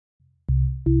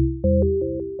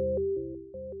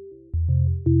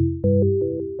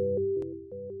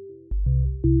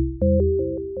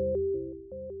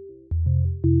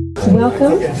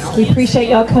welcome. We appreciate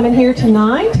y'all coming here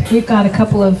tonight. We've got a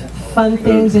couple of fun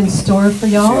things in store for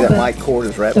y'all.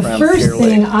 The first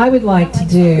thing I would like to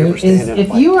do is,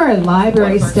 if you are a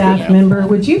library staff member,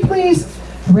 would you please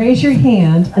raise your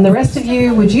hand, and the rest of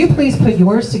you, would you please put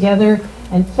yours together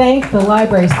and thank the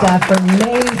library staff for an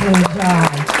amazing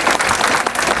job.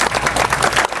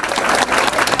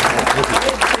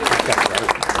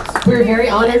 We're very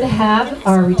honored to have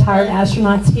our retired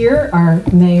astronauts here, our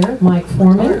mayor, Mike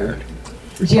Foreman,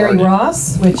 Jerry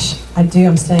Ross, which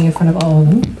I'm staying in front of all of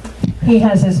them. He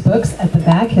has his books at the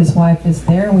back. His wife is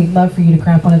there, and we'd love for you to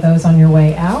grab one of those on your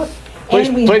way out.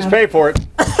 Please pay for it.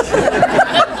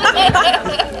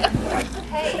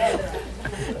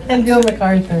 And Bill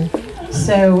McArthur.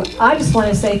 So I just want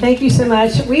to say thank you so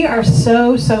much. We are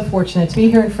so fortunate to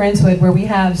be here in Friendswood, where we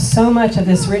have so much of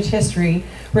this rich history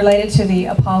related to the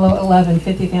Apollo 11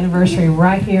 50th anniversary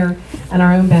right here in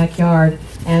our own backyard.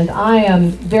 And I am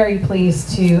very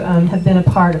pleased to have been a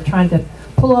part of trying to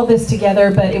pull all this together,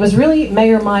 but it was really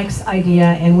Mayor Mike's idea,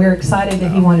 and we're excited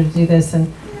that he wanted to do this,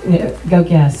 and go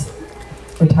guess,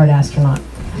 retired astronaut.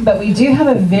 But we do have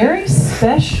a very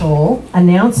special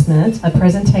announcement, a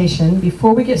presentation,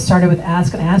 before we get started with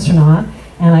Ask an Astronaut,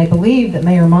 and I believe that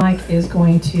Mayor Mike is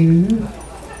going to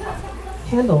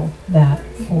handle that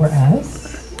for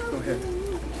us. Go ahead.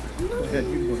 Go ahead,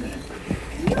 you go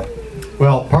ahead.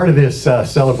 Well, part of this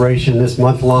celebration, this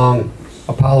month-long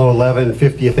Apollo 11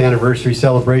 50th anniversary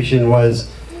celebration, was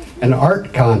an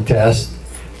art contest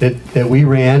that we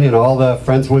ran in all the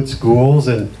Friendswood schools.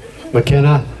 And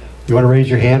McKenna, you want to raise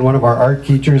your hand? One of our art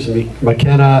teachers,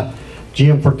 McKenna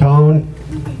Giamfortone.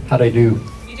 How'd I do?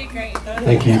 You did great.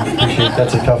 Thank you. Appreciate it.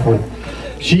 That's a tough one.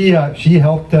 She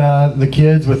helped the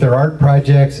kids with their art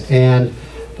projects and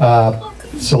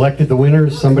selected the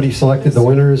winners. Somebody selected the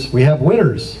winners. We have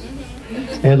winners.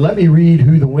 And let me read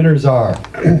who the winners are.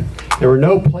 There were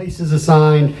no places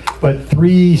assigned, but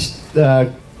 3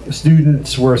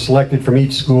 students were selected from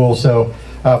each school. So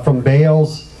from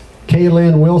Bales,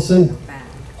 Kaylin Wilson.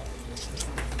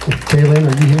 Kaylin,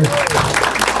 are you here?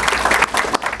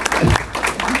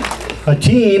 A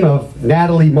team of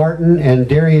Natalie Martin and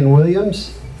Darian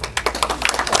Williams.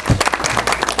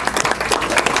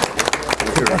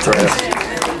 Good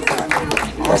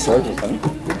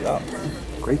job.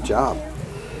 Great job.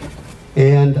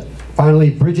 And finally,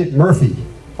 Bridget Murphy,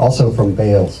 also from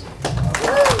Bales.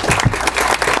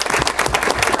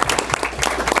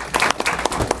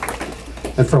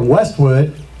 And from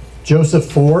Westwood,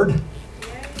 Joseph Ford.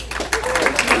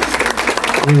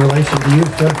 Any relation to you,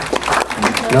 sir?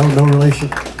 No relation?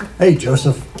 Hey,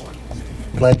 Joseph.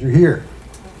 Glad you're here.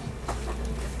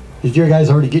 Did you guys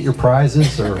already get your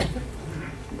prizes, or?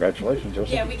 Congratulations,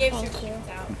 Joseph. Yeah, we gave certificates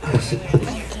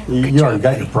out. You already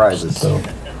got your prizes, so.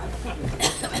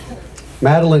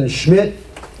 Madeline Schmidt.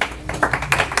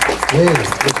 Hey,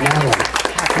 good Madeline.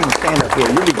 I can stand up here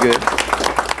really good.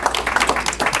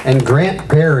 And Grant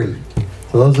Berry.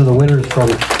 So those are the winners from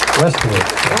Westwood.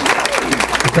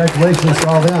 Congratulations to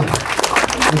all them.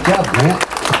 Good job, Grant.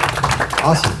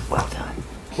 Awesome. Well done.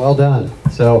 Well done.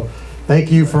 So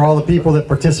thank you for all the people that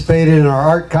participated in our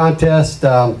art contest. It's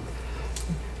the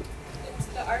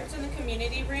Arts in the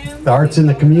Community Room. The Arts in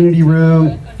the Community Room.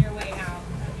 On your way out.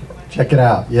 Check it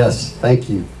out. Yes, thank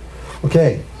you.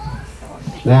 Okay.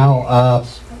 Now,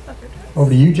 over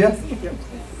to you, Jeff.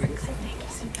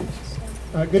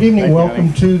 Good evening.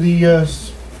 Welcome to the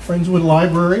Friendswood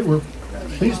Library. We're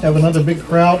pleased to have another big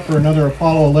crowd for another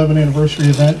Apollo 11 anniversary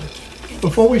event.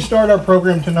 Before we start our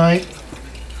program tonight,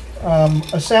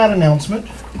 a sad announcement.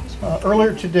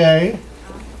 Earlier today,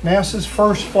 NASA's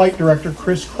first flight director,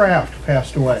 Chris Kraft,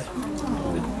 passed away.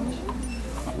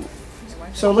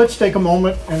 So let's take a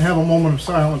moment and have a moment of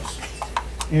silence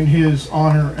in his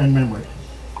honor and memory.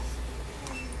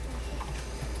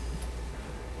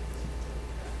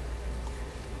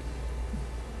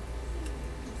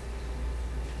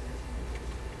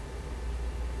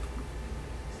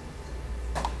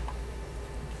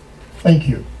 Thank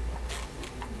you.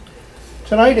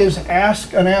 Tonight is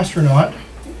Ask an Astronaut,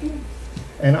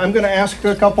 and I'm going to ask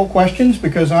a couple questions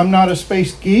because I'm not a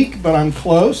space geek, but I'm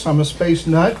close. I'm a space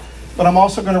nut, but I'm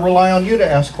also going to rely on you to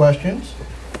ask questions.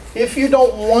 If you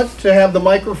don't want to have the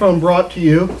microphone brought to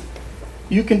you,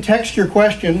 you can text your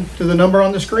question to the number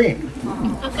on the screen.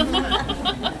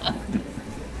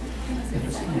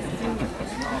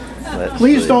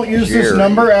 Please don't use this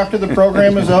number after the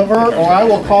program is over, or I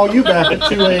will call you back at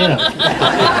 2 a.m.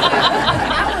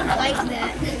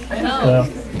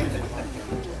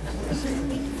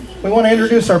 We want to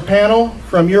introduce our panel.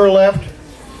 From your left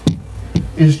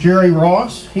is Jerry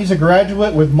Ross. He's a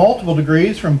graduate with multiple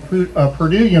degrees from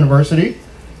Purdue University.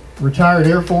 retired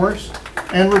Air Force,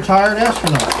 and retired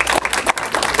astronaut.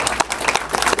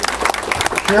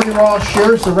 Jerry Ross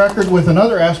shares the record with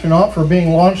another astronaut for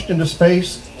being launched into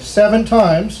space 7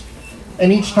 times,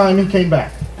 and each time he came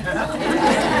back.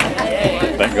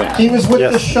 He was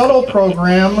with the shuttle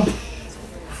program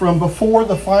from before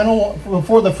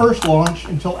the first launch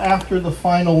until after the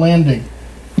final landing.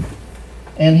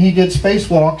 And he did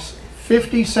spacewalks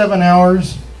 57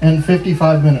 hours and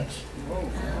 55 minutes.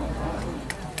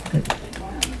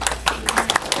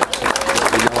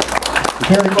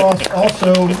 Jerry Ross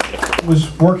also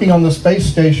was working on the space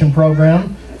station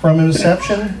program from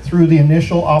inception through the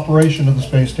initial operation of the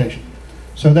space station.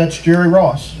 So that's Jerry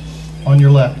Ross on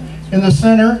your left. In the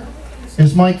center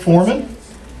is Mike Foreman.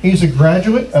 He's a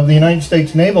graduate of the United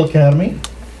States Naval Academy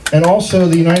and also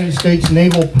the United States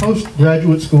Naval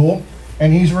Postgraduate School,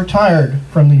 and he's retired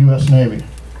from the U.S. Navy.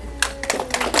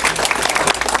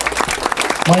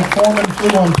 Mike Foreman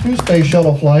flew on 2 space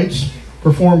shuttle flights,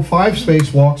 performed 5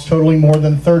 spacewalks totaling more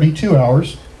than 32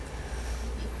 hours.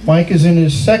 Mike is in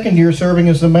his 2nd year serving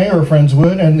as the mayor of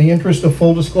Friendswood, and in the interest of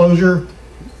full disclosure,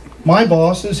 my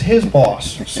boss is his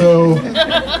boss. So,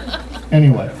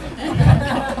 anyway.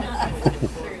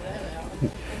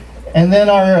 And then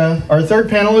our third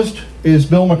panelist is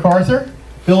Bill McArthur.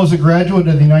 Bill is a graduate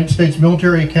of the United States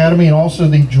Military Academy and also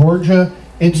the Georgia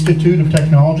Institute of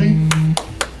Technology.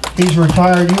 He's a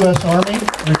retired U.S. Army,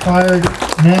 retired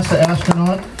NASA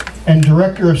astronaut, and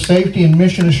Director of Safety and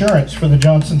Mission Assurance for the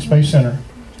Johnson Space Center.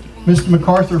 Mr.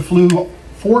 McArthur flew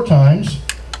 4 times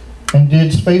and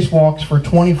did spacewalks for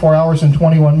 24 hours and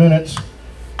 21 minutes,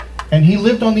 and he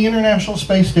lived on the International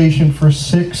Space Station for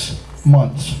 6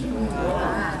 months.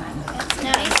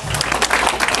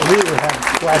 Those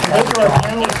are our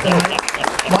panelists tonight.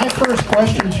 My first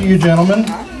question to you gentlemen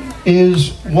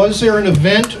is, was there an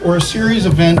event or a series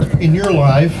event in your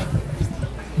life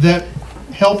that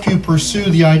helped you pursue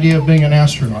the idea of being an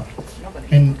astronaut?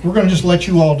 And we're going to just let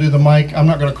you all do the mic. I'm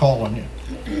not going to call on you.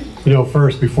 You know,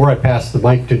 first, before I pass the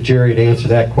mic to Jerry to answer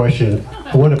that question,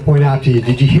 I want to point out to you,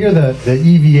 did you hear the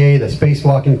EVA, the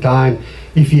spacewalking time?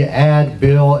 If you add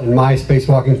Bill and my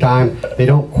spacewalking time, they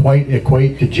don't quite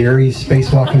equate to Jerry's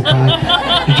spacewalking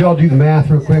time. Did y'all do the math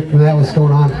real quick when that was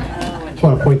going on? Just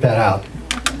want to point that out.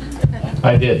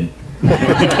 I did.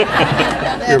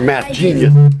 You're a math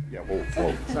genius. Yeah,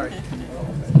 whoa. Sorry.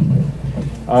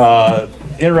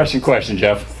 Interesting question,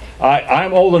 Jeff.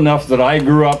 I'm old enough that I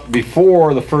grew up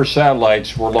before the first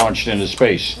satellites were launched into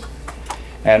space.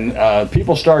 And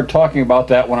people started talking about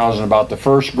that when I was in about the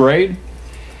 1st grade.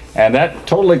 And that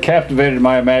totally captivated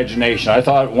my imagination. I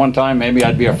thought at one time maybe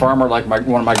I'd be a farmer like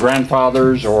one of my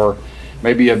grandfathers, or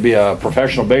maybe I'd be a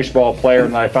professional baseball player,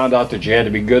 and I found out that you had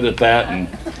to be good at that, and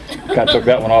kind of took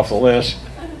that one off the list.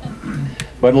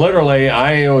 But literally,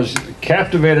 I was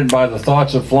captivated by the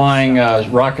thoughts of flying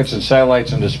rockets and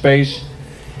satellites into space,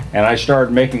 and I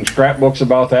started making scrapbooks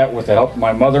about that with the help of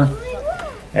my mother.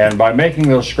 And by making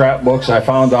those scrapbooks, I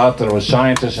found out that it was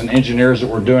scientists and engineers that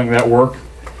were doing that work.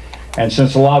 And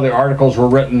since a lot of the articles were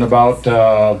written about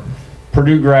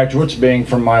Purdue graduates, being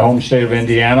from my home state of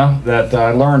Indiana, that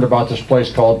I learned about this place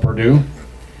called Purdue.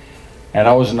 And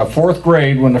I was in the 4th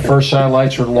grade when the first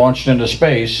satellites were launched into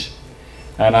space.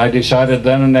 And I decided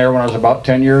then and there when I was about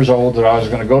 10 years old that I was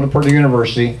going to go to Purdue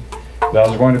University, that I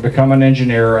was going to become an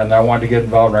engineer, and that I wanted to get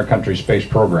involved in our country's space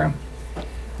program.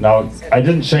 Now, I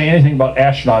didn't say anything about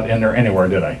astronaut in there anywhere,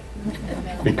 did I?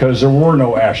 Because there were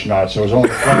no astronauts. There was only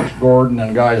Flash Gordon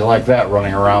and guys like that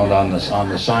running around on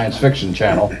the science fiction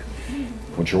channel,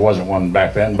 which there wasn't one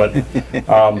back then. But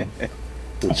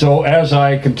so as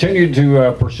I continued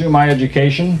to pursue my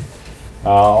education,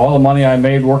 all the money I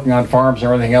made working on farms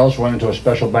and everything else went into a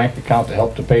special bank account to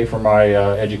help to pay for my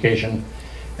education.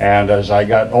 And as I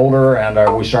got older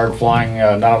and we started flying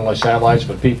not only satellites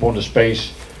but people into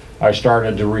space, I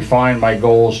started to refine my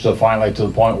goals to finally to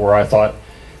the point where I thought,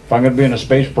 if I'm going to be in a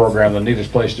space program, the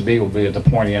neatest place to be will be at the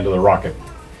pointy end of the rocket.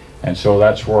 And so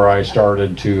that's where I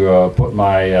started to put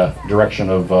my direction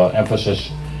of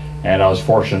emphasis, and I was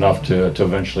fortunate enough to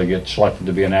eventually get selected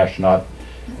to be an astronaut,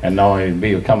 and not only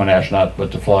become an astronaut, but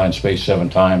to fly in space 7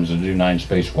 times and do 9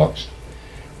 spacewalks.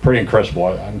 Pretty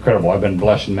incredible. I've been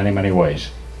blessed in many, many ways.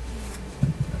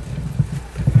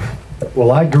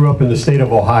 Well, I grew up in the state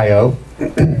of Ohio,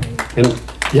 and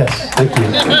yes, thank you.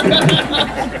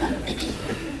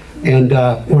 And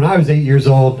when I was 8 years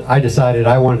old, I decided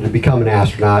I wanted to become an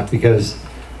astronaut because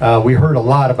we heard a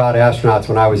lot about astronauts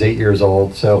when I was 8 years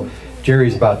old. So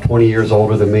Jerry's about 20 years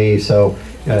older than me, so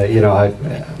you know,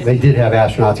 they did have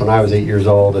astronauts when I was 8 years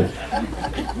old. And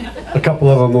a couple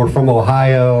of them were from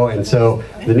Ohio, and so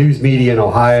the news media in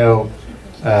Ohio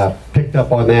picked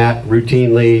up on that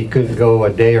routinely. Couldn't go a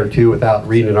day or two without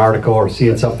reading an article or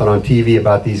seeing something on TV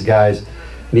about these guys.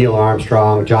 Neil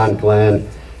Armstrong, John Glenn,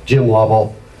 Jim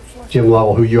Lovell. Jim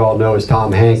Lovell, who you all know as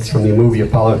Tom Hanks from the movie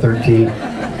Apollo 13.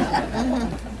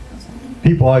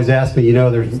 People always ask me, you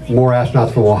know, there's more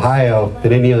astronauts from Ohio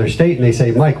than any other state, and they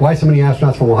say, Mike, why so many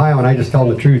astronauts from Ohio? And I just tell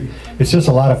them the truth. It's just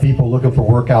a lot of people looking for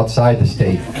work outside the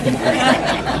state.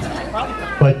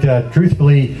 But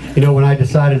truthfully, you know, when I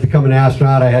decided to become an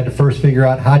astronaut, I had to first figure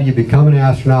out how do you become an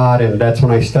astronaut, and that's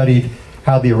when I studied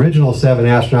how the original 7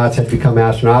 astronauts had become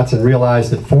astronauts and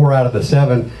realized that 4 out of the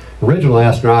 7 original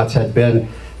astronauts had been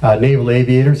naval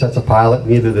aviators. That's a pilot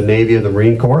in either the Navy or the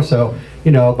Marine Corps. So, you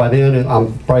know, by then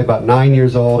I'm probably about 9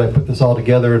 years old. I put this all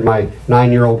together in my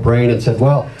 9-year-old brain and said,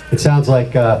 well, it sounds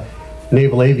like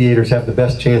naval aviators have the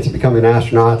best chance of becoming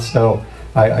astronauts. So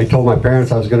I told my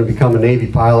parents I was going to become a Navy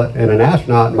pilot and an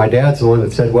astronaut, and my dad's the one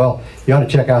that said, well, you ought to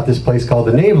check out this place called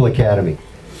the Naval Academy.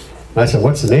 And I said,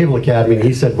 what's the Naval Academy? And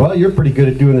he said, well, you're pretty good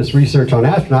at doing this research on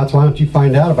astronauts. Why don't you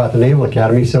find out about the Naval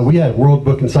Academy? So we had World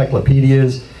Book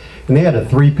encyclopedias, and they had a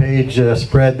 3-page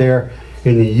spread there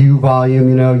in the U volume,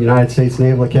 you know, United States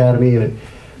Naval Academy, and it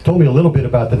told me a little bit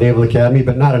about the Naval Academy,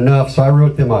 but not enough. So I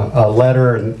wrote them a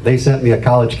letter, and they sent me a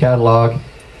college catalog.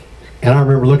 And I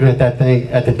remember looking at that thing.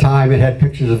 At the time, it had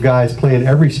pictures of guys playing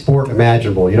every sport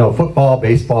imaginable. You know, football,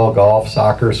 baseball, golf,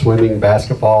 soccer, swimming,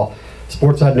 basketball.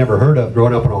 Sports I'd never heard of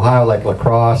growing up in Ohio, like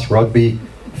lacrosse, rugby,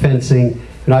 fencing.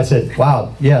 And I said,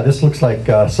 wow, yeah, this looks like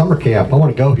summer camp. I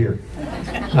want to go here.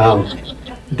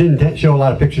 Didn't show a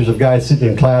lot of pictures of guys sitting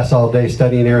in class all day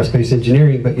studying aerospace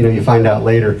engineering, but you know, you find out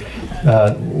later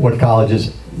what college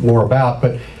is more about.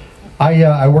 But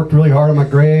I worked really hard on my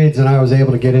grades, and I was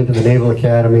able to get into the Naval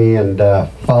Academy and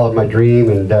followed my dream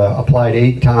and applied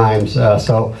 8 times.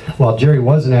 So while Jerry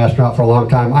was an astronaut for a long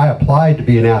time, I applied to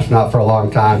be an astronaut for a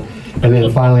long time. And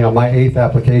then finally on my 8th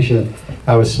application,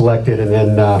 I was selected, and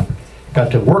then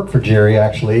got to work for Jerry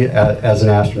actually as an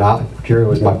astronaut. Jerry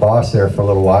was my boss there for a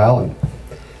little while, and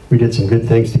we did some good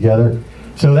things together.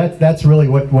 So that's really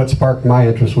what sparked my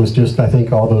interest, was just, I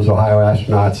think, all those Ohio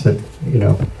astronauts that, you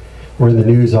know, were in the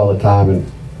news all the time,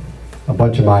 and a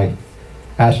bunch of my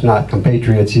astronaut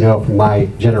compatriots, you know, from my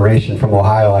generation from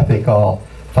Ohio, I think all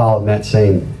followed that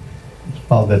same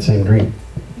dream.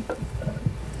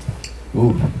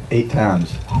 Ooh, 8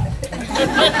 times.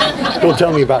 Don't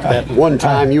tell me about that one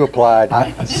time you applied.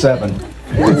 7.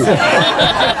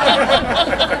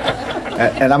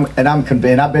 And I'm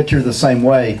convinced. I bet you're the same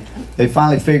way. They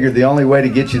finally figured the only way to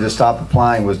get you to stop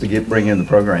applying was to bring in the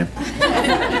program.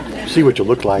 See what you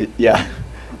look like. Yeah.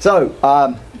 So,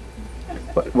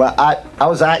 well, I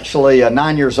was actually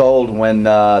 9 years old when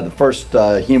the first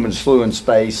humans flew in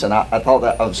space, and I thought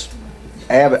that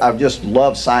I just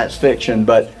loved science fiction,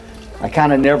 but I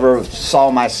kind of never saw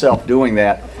myself doing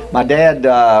that. My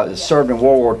dad served in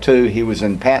World War II. He was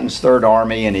in Patton's Third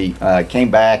Army, and he came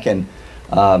back, and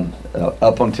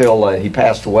up until he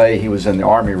passed away, he was in the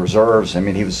Army Reserves. I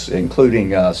mean, he was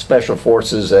including Special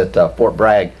Forces at Fort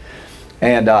Bragg.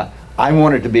 And I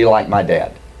wanted to be like my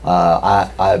dad.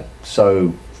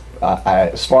 So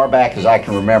as far back as I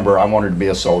can remember, I wanted to be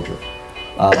a soldier.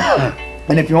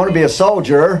 And if you want to be a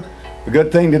soldier, a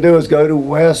good thing to do is go to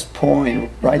West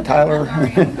Point, right, Tyler?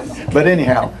 But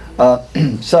anyhow,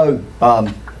 and so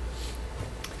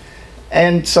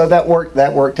that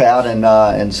worked out,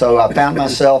 and so I found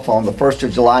myself on the 1st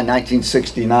of July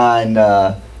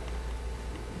 1969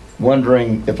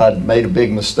 wondering if I'd made a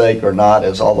big mistake or not,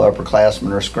 as all the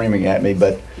upperclassmen are screaming at me,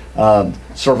 but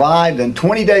survived. And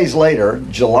 20 days later,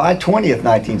 July 20th,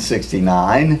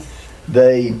 1969,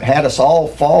 they had us all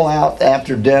fall out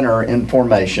after dinner in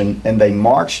formation, and they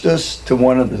marched us to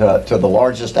to the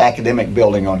largest academic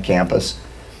building on campus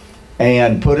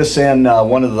and put us in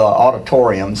one of the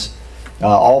auditoriums.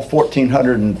 All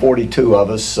 1,442 of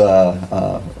us,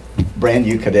 brand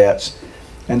new cadets.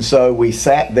 And so we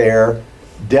sat there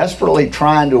desperately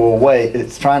trying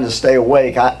to stay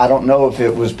awake. I don't know if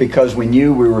it was because we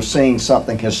knew we were seeing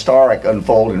something historic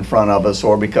unfold in front of us,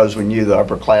 or because we knew the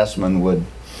upperclassmen would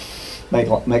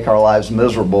make our lives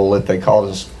miserable if they caught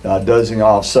us dozing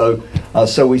off. So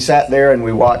we sat there and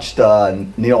we watched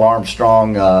Neil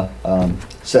Armstrong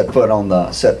set foot on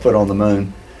the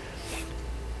moon.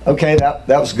 Okay, that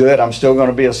was good. I'm still going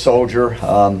to be a soldier.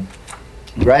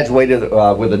 Graduated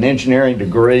with an engineering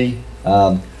degree.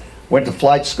 Went to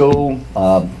flight school,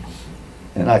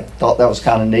 and I thought that was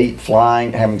kind of neat.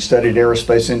 Flying, having studied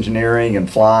aerospace engineering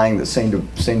and flying, that seemed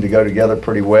to go together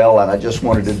pretty well, and I just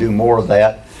wanted to do more of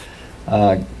that.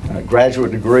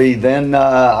 Graduate degree. Then,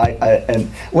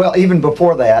 well, even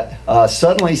before that,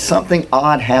 suddenly something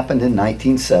odd happened in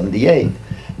 1978.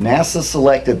 NASA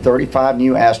selected 35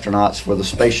 new astronauts for the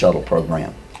space shuttle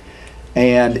program.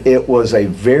 And it was a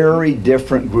very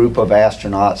different group of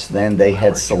astronauts than they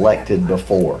had selected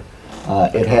before.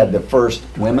 It had the first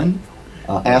women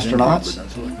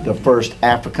astronauts, the first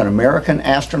African American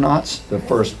astronauts, the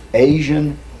first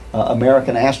Asian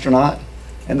American astronaut,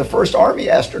 and the first Army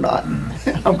astronaut.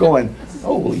 I'm going,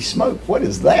 holy smoke, what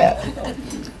is that?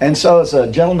 And so it's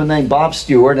a gentleman named Bob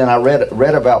Stewart, and I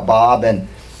read about Bob, and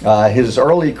his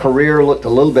early career looked a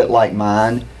little bit like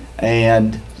mine,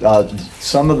 and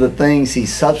some of the things he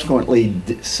subsequently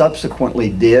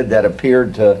did that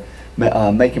appeared to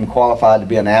make him qualified to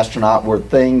be an astronaut were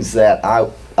things that I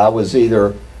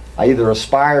either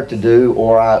aspired to do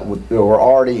or were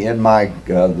already in my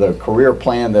the career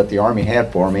plan that the Army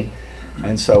had for me,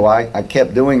 and so I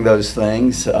kept doing those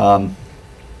things.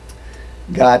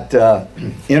 Got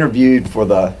interviewed for in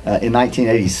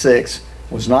 1986.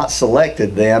 Was not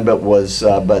selected then, but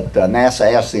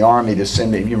NASA asked the Army to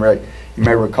send me. You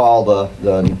may recall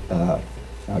the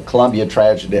Columbia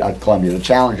tragedy, the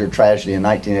Challenger tragedy in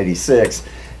 1986,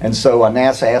 and so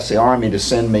NASA asked the Army to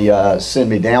send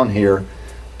me down here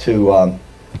to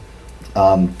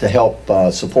help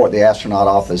support the astronaut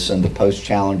office and the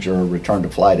post-Challenger return to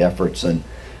flight efforts. And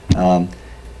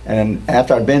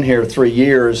after I'd been here 3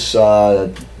 years,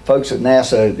 folks at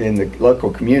NASA in the local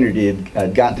community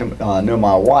had gotten to know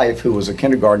my wife, who was a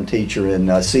kindergarten teacher in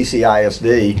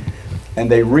CCISD, and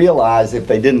they realized if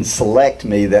they didn't select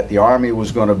me that the Army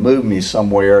was going to move me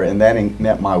somewhere, and that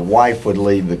meant my wife would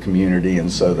leave the community,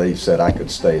 and so they said I could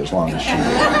stay as long as she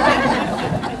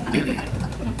did.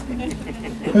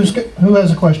 Who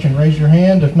has a question? Raise your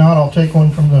hand. If not, I'll take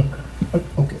one from the...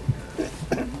 Okay.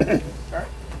 All right.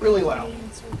 Really loud.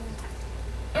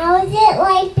 How is it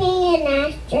like being an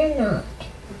astronaut?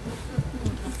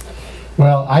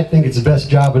 Well, I think it's the best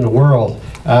job in the world,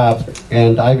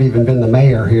 and I've even been the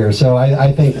mayor here, so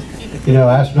I think,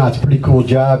 astronaut's a pretty cool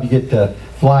job. You get to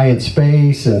fly in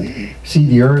space and see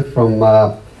the Earth from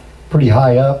pretty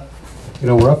high up.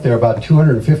 We're up there about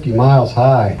 250 miles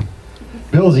high.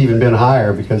 Bill's even been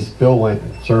higher because Bill went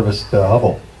and serviced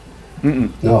Hubble.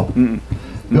 No.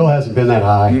 Bill hasn't been that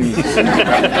high.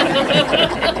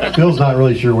 Bill's not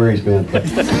really sure where he's been.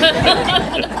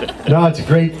 No, it's a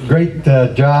great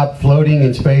job floating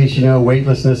in space.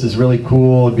 Weightlessness is really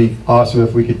cool. It'd be awesome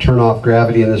if we could turn off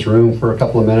gravity in this room for a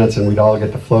couple of minutes and we'd all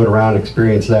get to float around and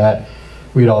experience that.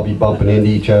 We'd all be bumping into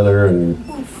each other and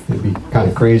it'd be kind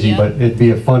of crazy, but it'd be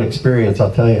a fun experience,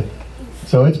 I'll tell you.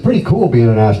 So it's pretty cool being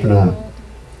an astronaut.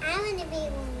 I want to be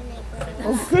one when I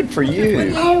grow up. Oh, good for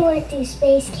you. I went to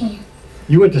space camp.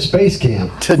 You went to space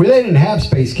camp. Well, they didn't have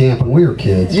space camp when we were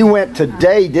kids. You went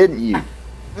today, didn't you?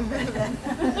 You have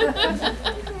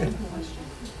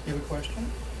a question?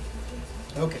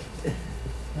 Okay.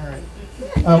 All right.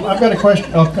 I've got a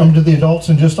question. I'll come to the adults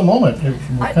in just a moment.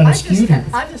 We're kind of skewed here.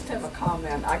 I just have a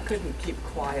comment. I couldn't keep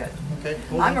quiet. Okay.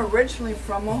 I'm originally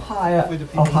from Ohio. Hopefully the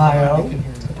people in the back can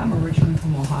hear you. I'm originally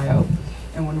from Ohio.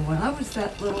 And when I was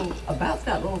about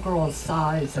that little girl's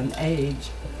size and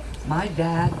age, my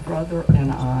dad, brother,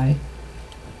 and I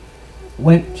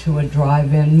went to a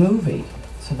drive-in movie.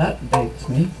 So that dates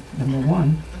me, number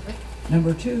one.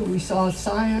 Number two, we saw a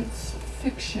science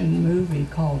fiction movie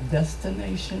called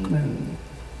Destination Moon.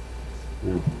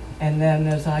 And then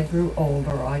as I grew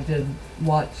older, I did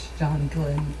watch John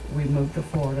Glenn. We moved to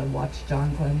Florida, watched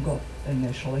John Glenn go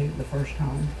initially the first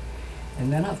time.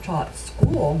 And then I've taught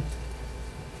school.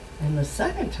 And the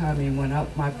second time he went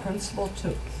up, my principal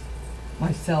took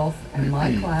myself and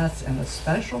my class in a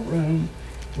special room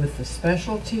with a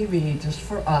special TV just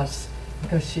for us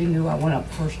because she knew I went up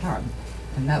first time.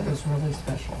 And that was really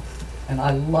special. And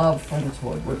I love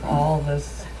Friendswood with all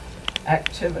this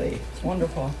activity. It's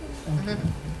wonderful.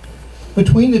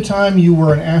 Between the time you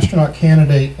were an astronaut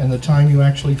candidate and the time you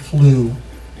actually flew,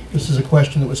 this is a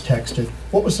question that was texted,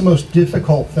 what was the most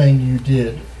difficult thing you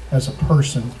did as a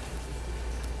person?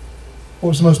 What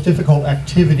was the most difficult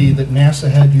activity that NASA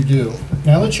had you do?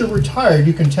 Now that you're retired,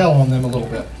 you can tell on them a little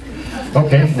bit.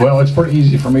 Okay, well, it's pretty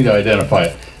easy for me to identify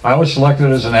it. I was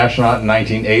selected as an astronaut in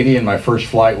 1980, and my first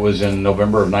flight was in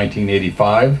November of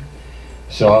 1985.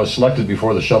 So I was selected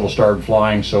before the shuttle started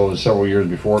flying, so it was several years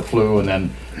before it flew, and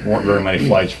then there weren't very many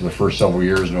flights for the first several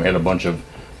years, and we had a bunch of,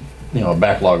 a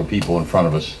backlog of people in front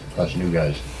of us, us new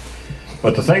guys.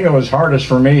 But the thing that was hardest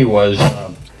for me was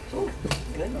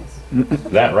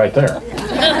that right there.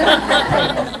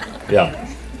 Yeah.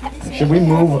 Should we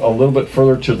move a little bit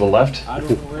further to the left? I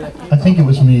think it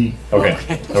was me. Okay,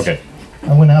 okay.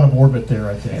 I went out of orbit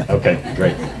there, I think. Okay,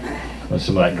 great. There's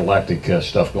some of that galactic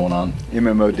stuff going on.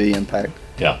 MMOD impact.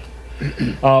 Yeah.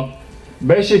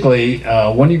 basically,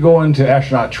 when you go into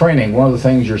astronaut training, one of the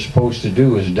things you're supposed to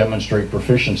do is demonstrate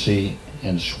proficiency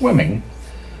in swimming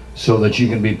so that you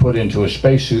can be put into a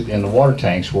spacesuit in the water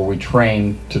tanks where we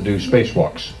train to do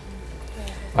spacewalks.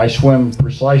 I swim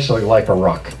precisely like a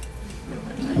rock.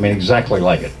 I mean, exactly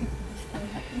like it.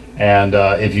 And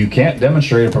if you can't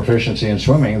demonstrate a proficiency in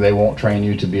swimming, they won't train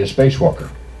you to be a spacewalker.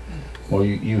 Well,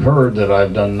 you heard that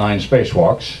I've done 9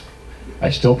 spacewalks. I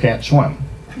still can't swim.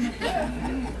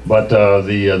 But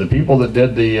the people that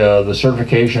did the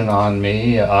certification on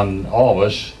me, on all of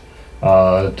us,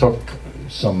 took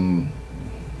some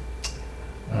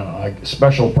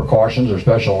special precautions or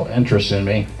special interest in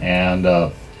me,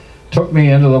 and took me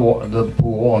into the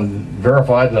pool and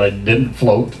verified that I didn't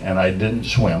float and I didn't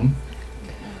swim.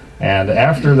 And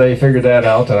after they figured that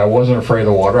out, that I wasn't afraid of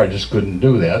the water, I just couldn't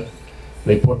do that,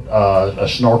 they put a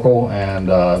snorkel and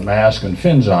mask and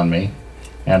fins on me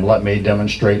and let me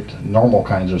demonstrate normal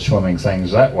kinds of swimming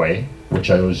things that way, which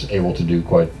I was able to do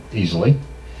quite easily.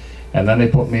 And then they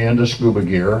put me into scuba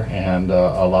gear and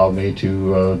allowed me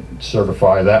to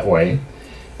certify that way.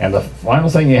 And the final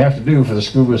thing you have to do for the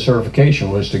scuba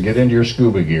certification was to get into your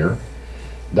scuba gear,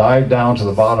 dive down to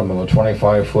the bottom of a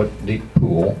 25-foot deep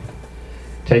pool,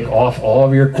 take off all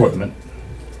of your equipment,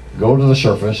 go to the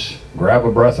surface, grab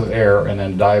a breath of air, and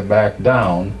then dive back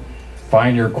down,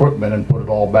 find your equipment and put it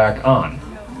all back on,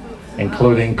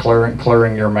 including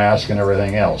clearing your mask and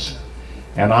everything else.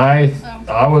 And I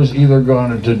was either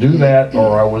going to do that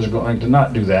or I was going to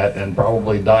not do that and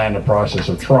probably die in the process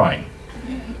of trying.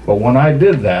 But when I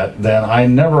did that, then I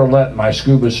never let my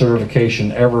scuba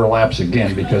certification ever lapse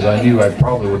again, because I knew I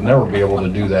probably would never be able to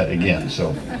do that again.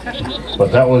 So,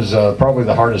 but that was probably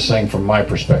the hardest thing from my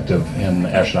perspective in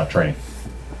astronaut training.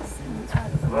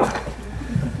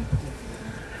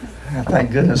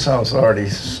 Thank goodness I was already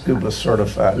scuba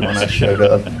certified when I showed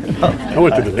up. I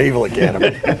went to the Naval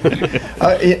Academy.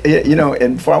 You know,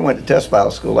 and before I went to test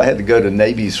pilot school, I had to go to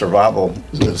Navy survival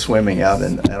swimming out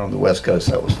on the West Coast.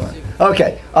 That was fun.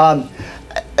 Okay,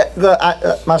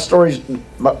 my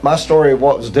story of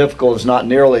what was difficult is not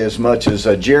nearly as much as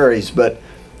Jerry's, but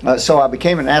so I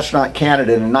became an astronaut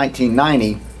candidate in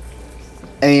 1990,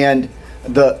 and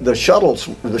the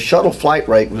shuttle flight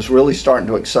rate was really starting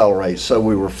to accelerate. So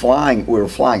we were flying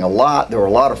a lot. There were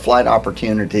a lot of flight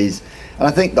opportunities, and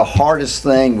I think the hardest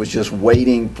thing was just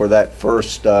waiting for that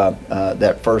first call.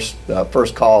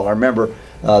 I remember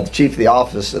the chief of the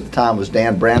office at the time was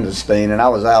Dan Brandenstein, and I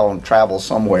was out on travel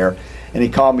somewhere, and he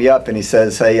called me up and he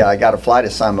says, "Hey, I got a flight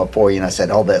assignment for you." And I said,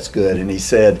 "Oh, that's good." And he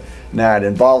said, "Now it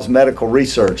involves medical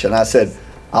research." And I said,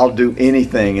 "I'll do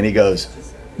anything." And he goes,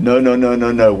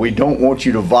 No. We don't want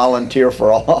you to volunteer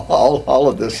for all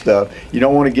of this stuff. You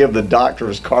don't want to give the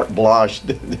doctors carte blanche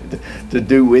to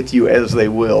do with you as they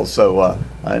will. So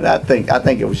and I think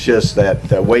it was just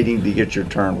that waiting to get your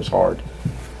turn was hard.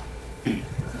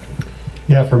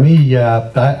 Yeah, for me,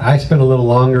 I spent a little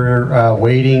longer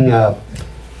waiting.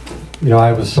 You know,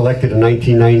 I was selected in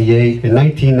 1998. In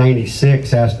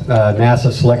 1996,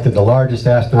 NASA selected the largest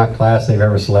astronaut class they've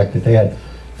ever selected. They had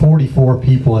 44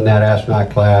 people in that astronaut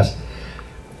class.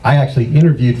 I actually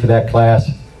interviewed for that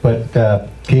class, but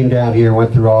came down here,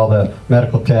 went through all the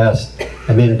medical tests,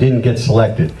 and then didn't get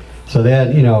selected. So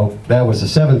then, you know, that was the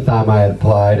 7th time I had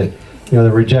applied, and you know,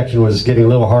 the rejection was getting a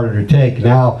little harder to take.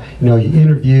 Now, you know, you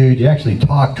interviewed, you actually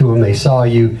talked to them, they saw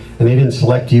you, and they didn't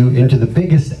select you into the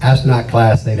biggest astronaut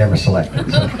class they'd ever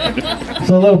selected.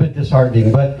 So a little bit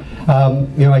disheartening, but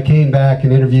you know, I came back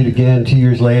and interviewed again 2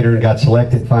 years later and got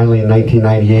selected finally in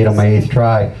 1998 on my 8th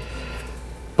try.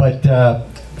 But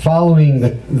following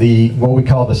the what we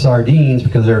call the sardines,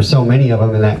 because there were so many of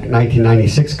them in that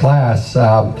 1996 class,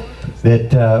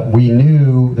 that we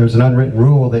knew there's an unwritten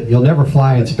rule that you'll never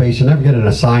fly in space, you'll never get an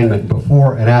assignment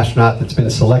before an astronaut that's been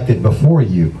selected before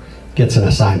you gets an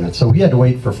assignment. So we had to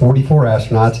wait for 44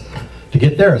 astronauts to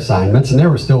get their assignments, and there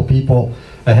were still people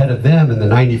ahead of them in the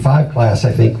 95 class,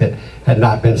 I think, that had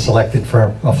not been selected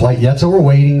for a flight yet. So we're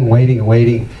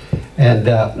waiting, and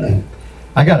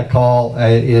I got a call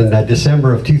in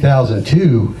December of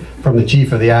 2002 from the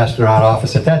chief of the astronaut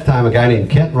office. At that time, a guy named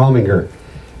Kent Rominger.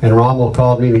 And Rommel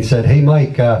called me and he said, "Hey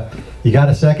Mike, you got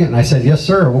a second?" And I said, "Yes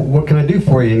sir, what can I do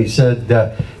for you?" And he said,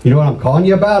 "You know what I'm calling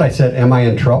you about?" I said, "Am I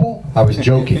in trouble?" I was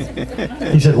joking.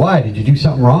 He said, "Why, did you do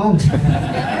something wrong?"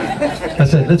 I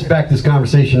said, "Let's back this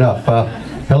conversation up.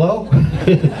 Hello?"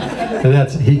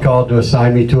 And he called to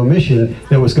assign me to a mission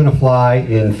that was going to fly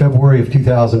in February of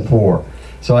 2004.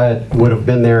 So I would have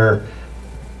been there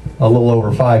a little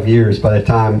over 5 years by the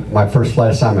time my first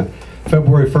flight assignment.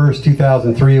 February 1st,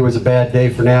 2003 was a bad day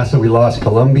for NASA. We lost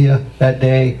Columbia that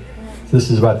day. This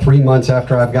is about 3 months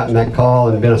after I've gotten that call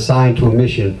and been assigned to a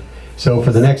mission. So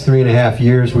for the next 3.5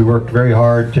 years, we worked very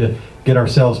hard to get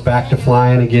ourselves back to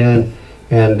flying again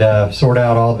and sort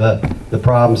out all the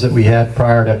problems that we had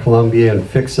prior to Columbia and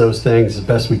fix those things as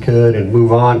best we could and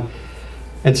move on.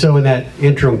 And so in that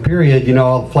interim period, you know,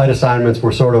 all the flight assignments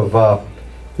were sort of,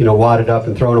 you know, wadded up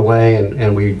and thrown away,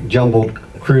 and we jumbled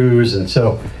crews, and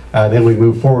so then we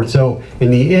moved forward. So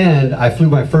in the end, I flew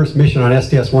my first mission on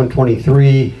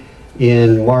STS-123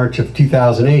 in March of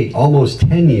 2008, almost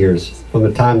 10 years from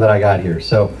the time that I got here.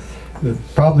 So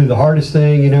probably the hardest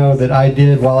thing, you know, that I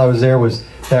did while I was there was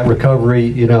that recovery,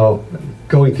 you know,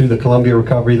 going through the Columbia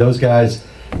recovery. Those guys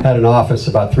had an office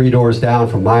about 3 doors down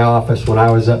from my office when I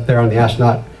was up there on the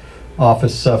astronaut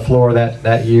office floor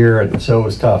that year, and so it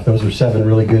was tough. Those were 7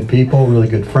 really good people, really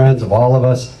good friends of all of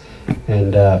us,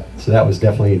 and so that was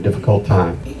definitely a difficult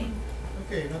time.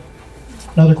 Okay,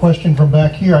 another question from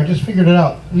back here. I just figured it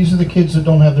out. These are the kids that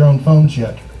don't have their own phones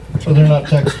yet, so they're not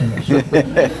texting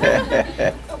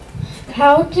us.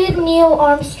 How did Neil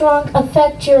Armstrong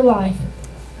affect your life?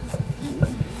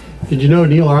 Did you know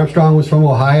Neil Armstrong was from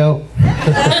Ohio?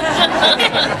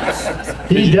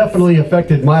 He definitely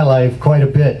affected my life quite a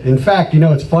bit. In fact, you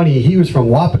know, it's funny, he was from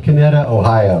Wapakoneta,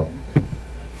 Ohio. You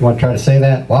want to try to say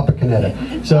that?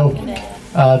 Wapakoneta. So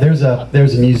there's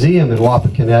a museum in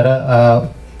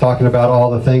Wapakoneta talking about all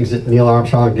the things that Neil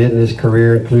Armstrong did in his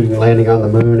career, including landing on the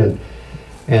moon,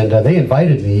 and they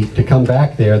invited me to come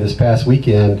back there this past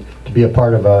weekend to be a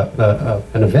part of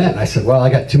an event. I said, well, I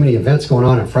got too many events going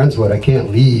on in Friendswood, I can't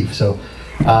leave. So,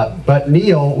 but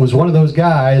Neil was one of those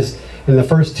guys in the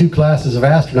first 2 classes of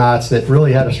astronauts that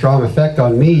really had a strong effect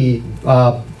on me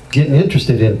getting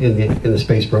interested in the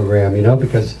space program, you know,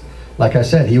 because like I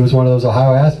said, he was one of those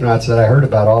Ohio astronauts that I heard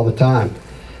about all the time.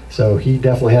 So he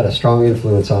definitely had a strong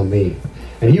influence on me.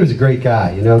 And he was a great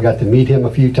guy, you know, got to meet him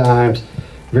a few times.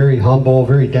 Very humble,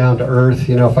 very down to earth,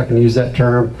 you know, if I can use that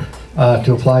term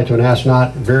to apply to an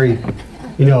astronaut. Very,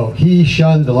 you know, he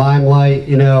shunned the limelight,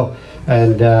 you know,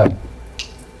 and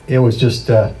it was just,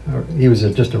 he was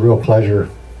just a real pleasure.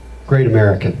 Great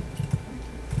American.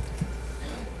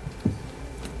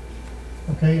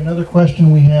 Okay, another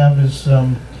question we have is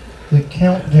the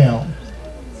countdown.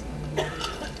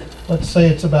 Let's say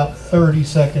it's about 30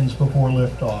 seconds before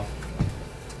liftoff.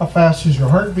 How fast is your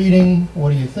heart beating?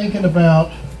 What are you thinking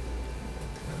about?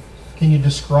 Can you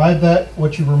describe that,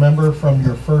 what you remember from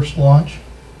your first launch?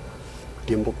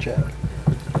 Gimbal check.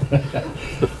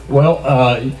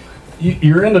 Well,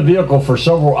 you're in the vehicle for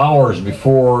several hours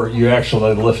before you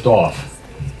actually lift off.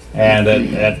 And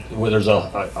well, there's a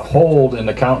hold in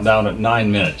the countdown at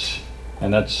 9 minutes.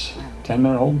 And that's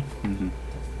 10-minute hold? Mm-hmm.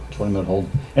 20-minute hold.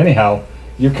 Anyhow,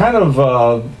 you're kind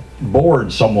of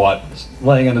bored somewhat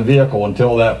laying in the vehicle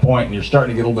until that point, and you're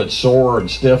starting to get a little bit sore and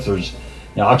stiff. There's, you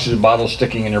know, oxygen bottles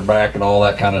sticking in your back and all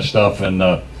that kind of stuff. And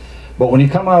but when you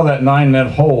come out of that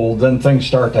 9-minute hold, then things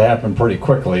start to happen pretty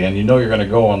quickly, and you know you're going to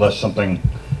go unless something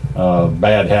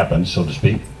bad happens, so to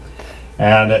speak.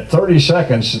 And at 30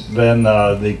 seconds, then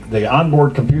the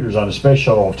onboard computers on the space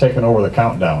shuttle have taken over the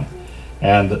countdown,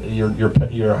 and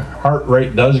your heart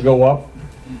rate does go up.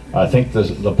 I think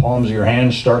the palms of your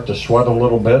hands start to sweat a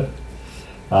little bit,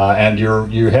 and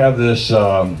you have this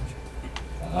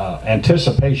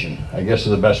anticipation, I guess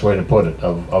is the best way to put it,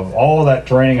 of all that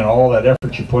training and all that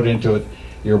effort you put into it.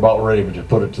 You're about ready to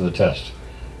put it to the test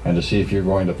and to see if you're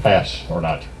going to pass or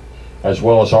not, as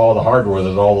well as all the hardware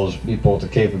that all those people at the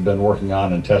Cape have been working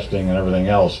on and testing and everything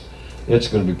else. It's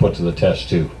going to be put to the test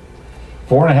too.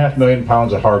 4.5 million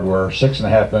pounds of hardware,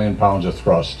 6.5 million pounds of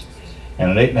thrust.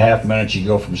 And in 8.5 minutes, you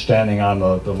go from standing on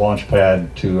the launch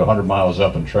pad to 100 miles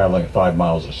up and traveling at 5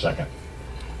 miles a second.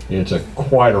 It's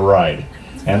quite a ride.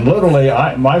 And literally,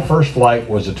 my first flight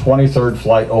was the 23rd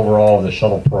flight overall of the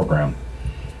shuttle program.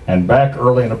 And back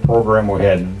early in the program, we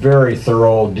had very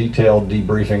thorough, detailed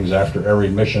debriefings after every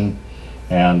mission.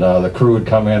 And the crew would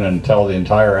come in and tell the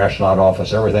entire astronaut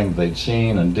office everything they'd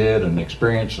seen and did and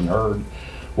experienced and heard.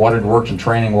 What had worked in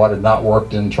training, what had not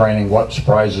worked in training, what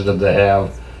surprises did they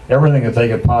have. Everything that they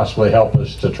could possibly help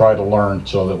us to try to learn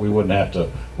so that we wouldn't have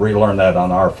to relearn that on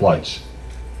our flights.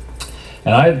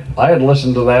 And I had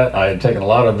listened to that. I had taken a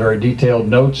lot of very detailed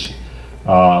notes.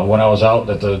 When I was out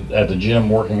at the gym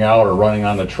working out or running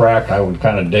on the track, I would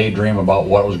kind of daydream about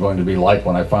what it was going to be like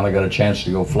when I finally got a chance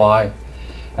to go fly.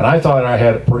 And I thought I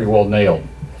had it pretty well nailed.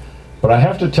 But I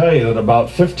have to tell you that about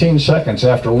 15 seconds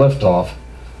after liftoff,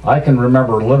 I can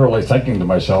remember literally thinking to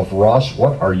myself, Ross,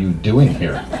 what are you doing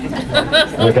here?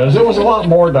 Because it was a lot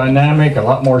more dynamic, a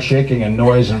lot more shaking and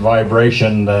noise and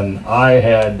vibration than I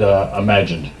had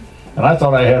imagined. And I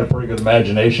thought I had a pretty good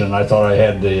imagination, and I thought I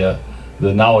had the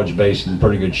the knowledge base in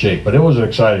pretty good shape. But it was an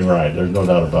exciting ride. There's no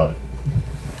doubt about it.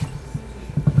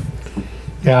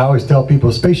 Yeah, I always tell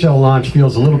people space shuttle launch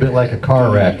feels a little bit like a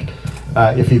car wreck.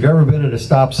 If you've ever been at a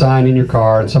stop sign in your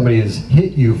car and somebody has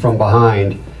hit you from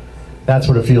behind, that's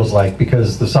what it feels like,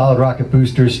 because the solid rocket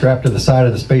boosters strapped to the side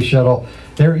of the space shuttle,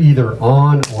 they're either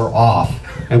on or off.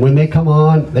 And when they come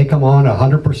on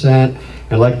 100%.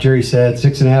 And like Jerry said,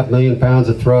 6.5 million pounds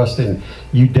of thrust, and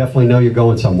you definitely know you're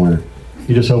going somewhere.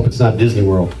 You just hope it's not Disney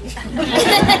World.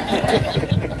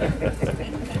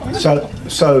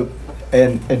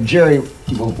 And Jerry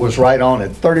was right on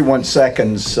it. 31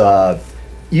 seconds,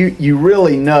 you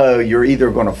really know you're either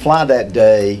going to fly that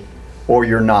day or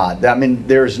you're not. I mean,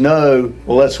 there's no,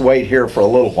 well, let's wait here for a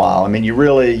little while. I mean, you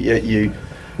really,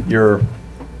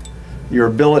 your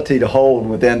ability to hold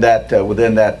within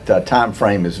that time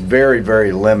frame is very,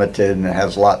 very limited, and it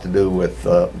has a lot to do with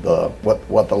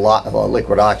what the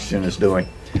liquid oxygen is doing.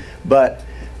 But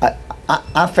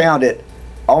I found it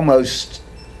almost,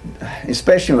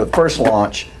 especially with the first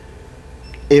launch,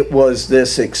 it was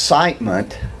this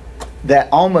excitement that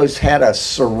almost had a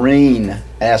serene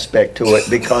aspect to it,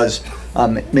 because I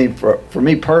mean, for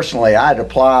me personally, I had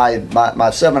applied, my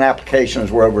 7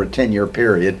 applications were over a 10-year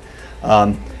period,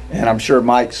 and I'm sure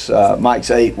Mike's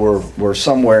 8 were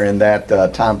somewhere in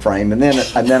that time frame, and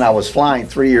then I was flying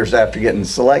 3 years after getting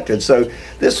selected. So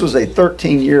this was a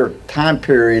 13-year time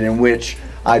period in which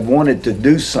I wanted to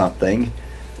do something.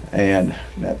 And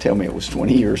now tell me it was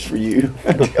 20 years for you.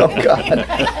 Oh God!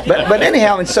 But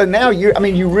anyhow, and so now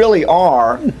you really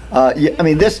are.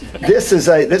 This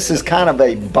is kind of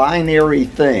a binary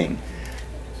thing.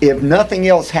 If nothing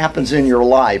else happens in your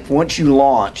life, once you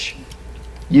launch,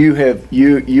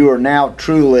 you are now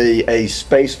truly a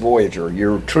space voyager.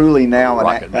 You're truly now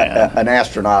an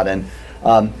astronaut, and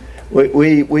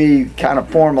we kind of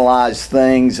formalize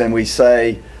things, and we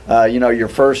say, your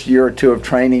first year or two of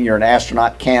training, you're an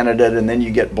astronaut candidate, and then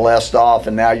you get blessed off,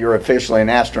 and now you're officially an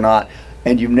astronaut,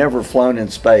 and you've never flown in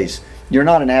space. You're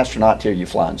not an astronaut till you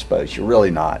fly in space. You're really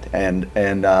not,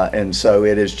 and so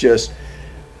it is just.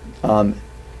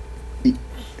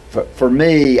 For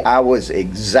me, I was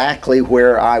exactly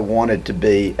where I wanted to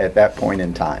be at that point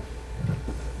in time.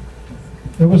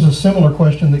 There was a similar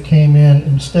question that came in.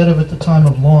 Instead of at the time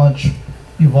of launch,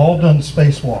 you've all done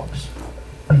spacewalks.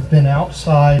 You've been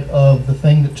outside of the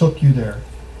thing that took you there.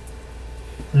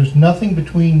 There's nothing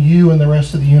between you and the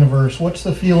rest of the universe. What's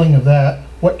the feeling of that?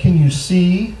 What can you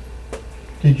see?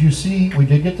 Did you see, we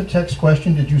did get the text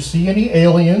question, did you see any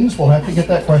aliens? We'll have to get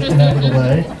that question out of the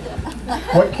way.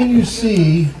 What can you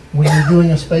see when you're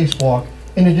doing a spacewalk,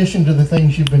 in addition to the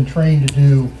things you've been trained to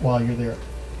do while you're there?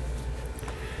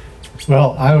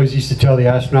 Well, I always used to tell the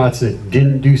astronauts that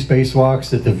didn't do spacewalks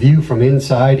that the view from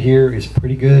inside here is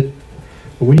pretty good.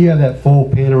 But when you have that full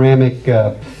panoramic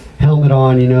helmet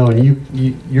on,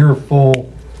 and you're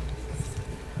full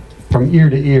from ear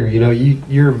to ear,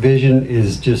 your vision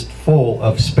is just full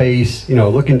of space,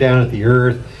 looking down at the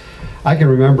Earth. I can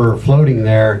remember floating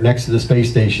there next to the space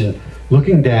station,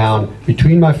 looking down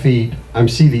between my feet, I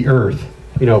see the Earth,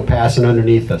 passing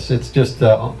underneath us. It's just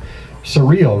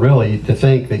surreal, really, to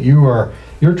think that you're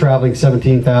traveling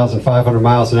 17,500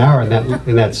 miles an hour in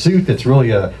that suit that's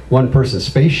really a one-person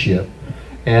spaceship,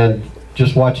 and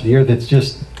just watching the Earth. It's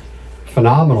just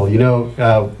phenomenal.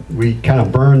 We kind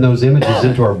of burn those images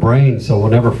into our brains, so we'll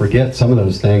never forget some of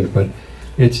those things. But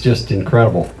it's just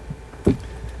incredible.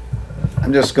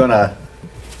 I'm just going to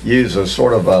use a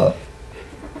sort of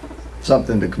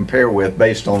something to compare with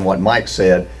based on what Mike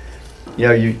said.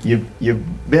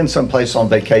 You've been someplace on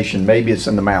vacation. Maybe it's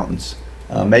in the mountains.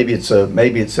 Maybe it's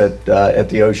at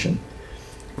the ocean,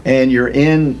 and you're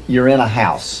in a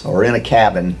house or in a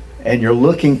cabin, and you're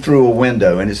looking through a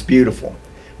window, and it's beautiful.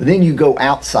 But then you go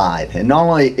outside, and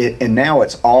now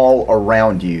it's all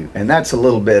around you, and that's a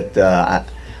little bit.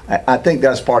 I think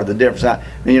that's part of the difference.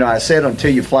 I said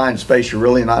until you fly in space, you're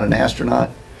really not an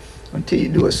astronaut. Until you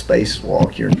do a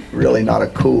spacewalk, you're really not a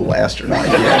cool astronaut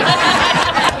yet.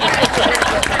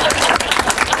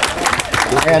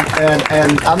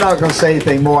 And I'm not going to say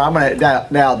anything more.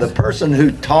 Now the person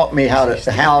who taught me how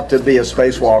to be a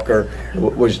spacewalker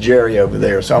was Jerry over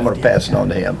there, so I'm going to pass it on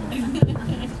to him.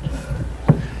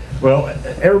 Well,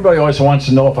 everybody always wants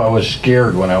to know if I was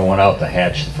scared when I went out the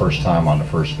hatch the first time on the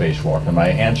first spacewalk, and my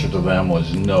answer to them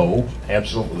was no,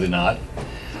 absolutely not.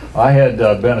 I had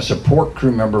been a support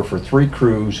crew member for 3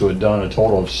 crews who had done a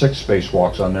total of 6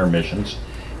 spacewalks on their missions,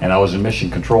 and I was in mission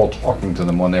control talking to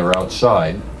them when they were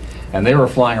outside, and they were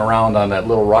flying around on that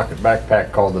little rocket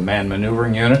backpack called the Manned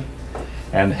Maneuvering Unit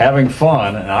and having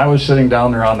fun, and I was sitting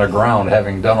down there on the ground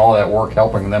having done all that work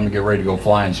helping them to get ready to go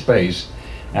fly in space.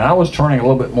 And I was turning a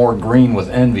little bit more green with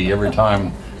envy every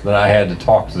time that I had to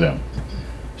talk to them.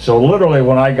 So literally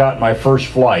when I got my first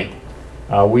flight,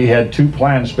 we had 2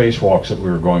 planned spacewalks that we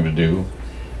were going to do.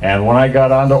 And when I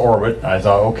got onto orbit, I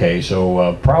thought, okay,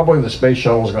 so probably the space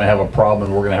shuttle is going to have a problem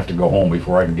and we're going to have to go home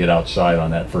before I can get outside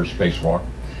on that first spacewalk.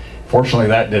 Fortunately,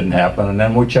 that didn't happen. And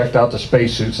then we checked out the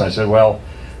spacesuits and I said, well,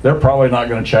 they're probably not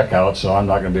going to check out, so I'm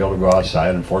not going to be able to go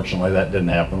outside. Unfortunately, that didn't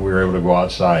happen. We were able to go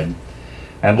outside.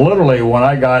 And literally, when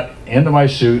I got into my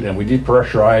suit and we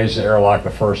depressurized the airlock the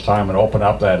first time and opened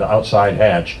up that outside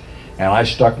hatch, and I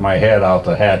stuck my head out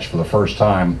the hatch for the first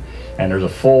time, and there's a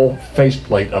full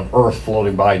faceplate of Earth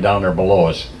floating by down there below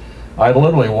us, I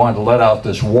literally wanted to let out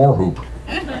this war whoop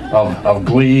of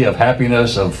glee, of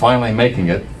happiness, of finally making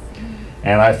it.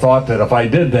 And I thought that if I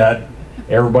did that,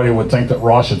 everybody would think that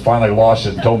Ross had finally lost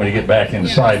it and told me to get back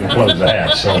inside and close the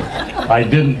hatch. So I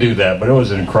didn't do that, but it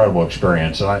was an incredible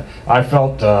experience. And I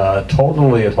felt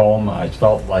totally at home. I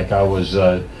felt like I was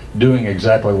doing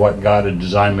exactly what God had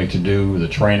designed me to do, the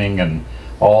training and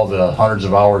all the hundreds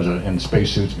of hours in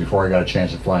spacesuits before I got a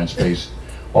chance to fly in space,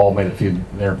 all made it feel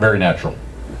very natural.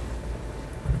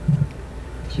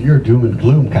 So you're a doom and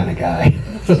gloom kind of guy.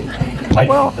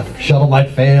 The shuttle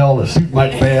might fail, the suit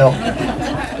might fail.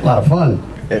 A lot of fun.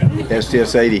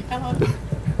 STS-80.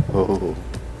 Oh.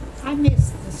 I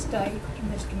missed the state,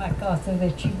 Mr. McArthur,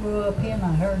 that you grew up in.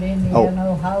 I heard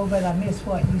Indiana, Ohio, but I missed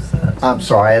what you said. I'm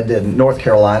sorry, I didn't. North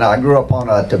Carolina. I grew up on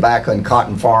a tobacco and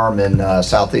cotton farm in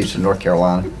southeastern North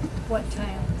Carolina. What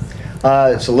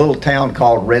towns? It's a little town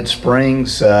called Red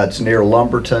Springs. It's near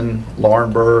Lumberton,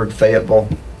 Laurinburg, Fayetteville.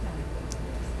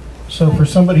 So for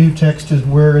somebody who texted,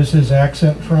 where is his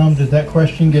accent from? Did that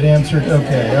question get answered?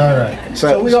 Okay, all right.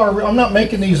 So we are. I'm not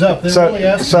making these up. They're really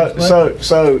asking.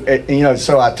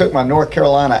 So I took my North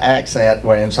Carolina accent,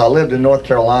 and so I lived in North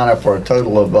Carolina for a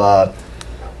total of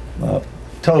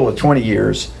 20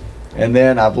 years, and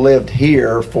then I've lived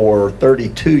here for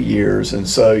 32 years, and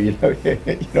so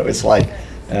it's like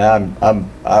I've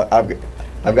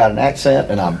got an accent,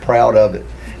 and I'm proud of it.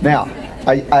 Now.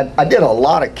 I did a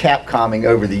lot of Capcomming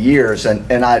over the years, and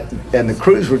the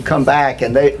crews would come back,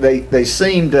 and they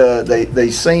seemed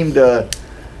to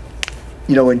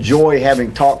enjoy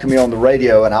having talked to me on the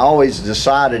radio, and I always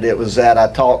decided it was that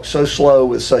I talked so slowly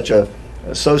with such a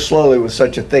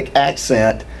thick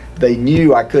accent, they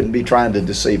knew I couldn't be trying to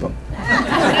deceive them.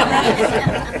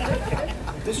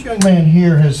 This young man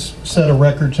here has set a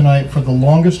record tonight for the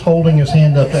longest holding his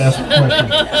hand up to ask a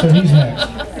question. So he's next.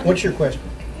 What's your question?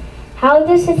 How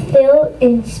does it feel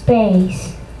in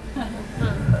space?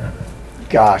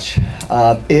 Gosh,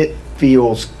 it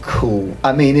feels cool.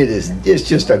 I mean, it's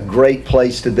just a great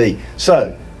place to be.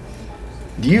 So,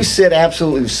 do you sit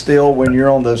absolutely still when you're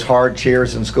on those hard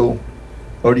chairs in school?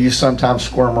 Or do you sometimes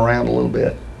squirm around a little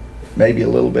bit? Maybe a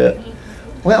little bit.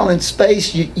 Well, in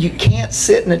space, you can't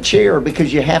sit in a chair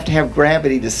because you have to have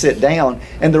gravity to sit down.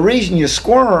 And the reason you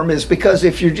squirm is because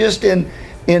if you're just in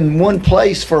one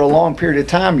place for a long period of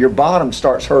time, your bottom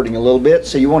starts hurting a little bit,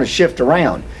 so you want to shift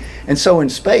around. And so in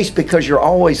space, because you're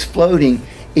always floating,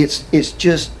 it's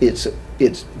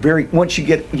very, once you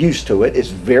get used to it, it's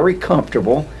very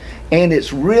comfortable, and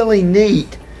it's really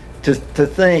neat to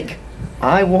think,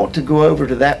 I want to go over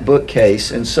to that bookcase,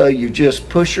 and so you just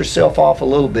push yourself off a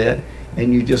little bit,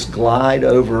 and you just glide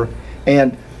over,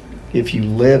 and if you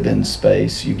live in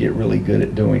space, you get really good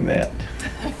at doing that.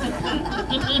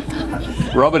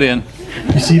 Rub it in.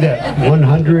 You see that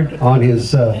 100 on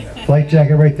his flight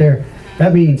jacket right there?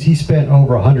 That means he spent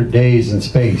over 100 days in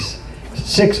space.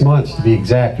 6 months to be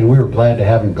exact, and we were glad to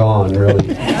have him gone,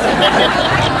 really.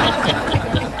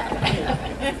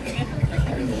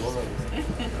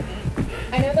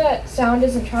 I know that sound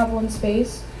doesn't travel in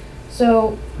space,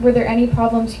 so were there any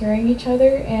problems hearing each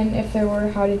other? And if there were,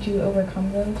 how did you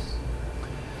overcome those?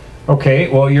 Okay,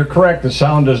 well, you're correct. The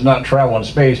sound does not travel in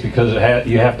space because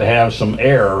you have to have some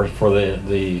air for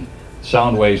the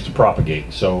sound waves to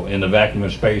propagate. So in the vacuum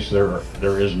of space, there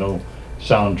is no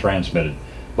sound transmitted.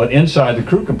 But inside the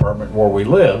crew compartment where we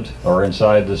lived, or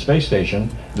inside the space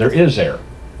station, there is air.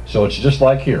 So it's just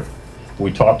like here.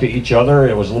 We talked to each other.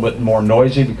 It was a little bit more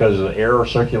noisy because of the air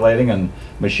circulating and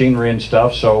machinery and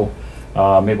stuff. So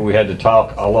maybe we had to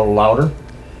talk a little louder.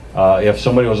 If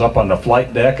somebody was up on the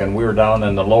flight deck and we were down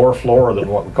in the lower floor, or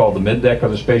what we call the mid deck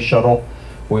of the space shuttle,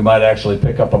 we might actually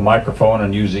pick up a microphone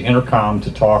and use the intercom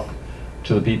to talk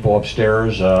to the people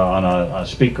upstairs on a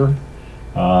speaker.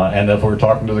 And if we were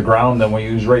talking to the ground, then we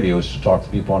use radios to talk to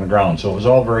people on the ground. So it was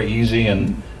all very easy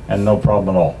and no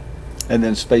problem at all. And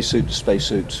then spacesuit to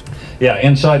spacesuits. Yeah,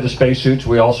 inside the spacesuits,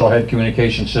 we also had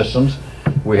communication systems.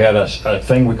 We had a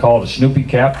thing we called a Snoopy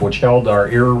cap, which held our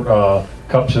ear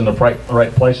cups in the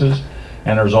right places.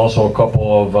 And there's also a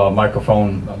couple of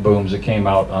microphone booms that came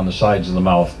out on the sides of the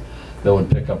mouth that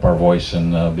would pick up our voice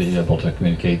and be able to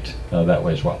communicate that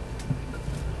way as well.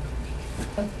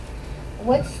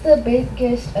 What's the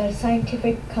biggest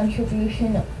scientific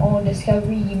contribution or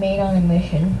discovery you made on a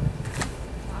mission?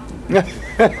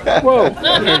 Whoa!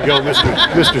 There you go,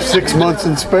 Mr. 6 months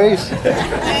in space.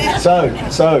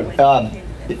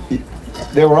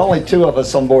 There were only 2 of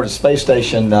us on board the space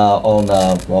station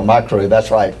on my crew. That's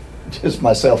right, just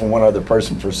myself and one other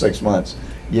person for 6 months.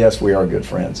 Yes, we are good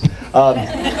friends.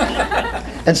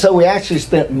 And so we actually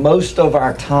spent most of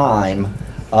our time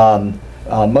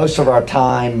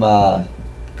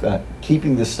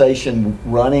keeping the station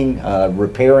running,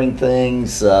 repairing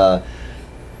things,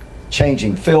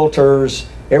 changing filters.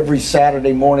 Every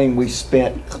Saturday morning we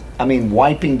spent,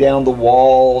 wiping down the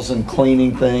walls and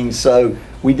cleaning things. So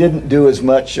we didn't do as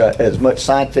much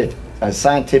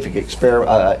scientific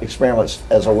experiments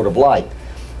as I would have liked.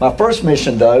 My first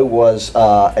mission, though, was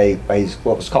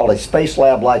what was called a Space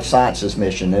Lab Life Sciences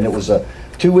mission, and it was a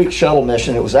 2-week shuttle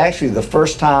mission. It was actually the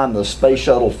first time the space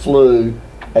shuttle flew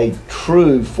a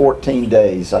true 14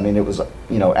 days. It was,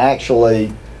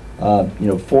 actually,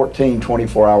 14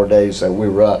 24-hour days that we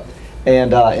were up.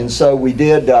 And so we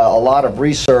did a lot of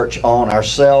research on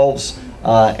ourselves,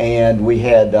 and we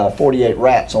had 48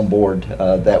 rats on board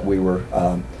that we were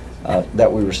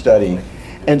studying.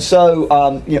 And so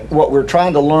what we were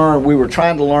trying to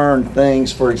learn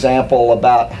things, for example,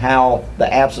 about how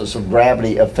the absence of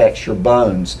gravity affects your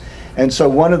bones. And so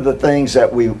one of the things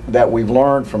that we've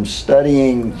learned from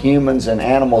studying humans and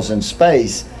animals in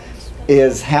space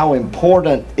is how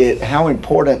important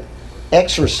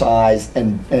exercise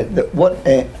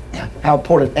how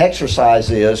important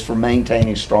exercise is for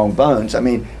maintaining strong bones.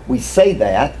 We say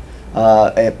that,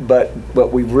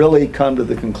 but we've really come to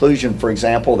the conclusion, for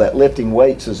example, that lifting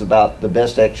weights is about the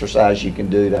best exercise you can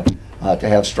do to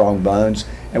have strong bones.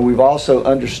 And we've also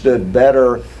understood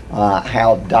better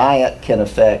how diet can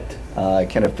affect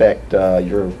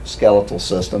your skeletal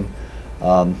system.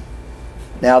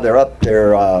 Now they're up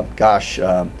there,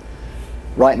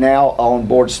 right now on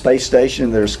board Space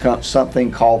Station there's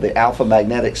something called the alpha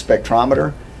magnetic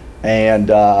spectrometer, and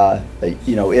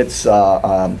it's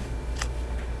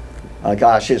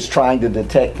trying to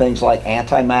detect things like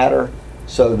antimatter.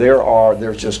 So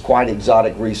there's just quite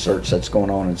exotic research that's going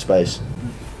on in space.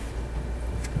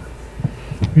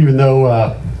 Even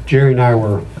though Jerry and I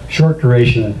were short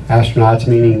duration astronauts,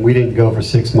 meaning we didn't go for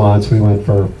 6 months, we went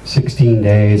for 16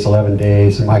 days, 11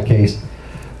 days in my case.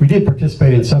 We did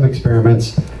participate in some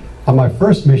experiments. On my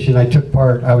first mission I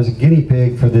was a guinea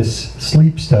pig for this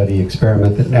sleep study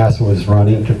experiment that NASA was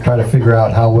running to try to figure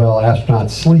out how well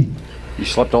astronauts sleep. You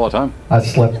slept all the time? I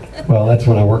slept, well, that's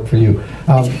when I worked for you.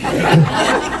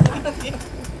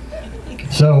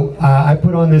 So I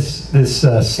put on this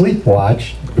sleep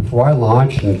watch before I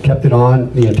launched and kept it on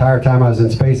the entire time I was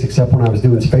in space, except when I was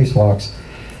doing spacewalks.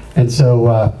 And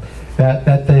so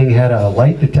that thing had a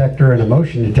light detector and a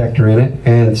motion detector in it,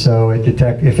 and so if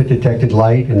it detected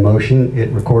light and motion, it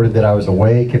recorded that I was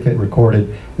awake. If it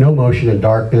recorded no motion and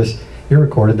darkness, it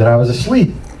recorded that I was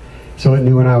asleep. So it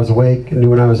knew when I was awake, it knew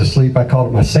when I was asleep. I called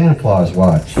it my Santa Claus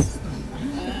watch.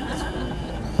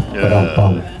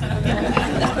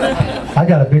 I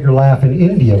got a bigger laugh in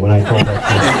India when I told that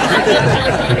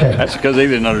story. Okay. That's because they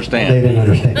didn't understand. They didn't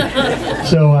understand.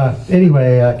 So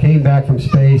anyway, I came back from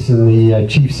space, and the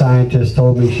chief scientist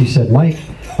told me, she said, "Mike,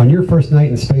 on your first night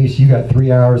in space, you got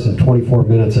 3 hours and 24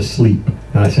 minutes of sleep."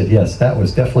 And I said, "Yes, that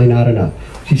was definitely not enough."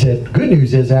 She said, "The good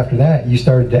news is after that, you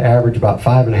started to average about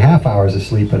 5.5 hours of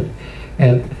sleep."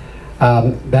 And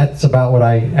that's about what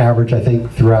I average, I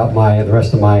think, throughout the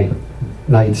rest of my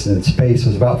nights in space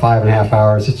was about 5.5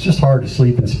 hours. It's just hard to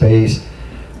sleep in space.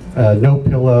 No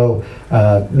pillow,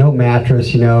 no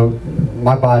mattress.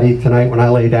 My body tonight when I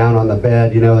lay down on the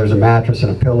bed, there's a mattress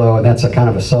and a pillow, and that's a kind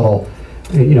of a subtle,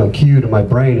 cue to my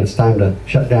brain. It's time to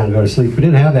shut down and go to sleep. We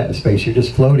didn't have that in space. You're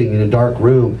just floating in a dark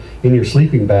room in your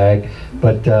sleeping bag,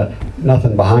 but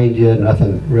nothing behind you,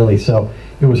 nothing really. So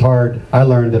it was hard. I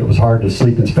learned that it was hard to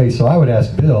sleep in space. So I would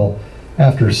ask Bill,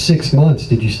 after 6 months,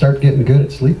 did you start getting good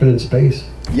at sleeping in space?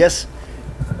 Yes,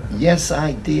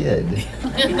 I did.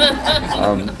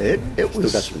 It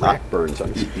was still got some rack burns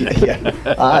on you.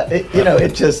 Yeah,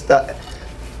 it just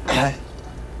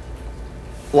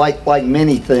like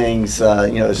many things,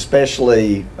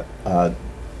 especially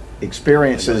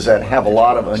experiences that have a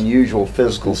lot of unusual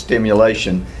physical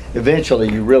stimulation. Eventually,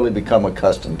 you really become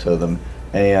accustomed to them,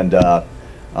 and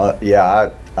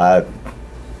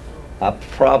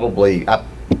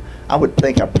I would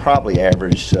think I probably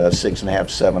averaged 6.5 to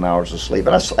 7 hours of sleep,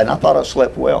 and I thought I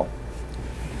slept well.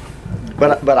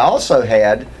 But I also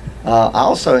had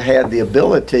the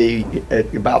ability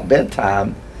at about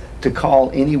bedtime to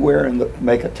call anywhere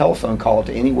make a telephone call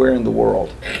to anywhere in the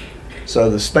world. So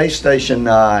the space station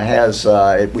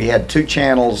we had 2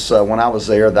 channels when I was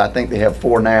there. That I think they have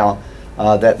 4 now,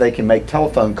 that they can make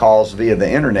telephone calls via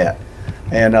the internet.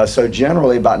 And so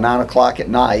generally about 9 o'clock at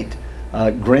night,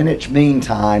 Greenwich Mean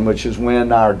Time, which is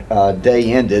when our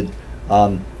day ended,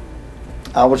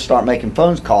 I would start making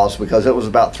phone calls because it was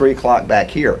about 3 o'clock back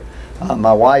here.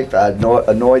 My wife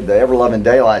annoyed the ever-loving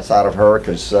daylights out of her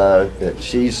because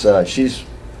she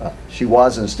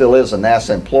was and still is a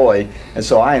NASA employee, and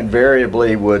so I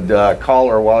invariably would call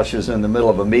her while she was in the middle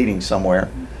of a meeting somewhere.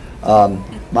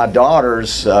 My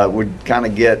daughters would kind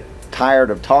of get tired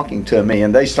of talking to me,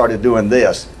 and they started doing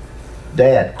this.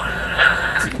 Dad,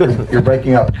 you're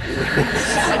breaking up.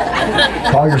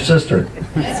 Call your sister.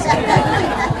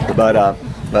 But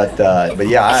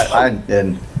yeah,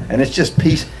 and it's just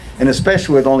peace, and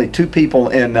especially with only 2 people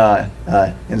in the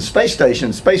space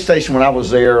station. Space station when I was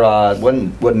there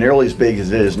wasn't nearly as big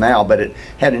as it is now, but it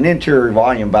had an interior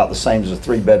volume about the same as a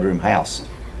 3-bedroom house.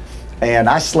 And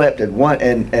I slept at one,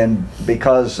 and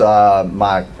because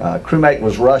my crewmate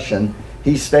was Russian,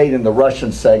 he stayed in the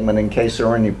Russian segment in case there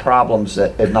were any problems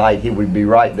at night. He would be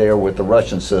right there with the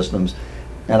Russian systems.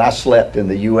 And I slept in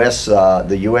the U.S.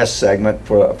 segment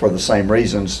for the same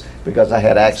reasons, because I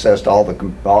had access to all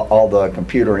the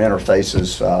computer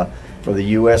interfaces for the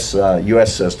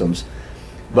U.S. systems.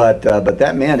 But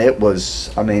that meant it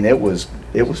was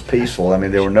peaceful. I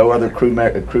mean, there were no other crew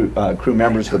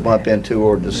members to bump into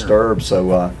or disturb,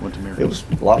 so it was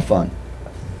a lot of fun.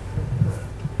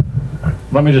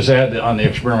 Let me just add on the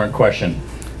experiment question.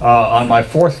 On my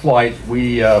 4th flight,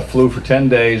 we flew for 10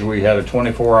 days. We had a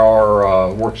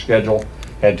 24-hour work schedule,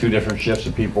 had 2 different shifts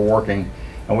of people working,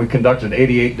 and we conducted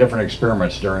 88 different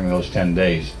experiments during those 10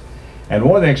 days. And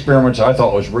one of the experiments I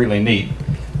thought was really neat.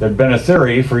 There'd been a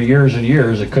theory for years and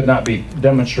years that could not be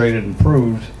demonstrated and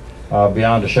proved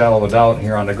beyond a shadow of a doubt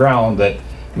here on the ground, that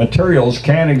materials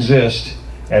can exist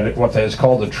at what is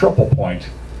called the triple point,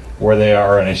 where they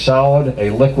are in a solid,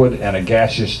 a liquid, and a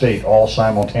gaseous state all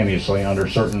simultaneously under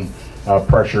certain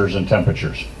pressures and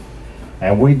temperatures.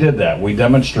 And we did that. We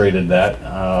demonstrated that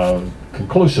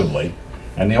conclusively.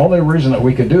 And the only reason that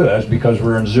we could do that is because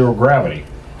we're in 0 gravity.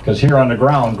 Because here on the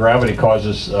ground, gravity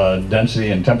causes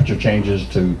density and temperature changes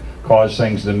to cause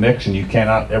things to mix, and you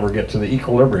cannot ever get to the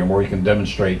equilibrium where you can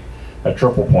demonstrate a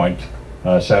triple point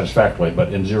satisfactorily.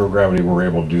 But in 0 gravity, we're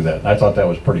able to do that. And I thought that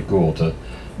was pretty cool to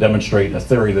demonstrate a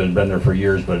theory that had been there for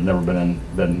years but had never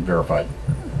been verified.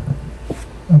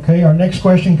 Okay, our next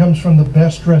question comes from the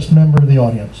best dressed member of the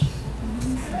audience.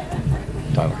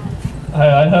 Tyler.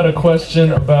 I had a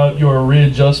question about your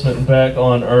readjustment back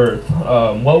on Earth.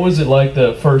 What was it like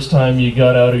the first time you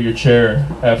got out of your chair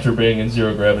after being in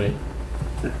 0 gravity?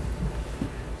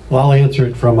 Well, I'll answer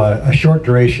it from a short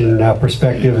duration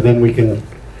perspective, and then we can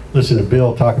listen to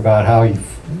Bill talk about how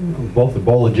both a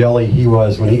bowl of jelly he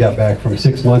was when he got back from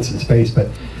 6 months in space. But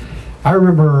I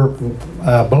remember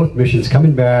both missions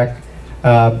coming back.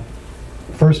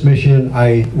 First mission,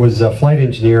 I was a flight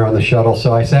engineer on the shuttle,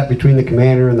 so I sat between the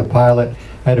commander and the pilot.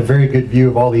 I had a very good view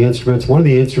of all the instruments. One of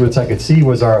the instruments I could see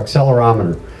was our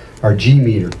accelerometer, our G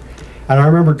meter. And I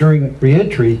remember during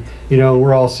reentry,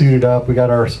 we're all suited up. We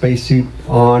got our spacesuit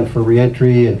on for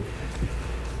reentry, and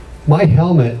my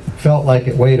helmet felt like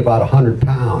it weighed about 100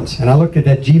 pounds. And I looked at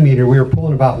that G meter, we were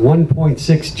pulling about 1.6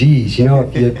 Gs.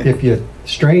 If you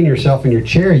strain yourself in your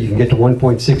chair, you can get to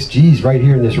 1.6 Gs right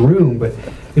here in this room, but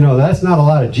that's not a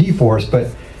lot of G-force. But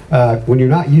when you're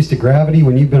not used to gravity,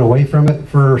 when you've been away from it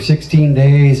for 16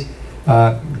 days,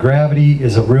 gravity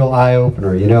is a real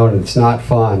eye-opener, and it's not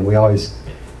fun. We always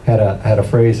had a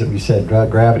phrase that we said,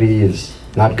 gravity is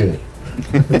not good.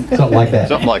 Something like that.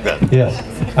 Something like that. Yes.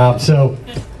 So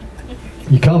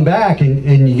you come back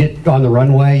and you get on the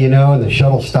runway, and the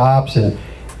shuttle stops, and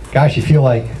gosh, you feel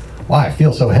like, wow, I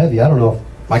feel so heavy. I don't know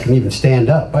if I can even stand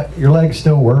up. But your legs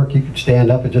still work. You can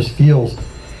stand up. It just feels,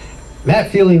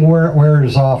 that feeling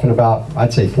wears off in about,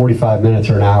 I'd say 45 minutes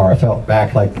or an hour. I felt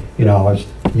back like, I was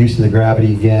used to the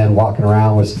gravity again. Walking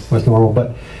around was normal.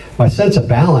 But my sense of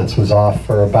balance was off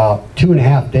for about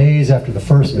 2.5 days after the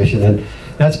first mission. And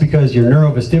that's because your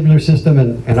neurovestibular system,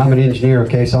 and I'm an engineer,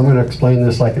 okay, so I'm going to explain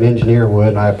this like an engineer would,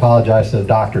 and I apologize to the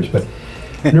doctors, but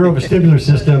neurovestibular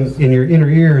system in your inner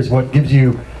ear is what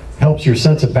helps your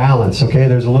sense of balance, okay?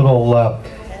 There's a little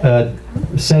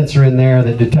sensor in there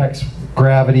that detects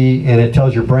gravity, and it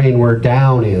tells your brain where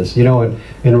down is. In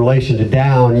relation to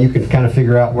down, you can kind of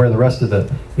figure out where the rest of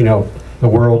the the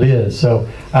world is. So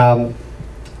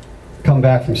come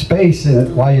back from space,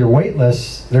 and while you're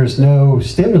weightless, there's no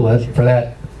stimulant for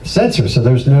that sensor, so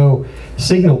there's no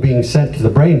signal being sent to the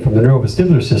brain from the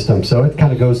neurovestibular system, so it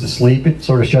kind of goes to sleep, it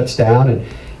sort of shuts down, and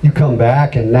you come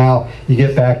back, and now you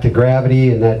get back to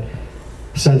gravity, and that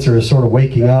sensor is sort of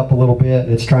waking up a little bit,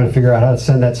 and it's trying to figure out how to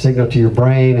send that signal to your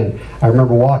brain. And I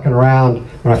remember walking around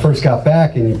when I first got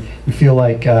back, and you feel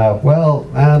like,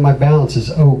 my balance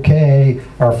is okay.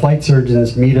 Our flight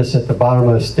surgeons meet us at the bottom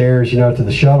of the stairs, to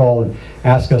the shuttle, and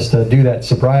ask us to do that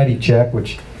sobriety check,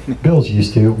 which Bill's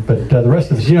used to, but the rest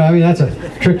of us, that's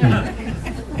a tricky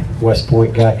West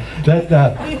Point guy.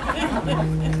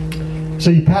 So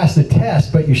you pass the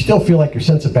test, but you still feel like your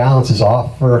sense of balance is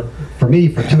off. For me,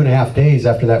 for 2.5 days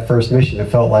after that first mission, it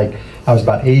felt like I was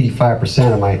about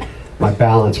 85% of my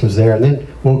balance was there. And then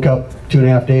woke up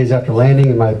 2.5 days after landing,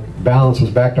 and my balance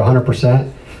was back to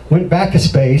 100%. Went back to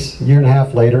space a 1.5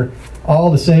 years later.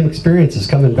 All the same experiences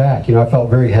coming back. I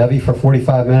felt very heavy for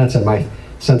 45 minutes, and my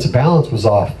sense of balance was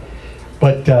off.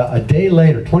 But a day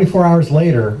later, 24 hours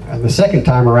later, the second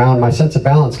time around, my sense of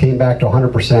balance came back to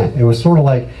 100%. It was sort of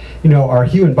like, our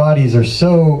human bodies are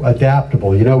so adaptable.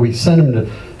 We send them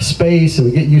to space, and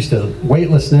we get used to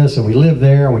weightlessness, and we live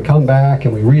there, and we come back,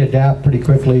 and we readapt pretty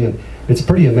quickly, and it's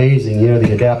pretty amazing,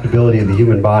 the adaptability of the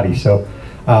human body. So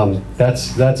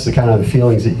that's the kind of the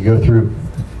feelings that you go through.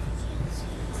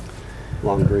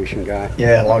 Long duration guy.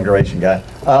 Yeah, long duration guy.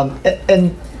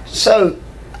 And so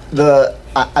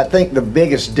I think the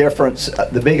biggest difference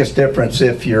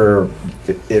if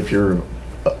you're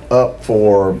up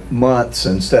for months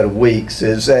instead of weeks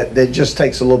is that it just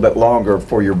takes a little bit longer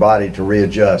for your body to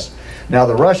readjust. Now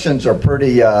the Russians are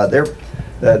pretty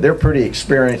they're pretty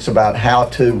experienced about how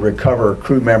to recover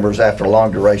crew members after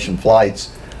long duration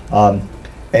flights.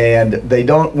 And they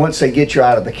don't, once they get you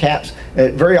out of the caps,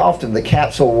 very often the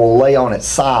capsule will lay on its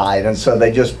side, and so they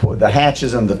just put the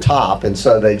hatches in the top, and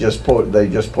so they just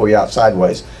pull you out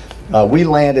sideways. We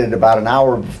landed about an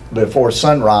hour before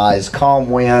sunrise, calm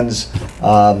winds.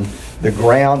 The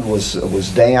ground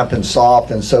was damp and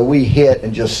soft, and so we hit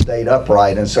and just stayed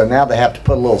upright. And so now they have to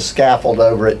put a little scaffold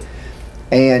over it,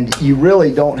 and you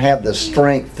really don't have the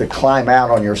strength to climb out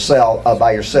on yourself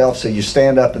by yourself. So you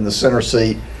stand up in the center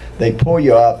seat. They pull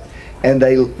you up, and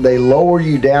they lower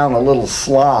you down a little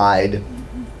slide,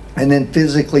 and then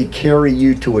physically carry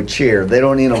you to a chair. They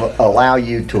don't even allow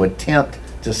you to attempt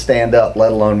to stand up,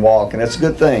 let alone walk. And it's a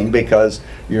good thing, because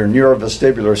your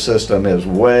neurovestibular system is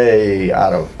way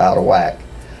out of whack.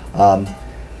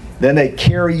 Then they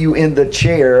carry you in the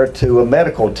chair to a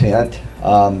medical tent.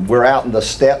 We're out in the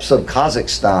steppes of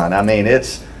Kazakhstan. I mean,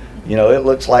 it's, it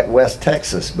looks like West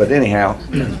Texas, but anyhow.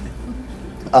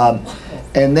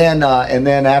 And then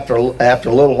after a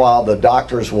little while, the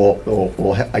doctors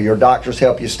your doctors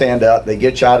help you stand up. They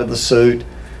get you out of the suit,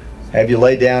 have you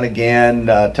lay down again,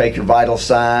 take your vital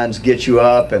signs, get you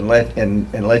up, and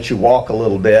let you walk a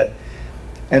little bit.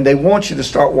 And they want you to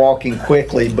start walking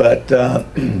quickly, but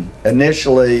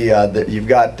initially you've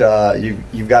got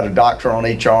a doctor on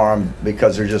each arm,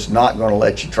 because they're just not going to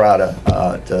let you try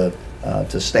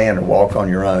to stand or walk on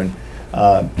your own.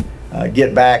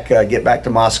 Get back to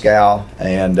Moscow,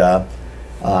 and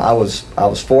I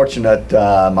was fortunate.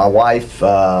 My wife,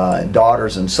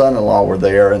 daughters, and son-in-law were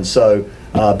there, and so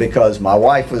because my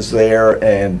wife was there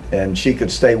and she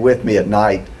could stay with me at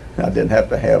night, I didn't have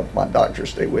to have my doctor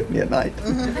stay with me at night.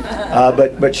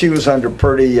 But she was under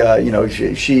pretty,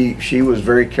 she was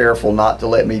very careful not to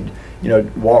let me,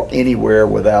 walk anywhere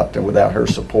without her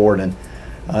support. And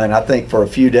I think for a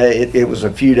few days, it was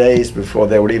a few days before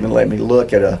they would even let me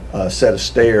look at a set of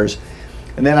stairs.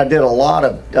 And then I did a lot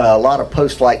of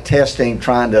post-flight testing,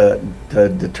 trying to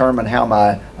determine how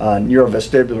my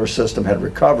neurovestibular system had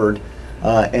recovered.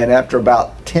 And after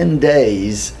about 10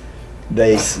 days,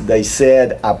 they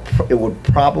said it would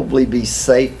probably be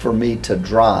safe for me to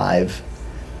drive,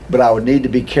 but I would need to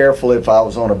be careful if I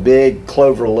was on a big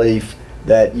clover leaf,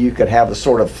 that you could have a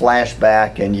sort of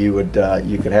flashback and you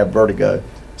could have vertigo.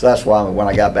 So that's why when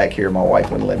I got back here, my wife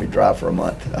wouldn't let me drive for a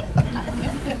month.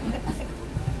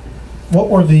 What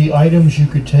were the items you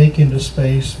could take into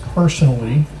space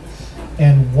personally,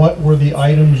 and what were the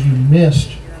items you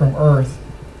missed from Earth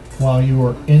while you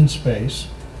were in space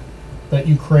that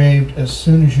you craved as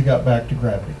soon as you got back to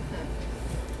gravity?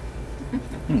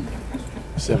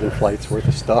 7 flights worth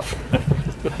of stuff.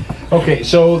 Okay,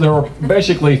 so there were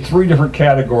basically 3 different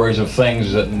categories of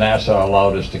things that NASA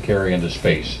allowed us to carry into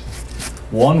space.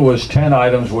 One was 10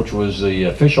 items, which was the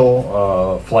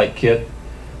official flight kit,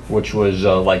 which was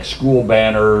like school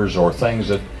banners or things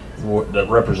that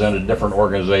represented different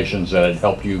organizations that had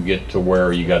helped you get to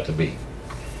where you got to be.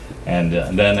 And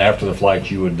then after the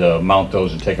flight, you would mount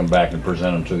those and take them back and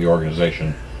present them to the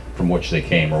organization from which they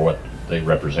came or what they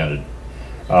represented.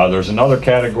 There's another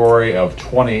category of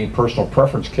 20 personal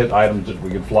preference kit items that we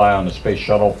could fly on the space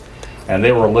shuttle, and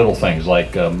they were little things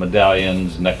like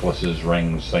medallions, necklaces,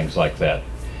 rings, things like that.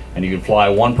 And you could fly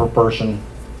one per person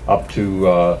up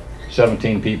to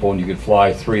 17 people, and you could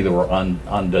fly 3 that were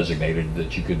undesignated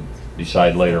that you could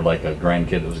decide later, like a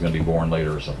grandkid that was going to be born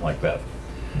later or something like that.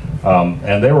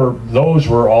 And those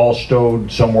were all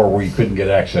stowed somewhere where you couldn't get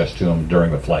access to them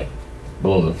during the flight,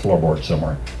 below the floorboard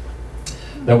somewhere.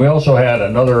 Then we also had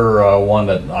another one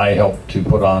that I helped to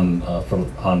put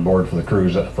on board for the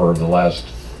crews for the last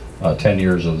 10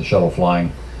 years of the shuttle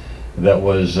flying. That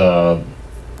was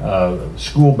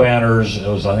school banners. It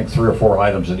was, I think, 3 or 4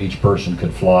 items that each person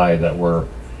could fly that were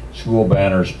school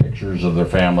banners, pictures of their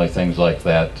family, things like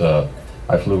that.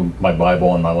 I flew my Bible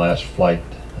on my last flight.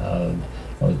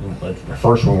 At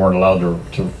first we weren't allowed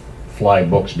to fly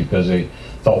books because they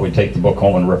thought we'd take the book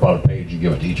home and rip out a page and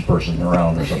give it to each person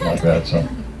around or something like that. So,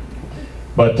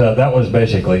 but that was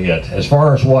basically it. As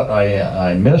far as what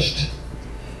I missed,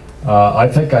 I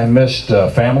think I missed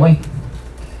family.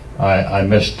 I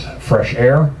missed fresh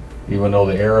air, even though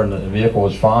the air in the vehicle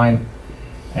was fine.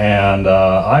 And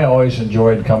I always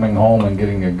enjoyed coming home and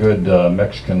getting a good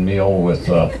Mexican meal with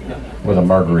a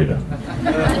margarita.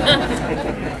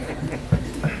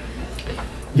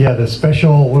 Yeah, the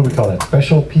special, what do we call that?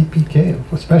 Special PPK?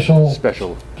 Special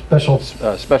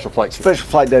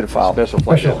flight data file. Special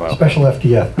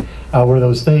FDF. Were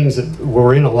those things that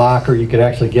were in a locker, you could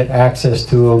actually get access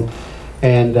to them.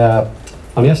 And on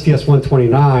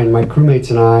SDS-129, my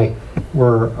crewmates and I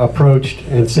were approached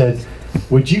and said,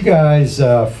 would you guys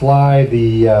fly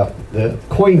the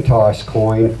coin toss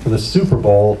coin for the Super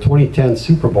Bowl, 2010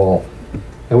 Super Bowl?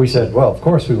 And we said, well, of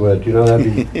course we would. You know, that'd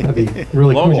be really cool.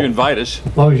 As long as you invite us.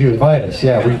 As long as you invite us,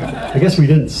 yeah. I guess we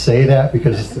didn't say that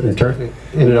because it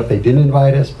ended up they didn't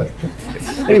invite us. But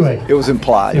anyway, it was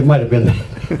implied. It might have been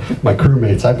my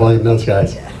crewmates. I blame those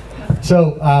guys.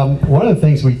 So one of the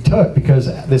things we took, because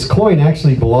this coin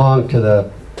actually belonged to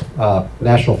the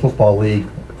National Football League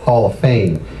Hall of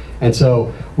Fame. And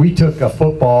so we took a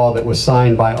football that was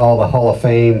signed by all the Hall of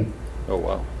Fame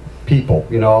people,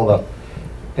 you know,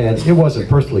 and it wasn't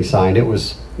personally signed. It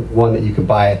was one that you could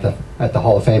buy at the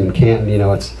Hall of Fame in Canton. You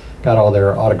know, it's got all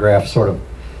their autographs sort of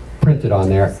printed on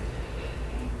there.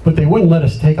 But they wouldn't let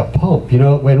us take a pump, you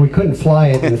know, when we couldn't fly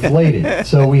it inflated.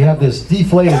 So we have this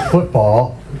deflated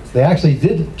football. They actually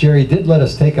Jerry did let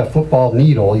us take a football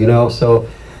needle, you know, so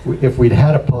if we'd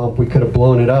had a pump, we could have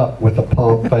blown it up with a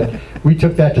pump, but we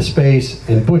took that to space,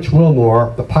 and Butch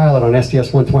Wilmore, the pilot on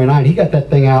SDS-129, he got that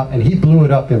thing out and he blew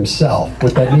it up himself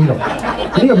with that needle.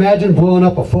 Can you imagine blowing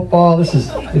up a football? This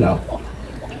is, you know,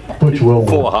 Butch Wilmore.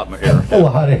 Full of hot air. Full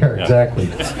of hot air, exactly.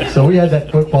 So we had that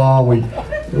football, we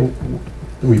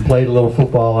played a little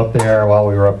football up there while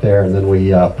we were up there, and then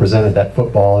we presented that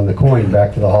football and the coin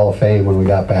back to the Hall of Fame when we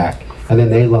got back. And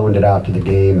then they loaned it out to the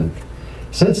game, and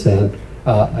since then,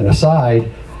 an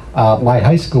aside, my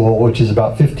high school, which is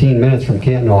about 15 minutes from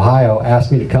Canton, Ohio,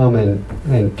 asked me to come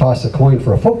and toss a coin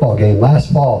for a football game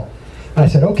last fall. And I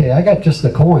said, okay, I got just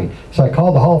the coin. So I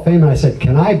called the Hall of Fame and I said,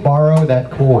 can I borrow that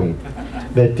coin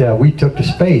that we took to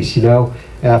space, you know,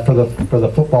 for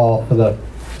the football, for the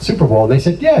Super Bowl? And they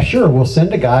said, yeah, sure, we'll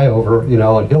send a guy over, you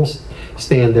know, and he'll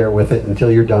stand there with it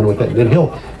until you're done with it, and then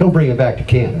he'll bring it back to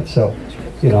Canton. So,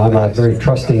 you know, I'm a very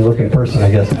trusting looking person, I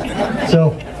guess.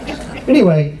 So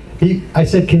anyway, I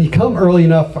said, can you come early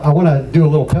enough? I want to do a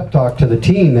little pep talk to the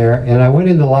team there. And I went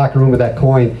in the locker room with that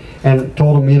coin and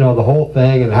told them, you know, the whole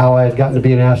thing and how I had gotten to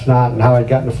be an astronaut and how I'd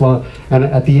gotten to fly. And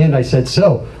at the end I said,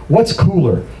 so what's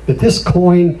cooler, that this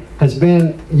coin has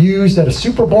been used at a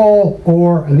Super Bowl,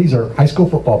 or, and these are high school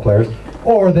football players,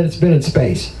 or that it's been in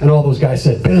space? And all those guys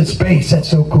said, been in space,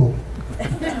 that's so cool.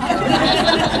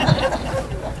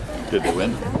 Did they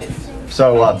win?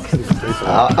 So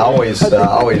I always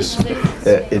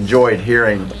enjoyed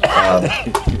hearing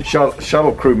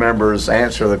shuttle crew members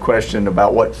answer the question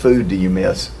about what food do you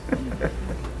miss.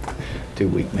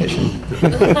 2-week mission.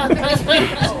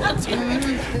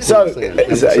 so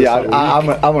yeah, I'm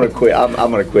gonna quit. I'm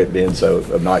gonna quit being so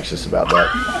obnoxious about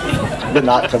that, but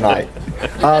not tonight.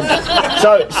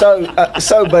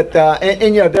 But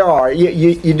you know, there are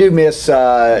you do miss.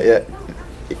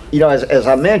 You know, as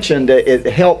I mentioned, it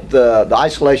helped, the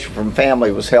isolation from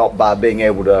family was helped by being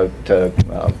able to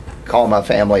call my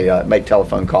family, make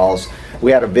telephone calls.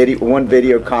 We had one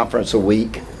video conference a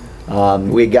week.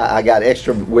 I got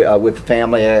extra with the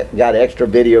family. I got extra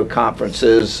video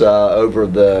conferences over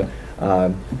the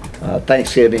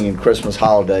Thanksgiving and Christmas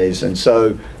holidays. And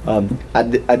so I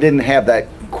didn't have that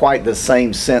quite the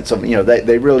same sense of,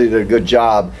 they really did a good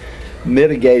job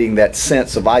mitigating that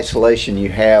sense of isolation you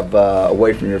have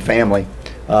away from your family.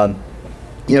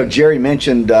 Jerry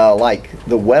mentioned like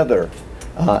the weather.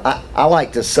 I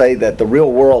like to say that the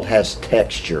real world has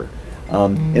texture.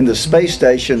 In the space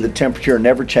station, the temperature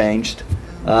never changed.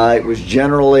 It was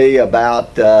generally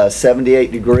about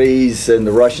 78 degrees in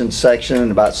the Russian section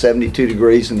and about 72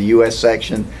 degrees in the U.S.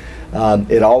 section.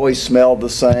 It always smelled the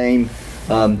same.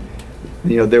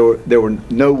 There were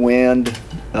no wind,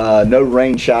 no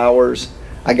rain showers.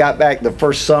 I got back the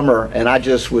first summer and I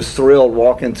just was thrilled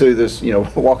walking through this,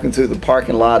 walking through the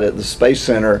parking lot at the Space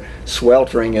Center,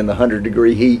 sweltering in the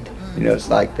 100-degree heat. It's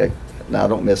like that. Now I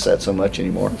don't miss that so much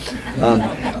anymore.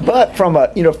 But from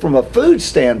a food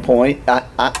standpoint,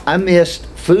 I missed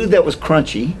food that was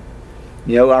crunchy.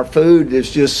 Our food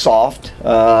is just soft.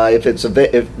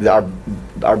 If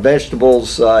our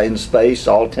vegetables in space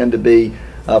all tend to be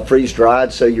freeze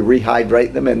dried, so you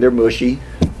rehydrate them and they're mushy.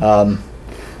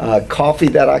 Coffee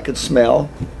that I could smell.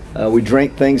 We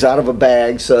drink things out of a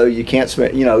bag, so you can't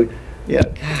smell.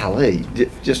 Golly,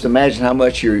 just imagine how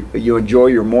much you enjoy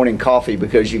your morning coffee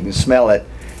because you can smell it,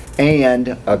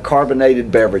 and a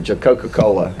carbonated beverage, a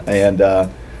Coca-Cola. And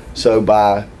so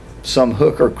by some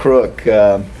hook or crook,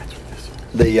 the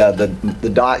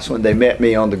docs, when they met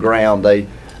me on the ground, they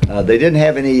didn't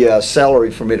have any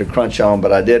celery for me to crunch on,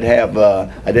 but I did have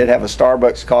a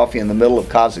Starbucks coffee in the middle of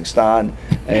Kazakhstan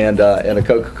and a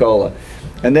Coca-Cola.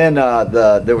 And then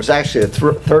there was actually a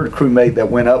third crewmate that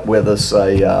went up with us,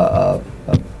 a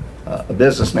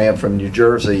businessman from New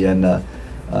Jersey, and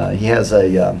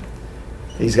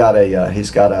he's got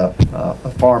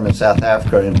a farm in South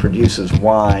Africa and produces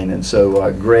wine. And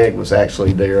so Greg was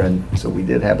actually there, and so we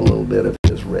did have a little bit of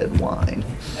his red wine.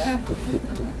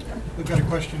 We've got a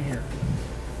question here.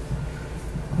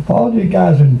 If all you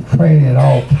guys are in training at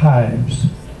all times,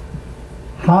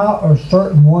 how are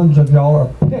certain ones of y'all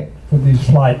are picked for these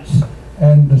flights?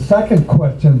 And the second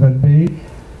question would be,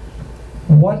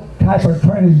 what type of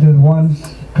training do the ones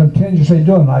continuously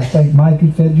doing? I think, Mike,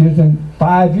 you said you was in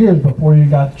 5 years before you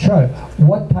got chartered.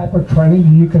 What type of training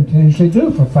do you continuously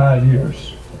do for 5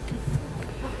 years?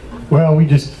 Well, we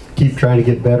just keep trying to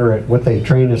get better at what they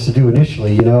train us to do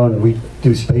initially, and we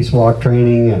do spacewalk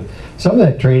training. And some of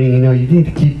that training, you need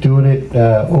to keep doing it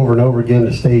over and over again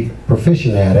to stay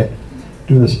proficient at it.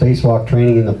 Doing the spacewalk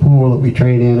training in the pool that we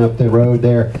train in up the road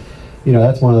there,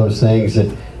 that's one of those things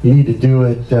that you need to do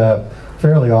it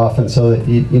fairly often so that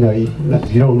you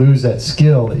don't lose that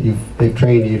skill that they've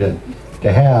trained you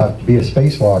to have to be a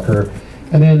spacewalker.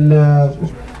 And then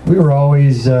we were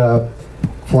always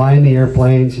flying the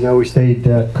airplanes. We stayed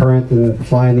current and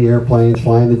flying the airplanes,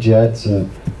 flying the jets, and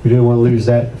we didn't want to lose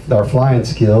our flying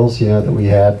skills that we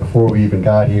had before we even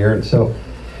got here. And so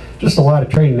just a lot of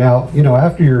training. Now,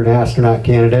 after you're an astronaut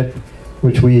candidate,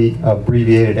 which we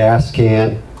abbreviated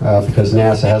ASCAN because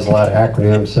NASA has a lot of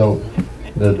acronyms, so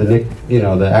the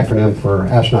acronym for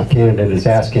astronaut candidate is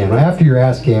ASCAN. After you're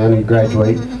ASCAN, you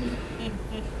graduate,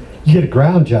 you get a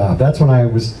ground job. That's when I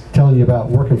was telling you about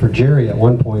working for Jerry at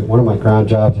one point. One of my ground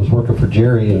jobs was working for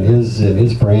Jerry in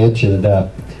his branch, and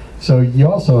so you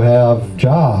also have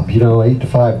job, 8 to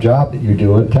 5 job that you're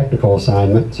doing, technical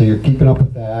assignment, so you're keeping up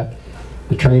with that.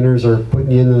 The trainers are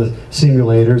putting you in the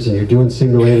simulators, and you're doing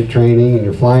simulated training, and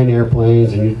you're flying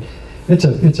airplanes, and it's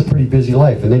a pretty busy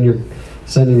life. And then you're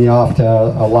sending you off to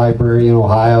a library in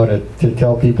Ohio to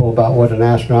tell people about what an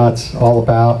astronaut's all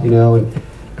about, and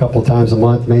a couple of times a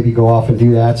month maybe go off and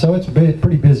do that. So it's a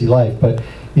pretty busy life. But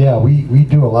yeah, we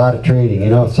do a lot of training.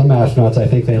 Some astronauts, I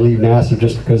think they leave NASA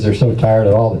just because they're so tired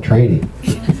of all the training.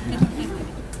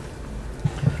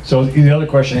 So the other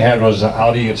question I had was,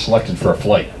 how do you get selected for a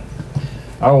flight?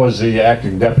 I was the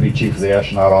acting deputy chief of the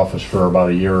astronaut office for about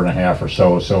a year and a half or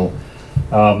so. So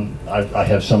I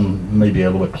have maybe a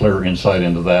little bit clearer insight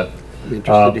into that. I'm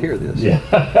interested to hear this. Yeah.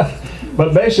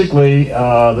 But basically,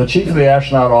 the chief of the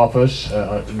astronaut office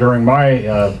during my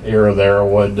era there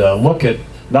would look at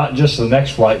not just the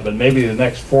next flight, but maybe the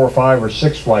next 4 or 5 or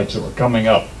 6 flights that were coming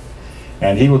up.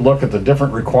 And he would look at the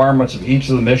different requirements of each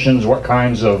of the missions, what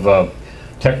kinds of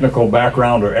technical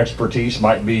background or expertise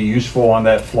might be useful on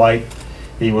that flight.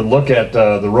 He would look at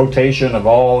the rotation of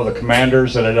all of the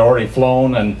commanders that had already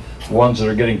flown and ones that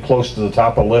are getting close to the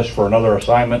top of the list for another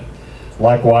assignment.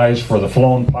 Likewise for the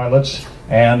flown pilots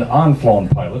and on-flown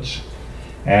pilots.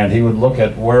 And he would look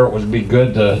at where it would be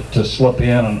good to slip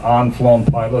in an on-flown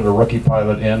pilot or rookie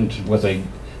pilot in with a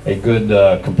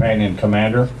good companion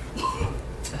commander.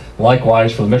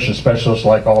 Likewise for the mission specialists,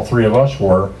 like all 3 of us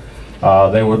were,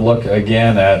 They would look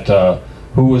again at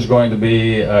who was going to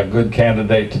be a good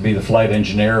candidate to be the flight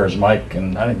engineer, as Mike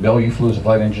and I think Bill, you flew as a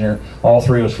flight engineer. All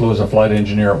three of us flew as a flight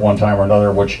engineer at one time or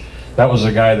another, which that was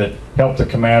the guy that helped the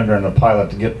commander and the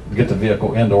pilot to get the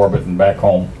vehicle into orbit and back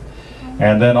home.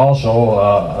 And then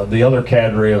also the other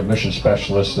cadre of mission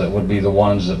specialists that would be the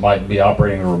ones that might be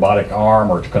operating the robotic arm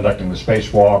or conducting the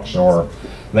spacewalks, or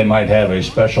they might have a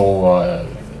special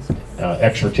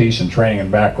expertise and training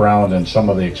and background in some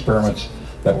of the experiments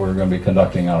that we're going to be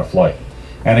conducting on a flight.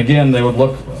 And again, they would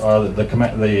look,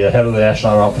 the head of the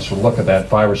astronaut office would look at that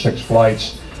 5 or 6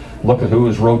 flights, look at who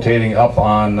was rotating up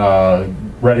on,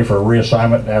 ready for a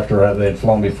reassignment after they had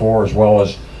flown before, as well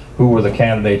as who were the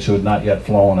candidates who had not yet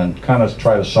flown, and kind of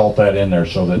try to salt that in there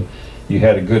so that you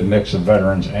had a good mix of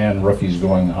veterans and rookies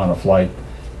going on a flight.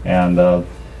 And I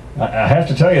have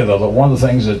to tell you though, that one of the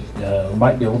things that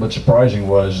might be a little bit surprising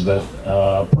was that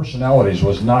personalities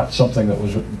was not something that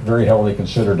was very heavily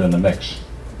considered in the mix.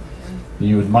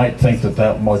 You might think that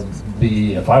that would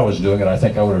be, if I was doing it, I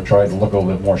think I would have tried to look a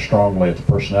little bit more strongly at the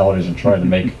personalities and tried to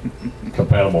make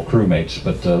compatible crewmates,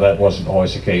 but that wasn't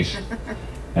always the case.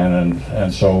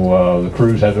 And so the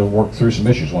crews had to work through some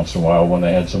issues once in a while when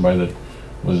they had somebody that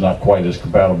was not quite as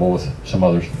compatible with some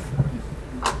others.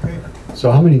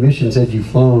 So how many missions had you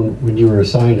flown when you were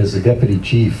assigned as the deputy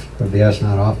chief of the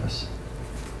astronaut office?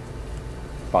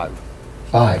 5.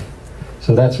 5.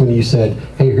 So that's when you said,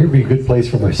 hey, here'd be a good place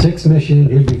for my 6th mission,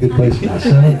 here'd be a good place for my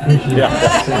 7th mission.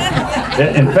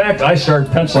 Yeah. In fact, I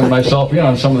started penciling myself in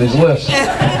on some of these lists.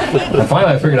 And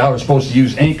finally I figured I was supposed to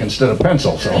use ink instead of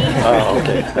pencil, so. Oh,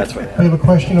 okay, that's what. We have a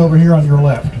question over here on your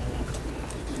left.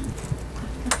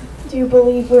 Do you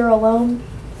believe we're alone?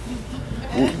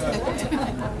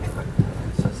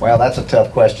 Well, that's a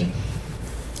tough question.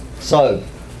 So,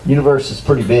 universe is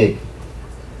pretty big.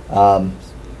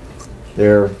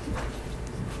 There are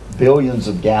billions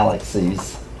of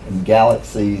galaxies, and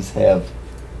galaxies have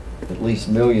at least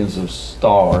millions of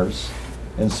stars,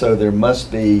 and so there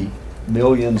must be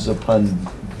millions upon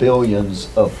billions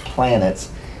of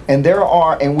planets. And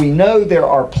we know there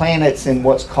are planets in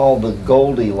what's called the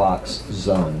Goldilocks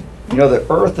zone. You know, the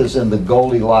Earth is in the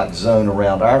Goldilocks zone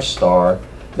around our star.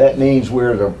 That means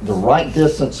we're the right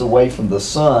distance away from the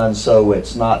sun, so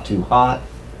it's not too hot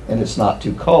and it's not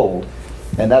too cold.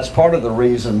 And that's part of the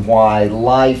reason why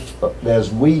life,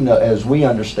 as we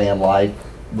understand life,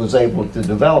 was able to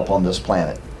develop on this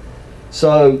planet.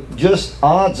 So just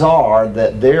odds are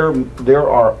that there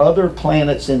are other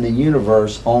planets in the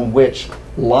universe on which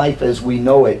life as we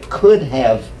know it could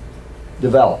have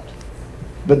developed.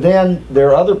 But then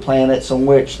there are other planets on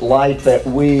which life that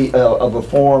of a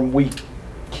form we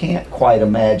can't quite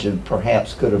imagine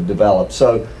perhaps could have developed.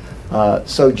 So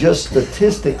just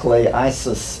statistically, I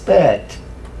suspect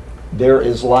there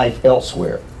is life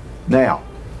elsewhere. Now,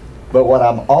 but what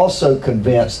I'm also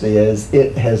convinced is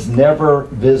it has never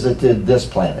visited this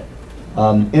planet.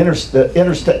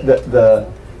 The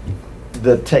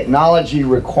technology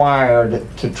required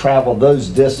to travel those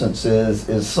distances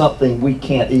is something we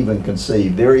can't even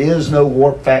conceive. There is no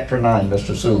warp factor 9,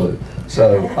 Mr. Sulu.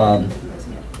 So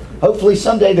hopefully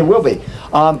someday there will be.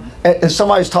 And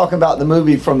somebody was talking about the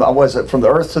movie from the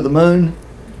Earth to the Moon.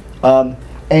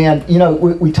 And you know,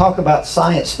 we talk about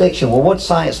science fiction. Well, what's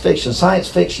science fiction? Science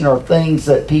fiction are things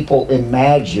that people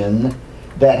imagine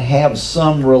that have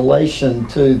some relation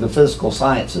to the physical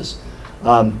sciences.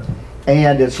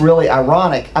 And it's really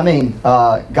ironic. I mean,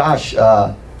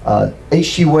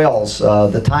 H.G. Wells,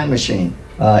 The Time Machine.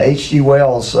 H.G.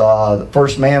 Wells, The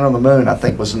First Man on the Moon, I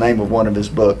think was the name of one of his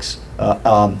books.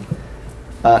 And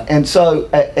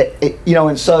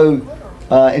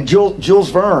Jules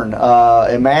Verne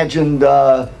imagined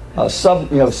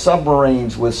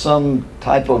submarines with some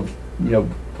type of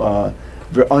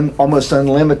almost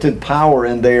unlimited power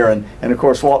in there, and of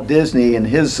course Walt Disney in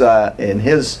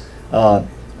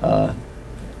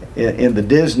the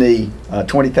Disney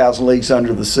 20,000 Leagues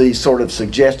Under the Sea sort of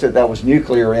suggested that was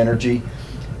nuclear energy.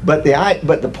 But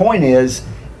the point is,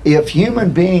 if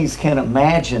human beings can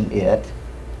imagine it,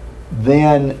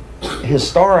 then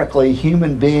historically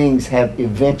human beings have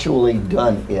eventually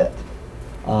done it.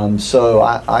 So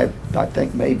I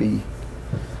think maybe,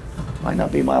 might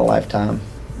not be my lifetime,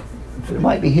 but it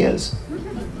might be his.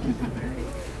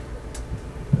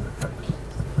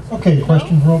 Okay,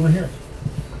 question from over here.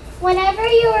 Whenever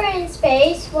you were in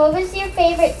space, what was your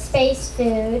favorite space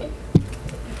food?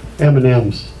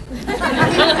 M&M's.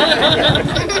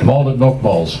 Malted milk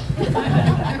balls.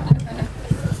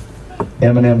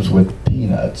 M&M's with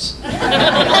peanuts.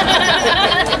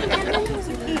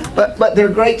 But they're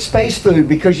great space food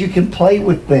because you can play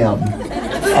with them.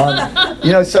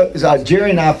 You know, so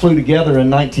Jerry and I flew together in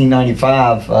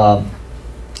 1995.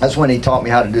 That's when he taught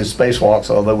me how to do spacewalks,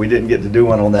 although we didn't get to do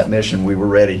one on that mission. We were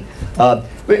ready. But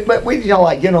we,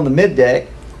 like get on the middeck,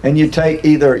 and you take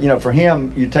either, for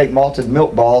him, you take malted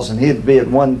milk balls, and he'd be at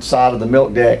one side of the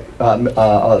milk deck,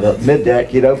 the middeck.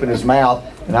 He'd open his mouth,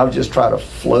 and I would just try to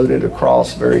float it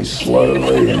across very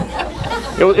slowly.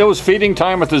 It was feeding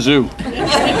time at the zoo.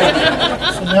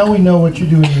 So now we know what you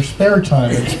do in your spare time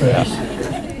in space.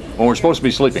 When we're supposed to be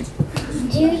sleeping.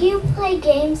 Do you play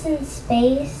games in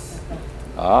space?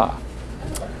 Ah.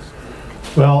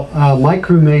 Well, my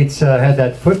crewmates had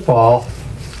that football,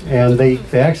 and they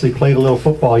actually played a little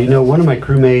football. You know, one of my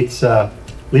crewmates,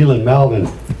 Leland Melvin,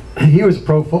 he was a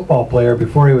pro football player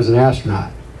before he was an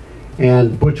astronaut.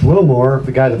 And Butch Wilmore,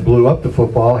 the guy that blew up the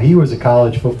football, he was a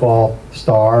college football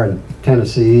star in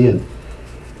Tennessee, and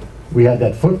we had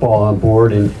that football on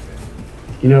board. And,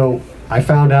 you know, I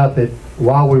found out that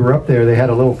while we were up there, they had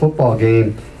a little football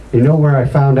game. You know where I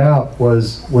found out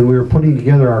was when we were putting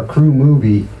together our crew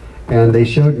movie, and they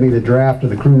showed me the draft of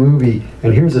the crew movie,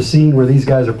 and here's a scene where these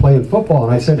guys are playing football,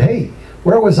 and I said, hey,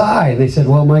 where was I? And they said,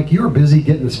 well, Mike, you were busy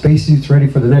getting the spacesuits ready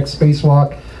for the next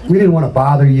spacewalk. We didn't want to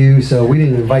bother you, so we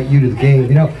didn't invite you to the game.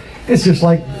 You know, it's just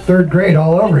like third grade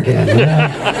all over again. You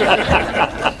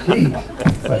know?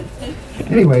 But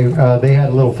anyway, they had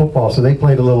a little football, so they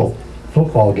played a little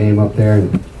football game up there,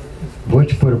 and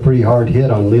Butch put a pretty hard hit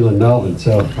on Leland Melvin,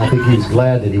 so I think he was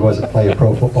glad that he wasn't playing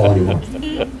pro football anymore.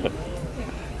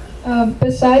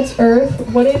 Besides Earth,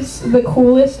 what is the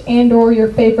coolest and/or your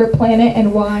favorite planet,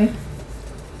 and why?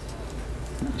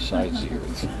 Besides the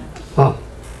Earth. Huh.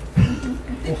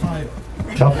 Ohio.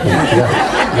 Tough one,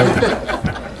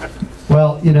 yeah.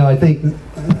 Well, you know, I think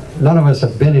none of us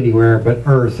have been anywhere but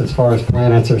Earth as far as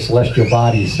planets or celestial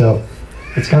bodies, so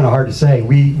it's kind of hard to say.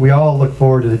 We all look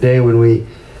forward to the day when we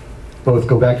both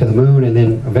go back to the moon and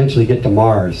then eventually get to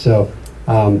Mars. So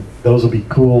those will be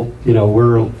cool. You know,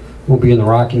 we'll be in the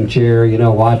rocking chair, you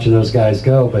know, watching those guys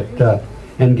go, but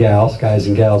and gals, guys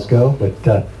and gals go.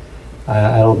 But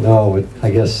I don't know. I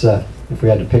guess if we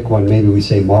had to pick one, maybe we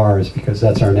say Mars because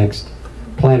that's our next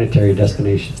planetary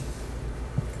destination.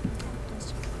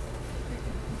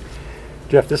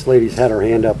 Jeff, this lady's had her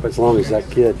hand up as long as that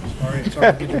kid. Sorry,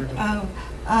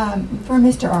 For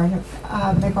Mr.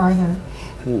 McArthur.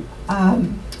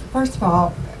 First of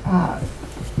all,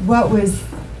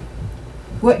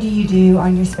 what do you do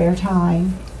on your spare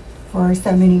time for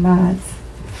so many months?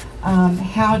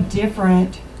 How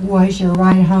different was your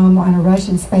ride home on a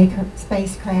Russian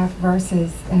spacecraft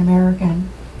versus an American?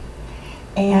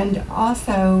 And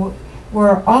also,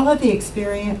 were all of the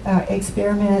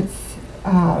experiments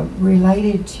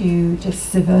related to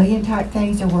just civilian type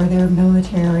things, or were there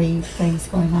military things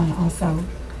going on also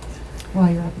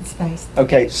while you're up in space?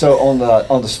 Okay, so on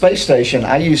the space station,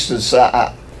 I used to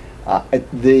say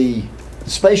the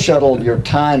space shuttle, your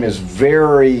time is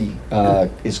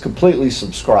is completely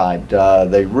subscribed.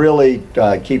 They really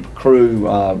keep a crew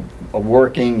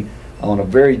working on a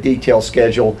very detailed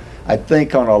schedule. I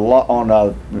think on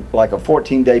like a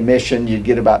 14-day mission, you'd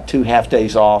get about 2 half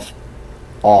days off.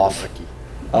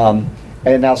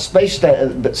 And now space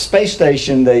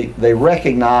station, they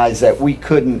recognize that we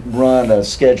couldn't run a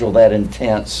schedule that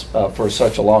intense for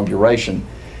such a long duration.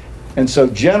 And so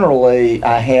generally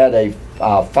I had a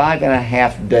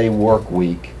 5.5 day work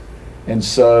week. And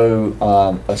so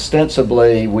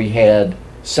ostensibly we had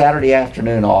Saturday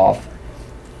afternoon off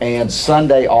and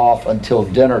Sunday off until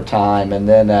dinner time. And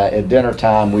then at dinner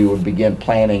time we would begin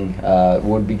planning,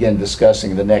 would begin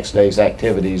discussing the next day's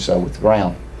activities with the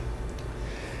ground.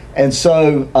 And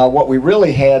so what we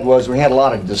really had was we had a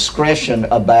lot of discretion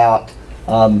about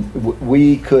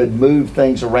we could move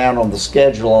things around on the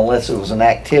schedule unless it was an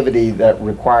activity that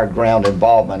required ground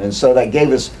involvement. And so that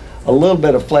gave us a little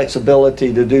bit of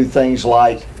flexibility to do things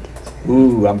like,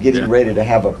 ooh, I'm getting ready to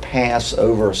have a pass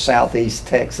over Southeast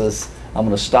Texas. I'm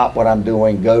going to stop what I'm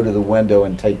doing, go to the window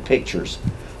and take pictures.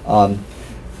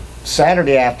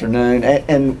 Saturday afternoon,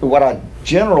 and what I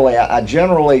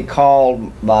generally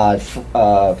called my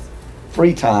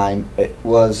free time, it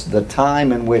was the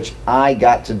time in which I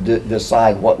got to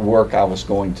decide what work I was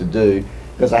going to do,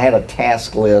 because I had a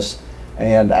task list,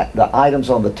 and the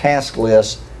items on the task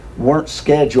list weren't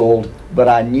scheduled, but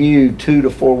I knew 2 to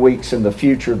 4 weeks in the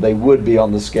future they would be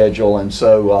on the schedule, and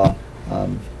so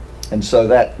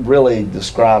that really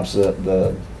describes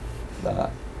the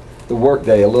work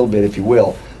day a little bit, if you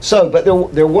will. So, but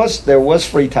there was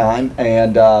free time,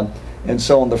 and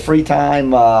so on the free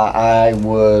time, I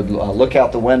would look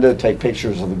out the window, take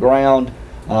pictures of the ground.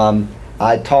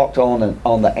 I talked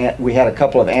we had a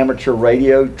couple of amateur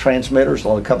radio transmitters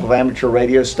on a couple of amateur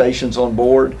radio stations on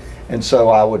board, and so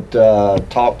I would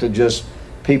talk to just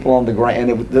people on the ground,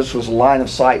 and this was line of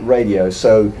sight radio.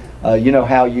 So you know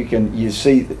how you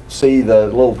see the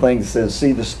little thing that says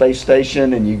 "See the space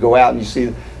station," and you go out and you see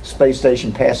the space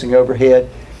station passing overhead.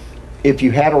 If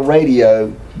you had a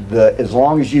radio, as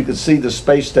long as you could see the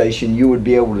space station, you would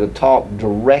be able to talk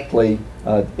directly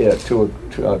to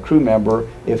a crew member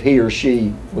if he or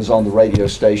she was on the radio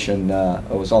station,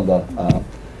 was on the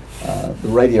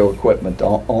radio equipment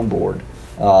on board.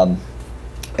 And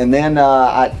then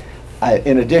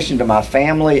in addition to my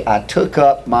family, I took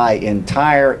up my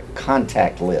entire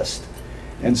contact list.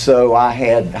 And so I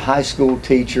had high school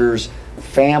teachers,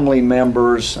 family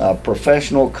members,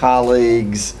 professional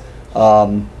colleagues,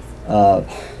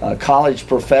 college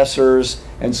professors,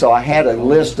 and so I had a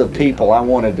list of people I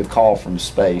wanted to call from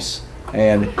space.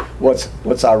 And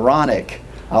what's ironic,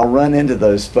 I'll run into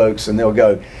those folks and they'll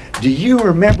go, "Do you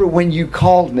remember when you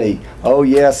called me?" "Oh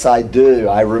yes, I do.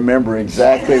 I remember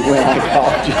exactly when I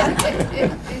called you."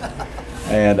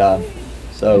 And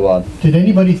did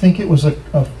anybody think it was a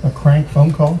crank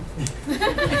phone call?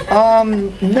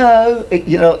 No,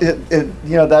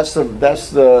 that's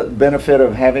the benefit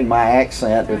of having my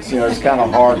accent. It's kind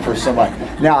of hard for somebody.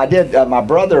 Now I did. My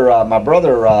brother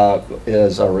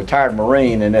is a retired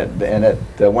Marine, and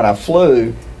when I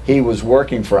flew, he was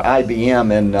working for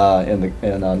IBM in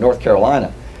North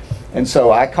Carolina, and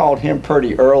so I called him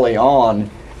pretty early on.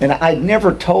 And I'd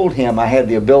never told him I had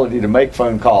the ability to make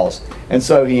phone calls, and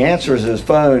so he answers his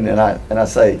phone, and I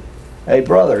say, "Hey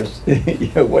brothers,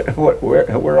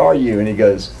 where are you?" And he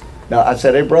goes, "No." I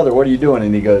said, "Hey brother, what are you doing?"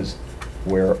 And he goes,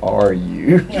 "Where are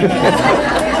you?"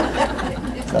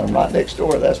 So I'm right next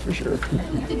door, that's for sure.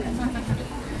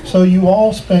 So you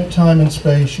all spent time in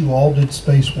space. You all did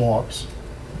spacewalks.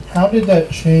 How did that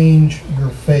change your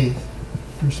faith,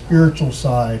 your spiritual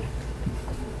side,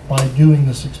 by doing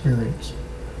this experience?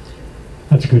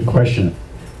 That's a good question.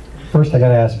 First, I got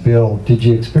to ask Bill, did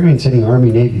you experience any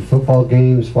Army-Navy football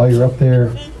games while you're up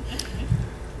there?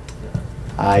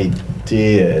 I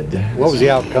did. What was the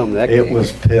outcome of that game? It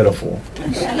was pitiful.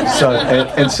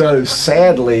 So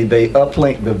sadly, they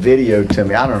uplinked the video to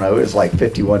me. I don't know, it was like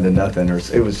 51-0, or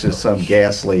it was just some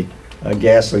ghastly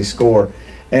score.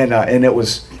 And it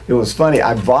was funny.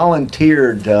 I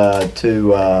volunteered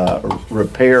to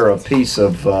repair a piece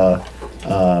of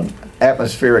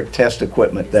atmospheric test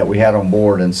equipment that we had on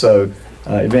board, and so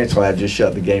eventually I just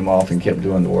shut the game off and kept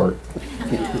doing the work.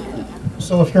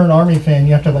 So if you're an Army fan,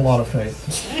 you have to have a lot of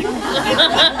faith.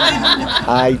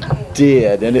 I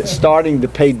did, and it's starting to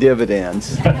pay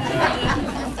dividends.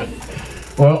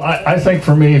 Well, I think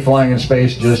for me, flying in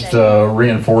space just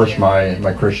reinforced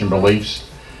my Christian beliefs.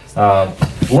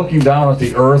 Looking down at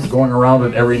the Earth, going around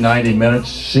it every 90 minutes,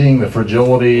 seeing the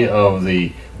fragility of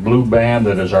the blue band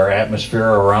that is our atmosphere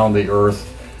around the Earth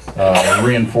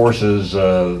reinforces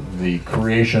the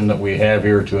creation that we have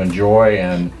here to enjoy,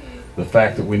 and the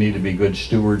fact that we need to be good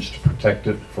stewards to protect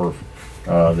it for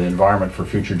the environment for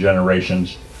future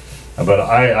generations. But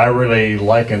I really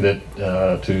likened it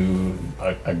to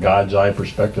a God's eye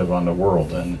perspective on the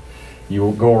world. And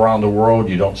you go around the world,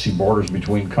 you don't see borders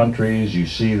between countries, you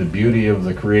see the beauty of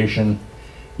the creation.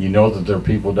 You know that there are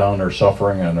people down there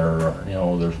suffering, and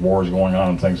there's wars going on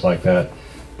and things like that,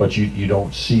 but you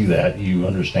don't see that. You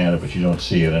understand it, but you don't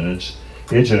see it, and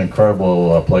it's an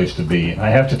incredible place to be. And I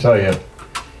have to tell you,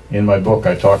 in my book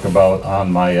I talk about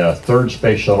on my third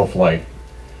space shuttle flight,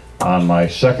 on my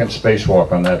second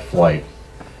spacewalk on that flight,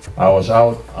 I was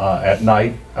out at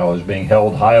night. I was being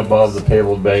held high above the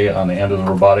payload bay on the end of the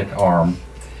robotic arm.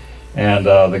 And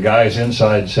the guys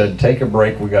inside said, "Take a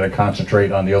break, we got to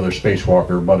concentrate on the other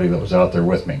spacewalker buddy that was out there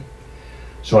with me."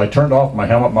 So I turned off my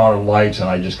helmet mounted lights and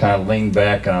I just kind of leaned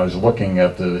back, and I was looking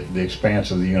at the expanse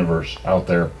of the universe out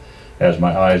there as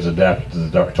my eyes adapted to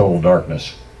the total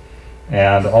darkness.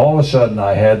 And all of a sudden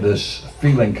I had this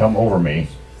feeling come over me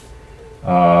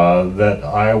that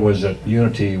I was at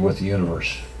unity with the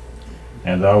universe,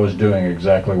 and I was doing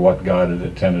exactly what God had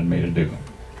intended me to do.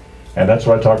 And that's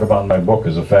what I talk about in my book,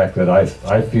 is the fact that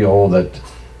I feel that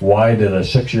why did a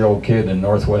 6-year-old kid in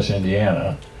Northwest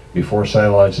Indiana, before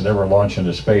satellites had ever launched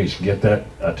into space, get that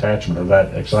attachment or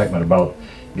that excitement about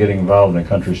getting involved in a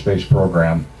country space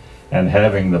program and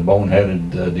having the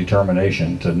boneheaded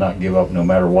determination to not give up no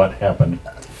matter what happened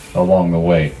along the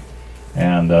way.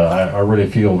 And I really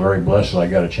feel very blessed that I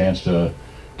got a chance to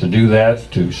do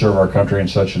that, to serve our country in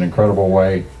such an incredible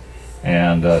way.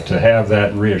 And to have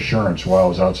that reassurance while I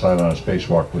was outside on a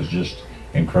spacewalk was just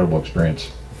an incredible experience.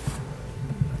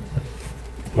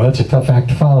 Well, that's a tough act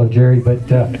to follow, Jerry,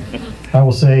 but I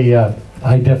will say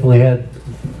I definitely had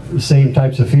the same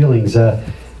types of feelings.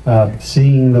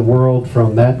 Seeing the world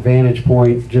from that vantage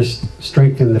point just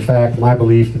strengthened my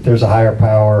belief that there's a higher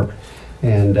power,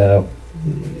 and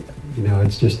you know,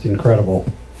 it's just incredible.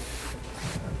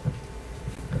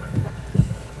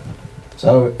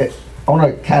 So I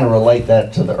want to kind of relate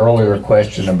that to the earlier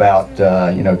question about,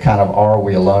 you know, kind of are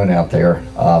we alone out there?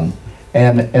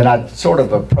 And I sort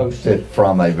of approached it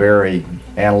from a very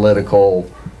analytical,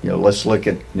 you know, let's look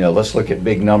at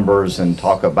big numbers and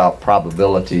talk about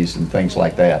probabilities and things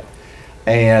like that.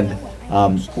 And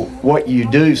what you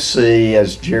do see,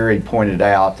 as Jerry pointed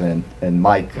out and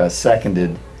Mike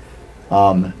seconded,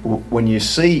 when you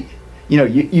see, you know,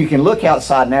 you can look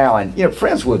outside now, and you know,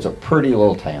 Friendswood's a pretty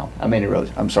little town. I mean, it really.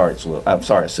 I'm sorry, it's little. I'm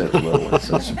sorry I said it's little.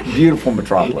 It's a beautiful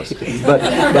metropolis, but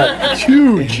it's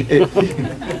huge.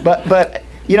 But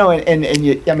you know, and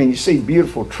you, I mean, you see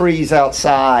beautiful trees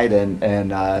outside, and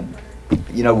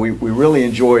you know, we really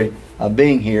enjoy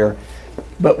being here.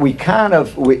 But we kind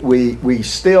of we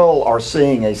still are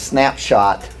seeing a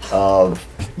snapshot of,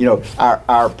 you know,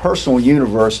 our personal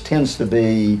universe tends to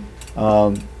be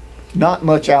not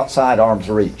much outside arm's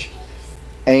reach.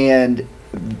 And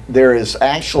there is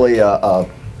actually a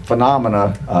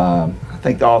phenomena, I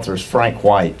think the author is Frank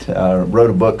White, wrote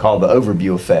a book called The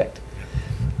Overview Effect.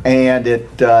 And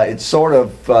it sort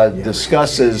of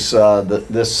discusses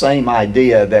this same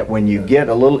idea that when you get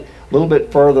a little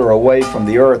bit further away from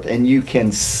the Earth and you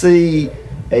can see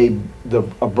a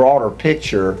broader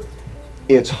picture,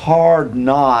 it's hard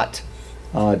not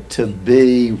to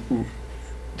be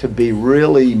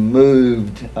really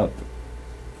moved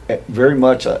very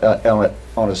much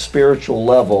on a spiritual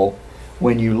level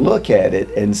when you look at it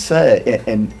and say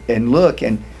and look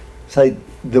and say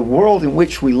the world in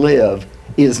which we live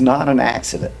is not an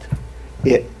accident.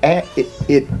 It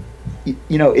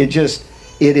you know, it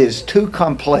is too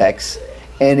complex,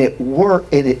 and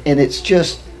it's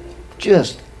just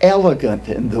elegant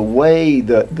in the way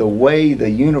the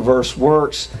universe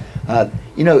works.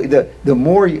 You know, the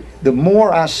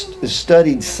more I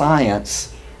studied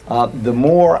science, the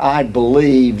more I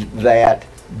believed that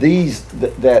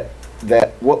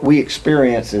that what we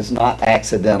experience is not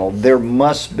accidental. There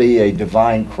must be a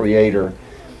divine creator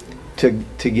to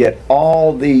get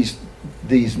all these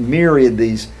myriad,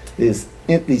 these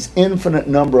infinite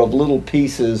number of little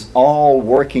pieces all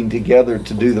working together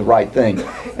to do the right thing.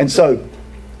 And so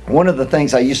one of the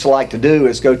things I used to like to do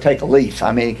is go take a leaf.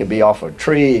 I mean, it could be off a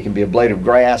tree, it can be a blade of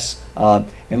grass, and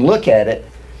look at it,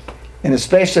 and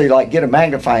especially like get a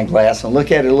magnifying glass and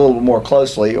look at it a little more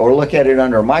closely, or look at it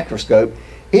under a microscope.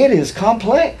 It is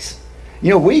complex.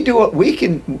 You know, we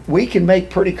can make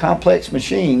pretty complex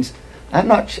machines. I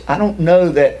don't know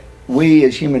that we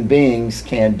as human beings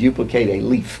can duplicate a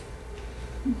leaf.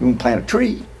 We can plant a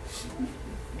tree,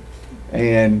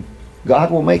 and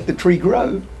God will make the tree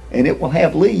grow, and it will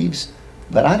have leaves,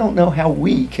 but I don't know how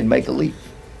we can make a leaf.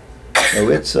 So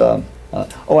it's, oh,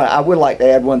 I would like to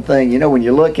add one thing. You know, when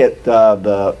you look at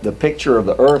the picture of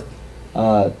the Earth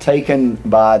taken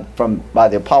by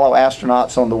the Apollo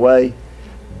astronauts on the way,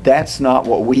 that's not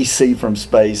what we see from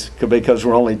space, because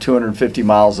we're only 250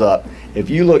 miles up. If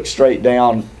you look straight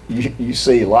down, you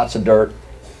see lots of dirt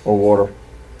or water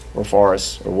or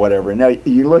forests or whatever. Now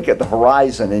you look at the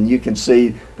horizon and you can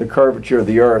see the curvature of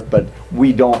the Earth, but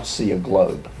we don't see a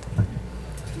globe.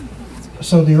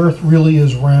 So the Earth really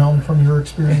is round from your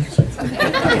experience? A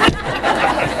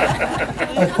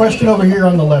question over here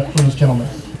on the left, please, gentlemen.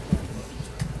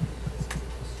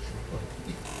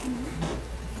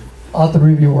 All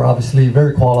three of you were obviously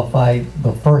very qualified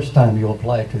the first time you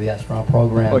applied to the astronaut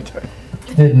program. Okay.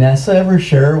 Did NASA ever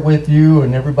share with you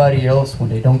and everybody else when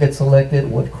they don't get selected,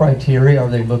 what criteria are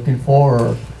they looking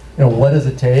for, or what does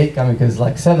it take? I mean, because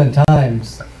like 7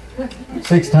 times,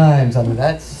 6 times, I mean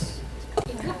that's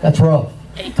rough.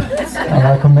 And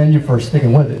I commend you for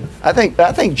sticking with it. I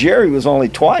think Jerry was only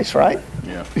twice, right?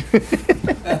 Yeah.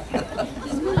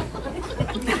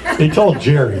 They told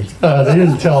Jerry. They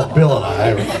didn't tell Bill and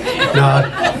I. No,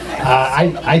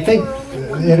 I think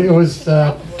it was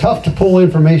tough to pull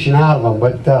information out of them.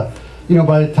 But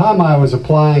by the time I was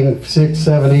applying 6th,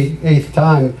 7th, 8th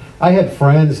time, I had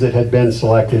friends that had been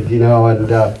selected.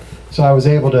 And so I was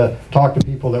able to talk to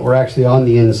people that were actually on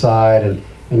the inside and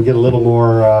get a little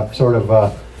more sort of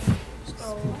a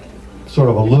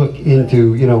look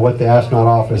into what the astronaut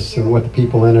office and what the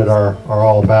people in it are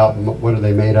all about and what are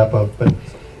they made up of. But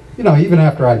even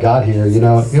after I got here,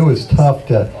 it was tough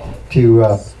to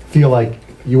feel like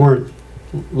you weren't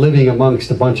living amongst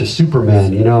a bunch of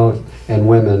supermen, and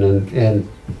women, and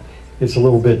it's a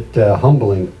little bit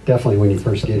humbling, definitely when you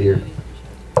first get here.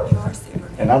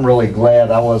 And I'm really glad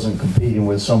I wasn't competing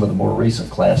with some of the more recent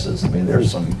classes. I mean,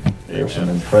 there's some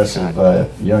impressive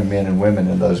young men and women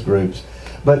in those groups.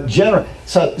 But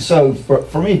so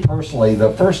for me personally,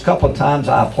 the first couple of times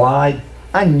I applied,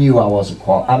 I knew I wasn't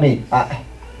qualified. I mean,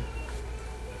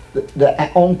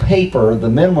 on paper, the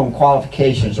minimum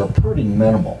qualifications are pretty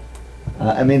minimal.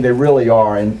 I mean, they really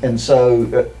are. And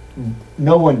so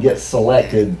no one gets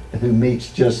selected who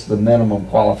meets just the minimum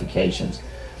qualifications.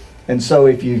 And so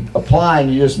if you apply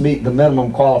and you just meet the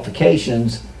minimum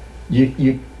qualifications,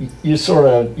 you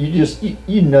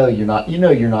know you're not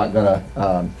gonna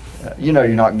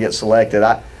get selected.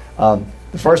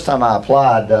 The first time I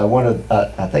applied,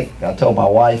 I think I told my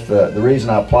wife the reason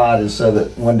I applied is so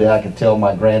that one day I could tell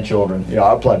my grandchildren, you know,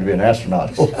 I applied to be an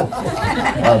astronaut.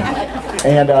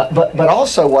 But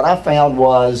also what I found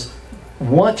was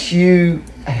once you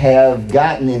have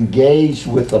gotten engaged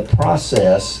with the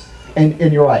process, and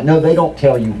you're right, no, they don't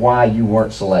tell you why you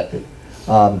weren't selected.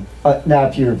 Now,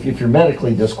 if you're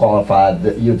medically disqualified,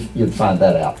 you'd find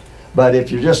that out. But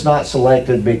if you're just not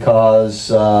selected because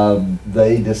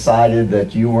they decided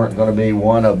that you weren't going to be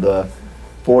one of the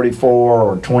 44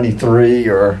 or 23,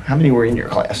 or how many were in your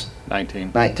class?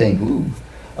 19. 19. Ooh.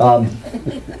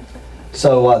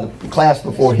 So the class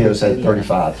before his had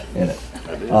 35 in it.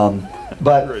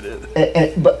 But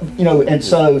you know, and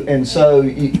so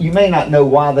you may not know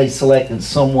why they selected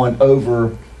someone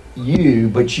over you,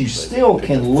 but you still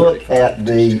can look at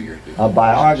the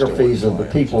biographies of the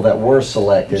people that were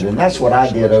selected, and that's what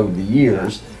I did over the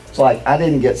years. It's like, I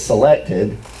didn't get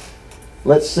selected.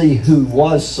 Let's see who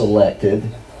was selected,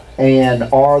 and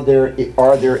are there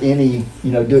any,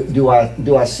 you know, do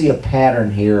I see a pattern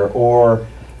here, or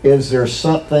is there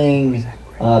something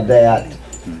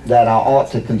that I ought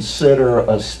to consider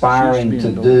aspiring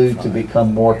to do to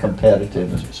become more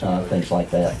competitive, things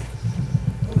like that.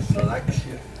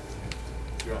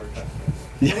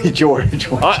 George.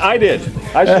 I did.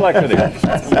 I selected him.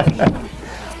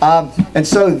 And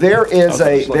so there is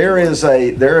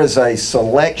a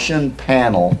selection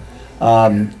panel.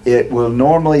 It will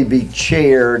normally be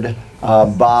chaired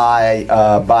by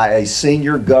a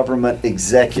senior government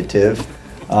executive.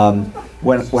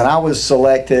 When I was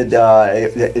selected,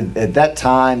 at that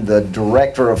time, the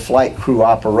director of flight crew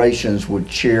operations would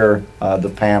chair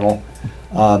the panel,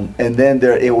 and then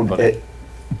it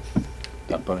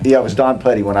was Don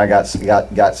Putty when I got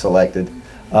selected,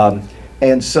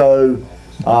 and so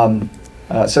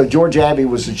George Abbey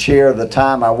was the chair of the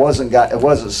time. I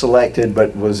wasn't selected,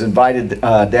 but was invited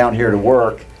down here to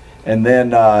work, and then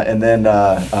Don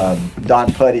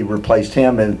Putty replaced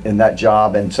him in that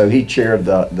job, and so he chaired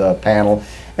the panel,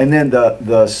 and then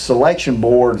the selection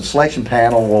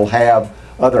panel will have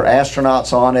other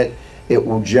astronauts on it.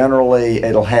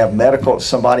 It'll have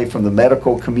somebody from the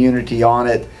medical community on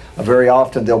it. Very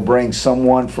often they'll bring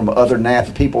someone from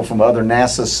people from other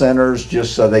NASA centers,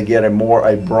 just so they get a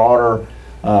broader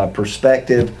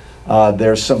perspective.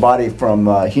 There's somebody from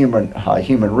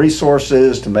human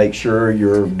resources to make sure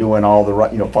you're doing all the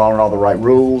right, following all the right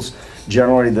ruls.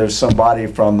 Generally, there's somebody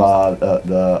from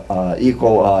the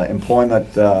Equal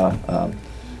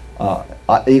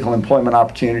Employment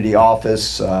Opportunity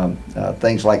Office,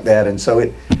 things like that. And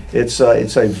so it's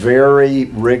a very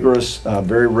rigorous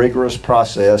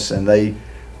process, and they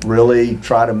really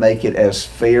try to make it as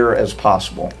fair as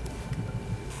possible.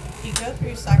 Do you go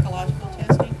through psychological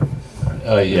testing?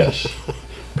 Yes.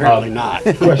 Apparently not.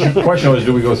 Question was,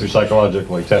 do we go through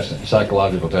psychological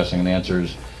testing? And the answer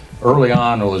is, early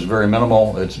on it was very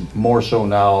minimal. It's more so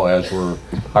now as we're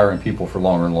hiring people for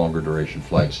longer and longer duration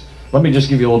flights. Let me just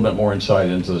give you a little bit more insight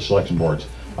into the selection boards.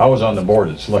 I was on the board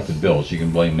that selected Bill, so you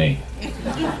can blame me.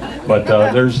 But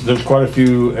there's quite a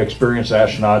few experienced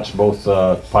astronauts, both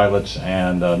pilots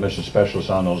and mission specialists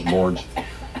on those boards.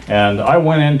 And I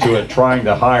went into it trying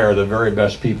to hire the very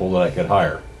best people that I could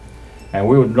hire. And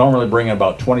we would normally bring in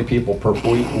about 20 people per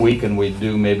week, and we'd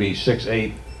do maybe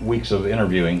 6-8 weeks of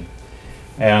interviewing.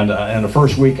 And in the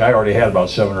first week, I already had about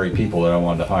 7 or 8 people that I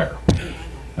wanted to hire.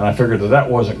 And I figured that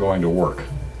wasn't going to work.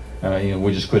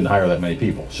 We just couldn't hire that many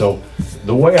people. So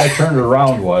the way I turned it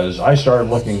around was I started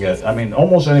looking at,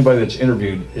 almost anybody that's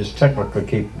interviewed is technically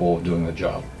capable of doing the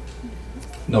job.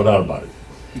 No doubt about it.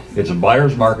 It's a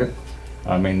buyer's market.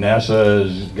 NASA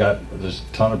has got this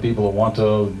ton of people that want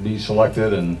to be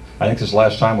selected, and I think this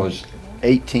last time was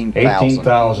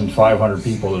 18,500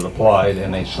 people that applied,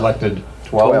 and they selected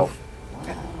 12.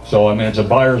 So it's a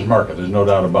buyer's market. There's no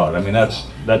doubt about it.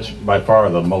 That's by far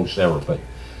the most ever. But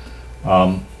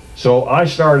so I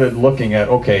started looking at,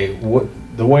 okay,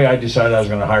 the way I decided I was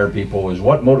going to hire people is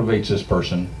what motivates this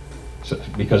person,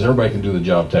 because everybody can do the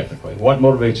job technically. What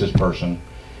motivates this person,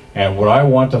 and would I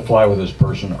want to fly with this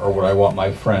person, or would I want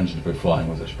my friends to be flying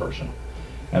with this person?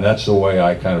 And that's the way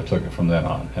I kind of took it from then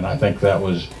on. And I think that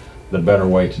was the better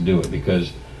way to do it,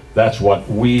 because that's what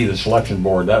we, the selection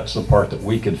board, that's the part that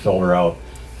we could filter out,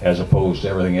 as opposed to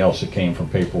everything else that came from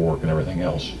paperwork and everything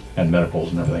else, and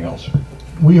medicals and everything else.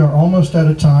 We are almost out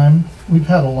of time. We've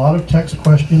had a lot of text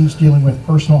questions dealing with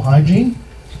personal hygiene.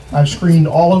 I've screened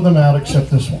all of them out except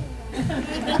this one.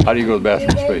 How do you go to the bathroom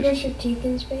Do you guys space? brush your teeth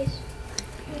in space?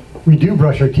 We do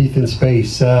brush our teeth in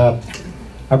space.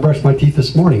 I brushed my teeth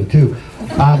this morning too.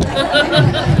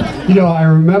 You know, I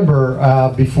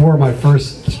remember before my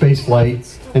first space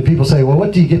flight, and people say, well,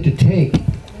 what do you get to take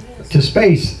to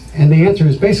space? And the answer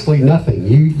is basically nothing.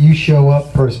 You show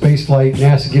up for a space flight,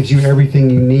 NASA gives you everything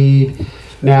you need.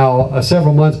 Now,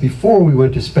 several months before we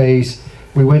went to space,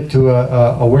 we went to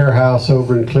a warehouse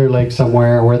over in Clear Lake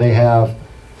somewhere where they have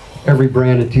every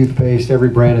brand of toothpaste, every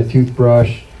brand of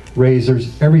toothbrush,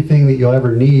 razors, everything that you'll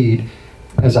ever need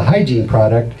as a hygiene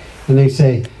product. And they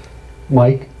say,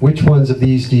 Mike, which ones of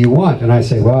these do you want? And I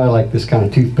say, well, I like this kind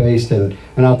of toothpaste, and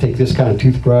I'll take this kind of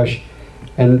toothbrush.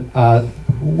 And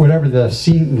whatever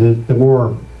the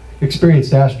more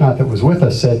experienced astronaut that was with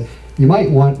us said, you might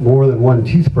want more than one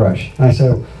toothbrush. And I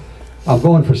said, I'm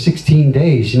going for 16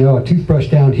 days. You know, a toothbrush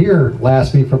down here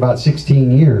lasts me for about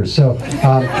 16 years. So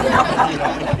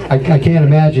I can't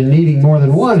imagine needing more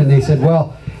than one. And they said,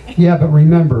 well, yeah, but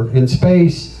remember, in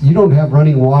space, you don't have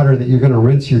running water that you're going to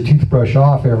rinse your toothbrush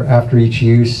off after each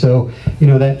use. So, you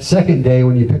know, that second day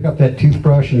when you pick up that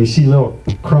toothbrush and you see little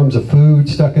crumbs of food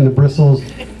stuck in the bristles,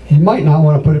 you might not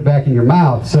want to put it back in your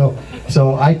mouth. So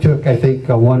I took, I think,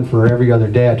 one for every other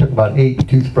day. I took about 8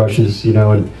 toothbrushes, you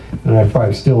know, and I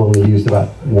probably still only used about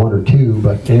 1 or 2.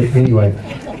 But anyway,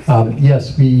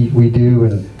 yes, we do,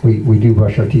 and we do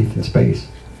brush our teeth in space.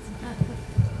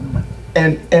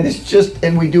 And it's just,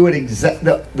 and we do it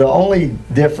the only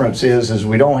difference is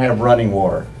we don't have running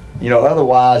water. You know,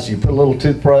 otherwise you put a little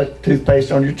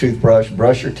toothpaste on your toothbrush,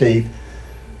 brush your teeth.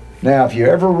 Now, if you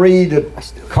ever read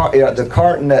the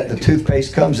carton that the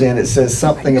toothpaste comes in, it says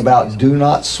something about do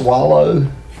not swallow.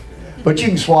 But you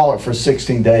can swallow it for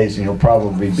 16 days and you'll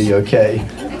probably be okay.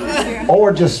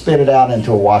 Or just spit it out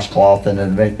into a washcloth, and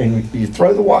you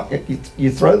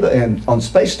throw and on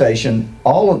space station,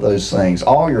 all of those things,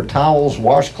 all your towels,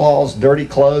 washcloths, dirty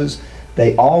clothes,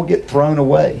 they all get thrown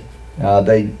away.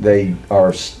 They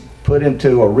are put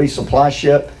into a resupply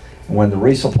ship. When the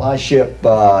resupply ship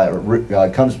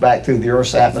comes back through the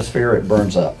Earth's atmosphere, it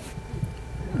burns up.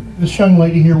 This young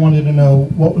lady here wanted to know,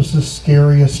 what was the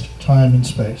scariest time in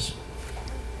space?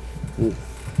 And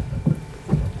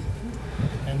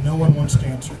no one wants to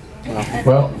answer.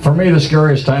 Well, for me, the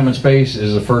scariest time in space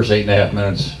is the first 8.5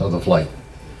 minutes of the flight.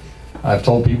 I've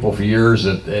told people for years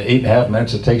that 8.5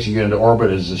 minutes it takes you to get into orbit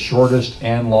is the shortest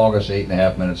and longest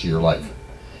 8.5 minutes of your life.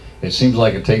 It seems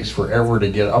like it takes forever to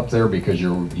get up there because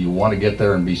you want to get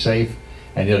there and be safe,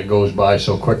 and yet it goes by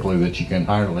so quickly that you can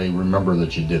hardly remember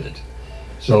that you did it.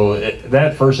 So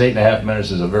that first 8.5 minutes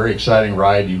is a very exciting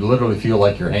ride. You literally feel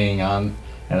like you're hanging on,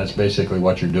 and that's basically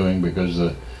what you're doing, because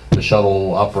the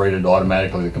shuttle operated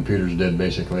automatically. The computers did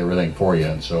basically everything for you,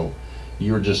 and so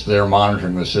you were just there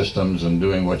monitoring the systems and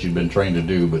doing what you'd been trained to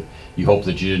do, but you hope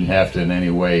that you didn't have to in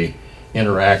any way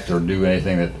interact or do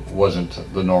anything that wasn't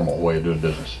the normal way of doing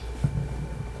business.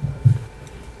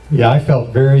 Yeah, I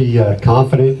felt very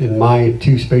confident in my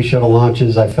 2 space shuttle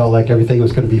launches. I felt like everything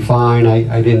was going to be fine.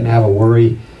 I didn't have a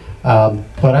worry.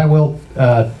 But I will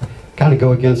kind of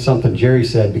go against something Jerry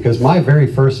said, because my very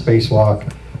first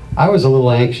spacewalk, I was a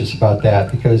little anxious about that,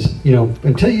 because, you know,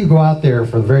 until you go out there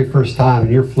for the very first time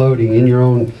and you're floating in your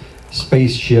own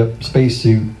spaceship,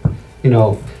 spacesuit, you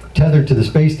know, tethered to the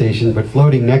space station, but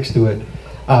floating next to it,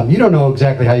 you don't know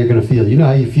exactly how you're going to feel. You know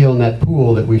how you feel in that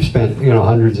pool that we've spent, you know,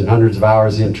 hundreds and hundreds of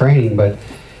hours in training, but,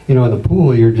 you know, in the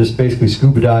pool you're just basically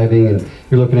scuba diving and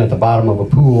you're looking at the bottom of a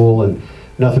pool and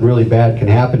nothing really bad can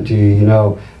happen to you, you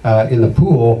know, in the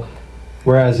pool.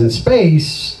 Whereas in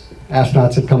space,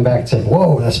 astronauts had come back and said,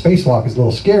 whoa, that spacewalk is a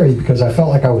little scary, because I felt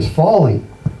like I was falling,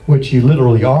 which you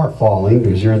literally are falling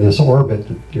because you're in this orbit,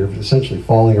 you're essentially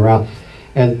falling around.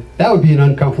 And that would be an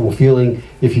uncomfortable feeling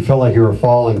if you felt like you were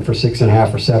falling for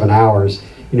 6.5 or 7 hours.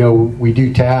 You know, we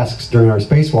do tasks during our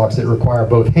spacewalks that require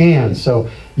both hands, so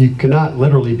you cannot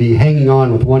literally be hanging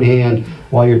on with one hand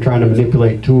while you're trying to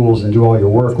manipulate tools and do all your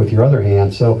work with your other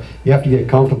hand. So you have to get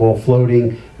comfortable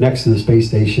floating next to the space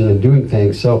station and doing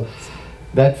things. So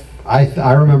that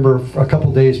I remember a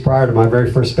couple days prior to my very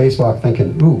first spacewalk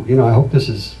thinking, ooh, you know, I hope this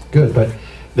is good. But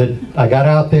that I got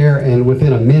out there, and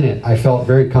within a minute I felt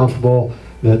very comfortable,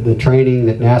 the training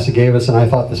that NASA gave us, and I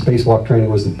thought the spacewalk training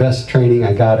was the best training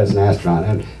I got as an astronaut.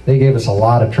 And they gave us a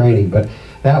lot of training, but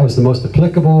that was the most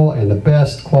applicable and the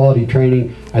best quality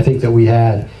training I think that we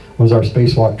had was our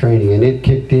spacewalk training. And it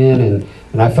kicked in,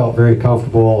 and I felt very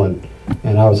comfortable, and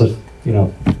I was just,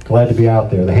 glad to be out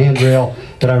there. The handrail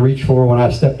that I reached for when I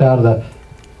stepped out of the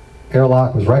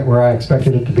airlock was right where I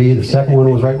expected it to be. The second one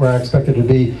was right where I expected it to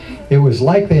be. It was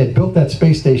like they had built that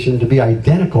space station to be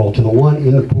identical to the one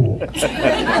in the pool.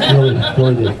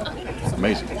 Really did. It's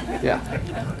amazing. Yeah.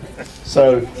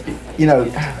 So,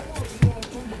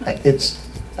 it's,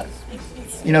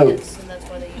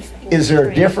 is there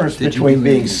a difference between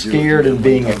being scared and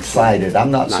being excited?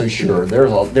 I'm not so sure. There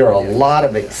are a lot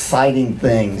of exciting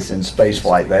things in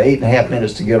spaceflight. The 8.5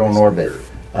 minutes to get on orbit.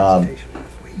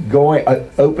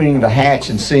 Opening the hatch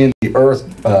and seeing the Earth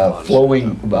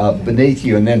flowing beneath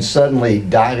you, and then suddenly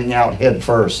diving out head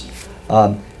first.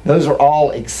 Those are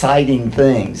all exciting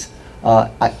things,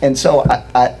 and so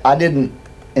I didn't,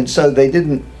 and so they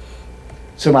didn't.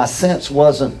 So my sense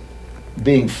wasn't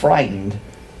being frightened,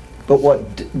 but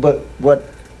what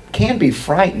can be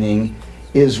frightening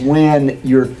is when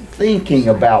you're thinking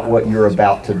about what you're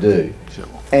about to do,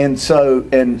 and so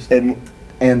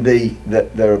and the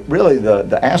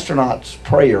astronaut's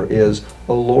prayer is,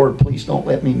 "Oh Lord, please don't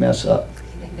let me mess up,"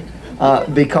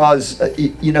 because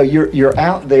you're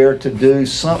out there to do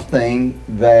something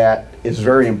that is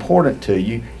very important to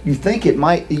you. You think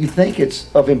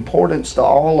it's of importance to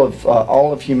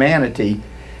all of humanity,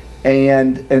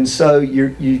 and so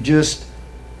you just,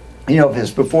 if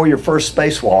it's before your first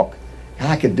spacewalk,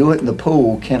 I could do it in the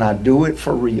pool. Can I do it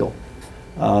for real?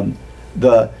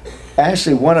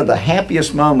 Actually, one of the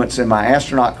happiest moments in my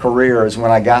astronaut career is when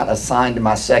I got assigned to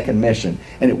my second mission,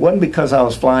 and it wasn't because I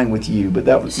was flying with you, but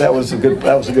that was a good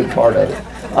part of it.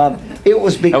 It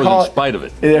was because that was in spite of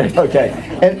it. Okay,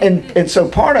 and so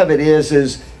part of it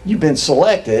is you've been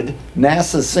selected.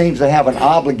 NASA seems to have an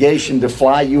obligation to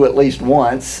fly you at least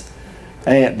once,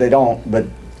 and they don't, but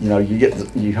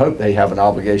you hope they have an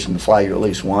obligation to fly you at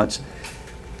least once.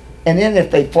 And then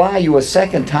if they fly you a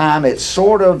second time, it's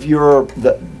sort of your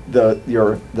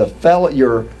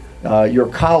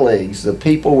colleagues, the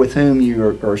people with whom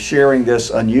you are sharing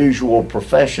this unusual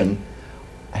profession,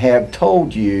 have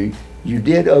told you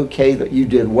did okay, that you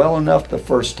did well enough the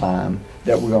first time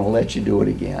that we're going to let you do it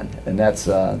again, and that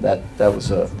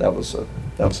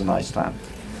was a nice time.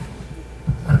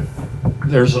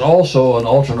 There's also an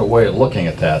alternate way of looking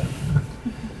at that.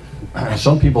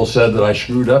 Some people said that I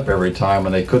screwed up every time,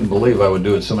 and they couldn't believe I would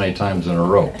do it so many times in a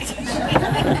row.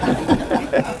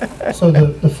 So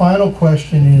the final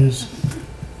question is,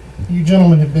 you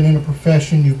gentlemen have been in a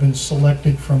profession, you've been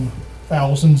selected from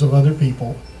thousands of other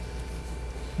people.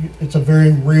 It's a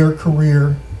very rare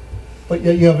career, but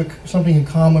yet you have something in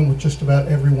common with just about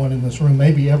everyone in this room,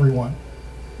 maybe everyone.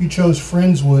 You chose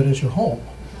Friendswood as your home.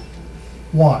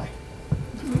 Why?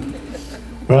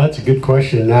 Well, that's a good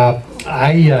question. Now,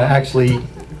 I actually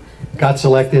got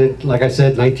selected, like I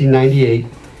said, 1998,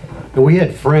 and we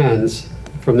had friends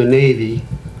from the Navy,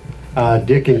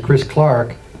 Dick and Chris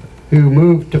Clark, who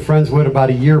moved to Friendswood about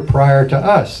a year prior to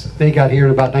us. They got here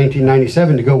in about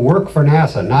 1997 to go work for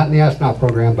NASA, not in the astronaut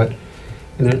program, but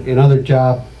in another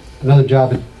job at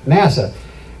NASA.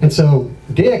 And so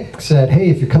Dick said, "Hey,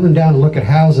 if you're coming down to look at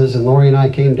houses," and Lori and I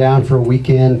came down for a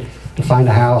weekend to find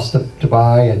a house to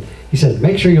buy, and he said,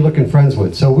 "Make sure you look in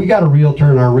Friendswood." So we got a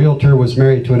realtor, and our realtor was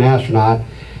married to an astronaut,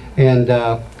 and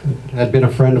had been a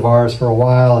friend of ours for a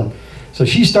while. And so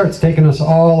she starts taking us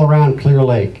all around Clear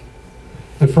Lake.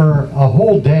 And for a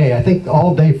whole day, I think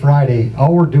all day Friday,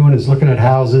 all we're doing is looking at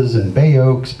houses in Bay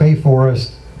Oaks, Bay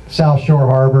Forest, South Shore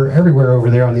Harbor, everywhere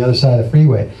over there on the other side of the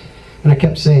freeway. And I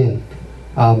kept saying,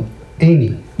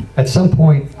 "Amy, at some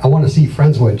point, I want to see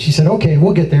Friendswood." She said, "Okay,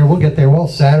 we'll get there, we'll get there." Well,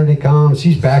 Saturday comes,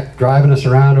 she's back driving us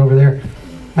around over there.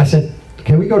 I said,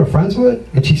 "Can we go to Friendswood?"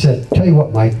 And she said, "Tell you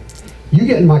what, Mike, you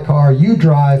get in my car, you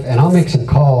drive, and I'll make some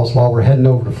calls while we're heading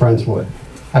over to Friendswood."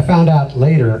 I found out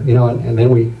later, and then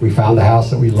we found the house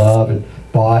that we love and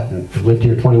bought and lived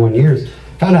here 21 years.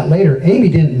 Found out later, Amy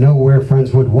didn't know where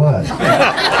Friendswood was.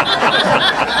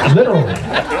 Literally.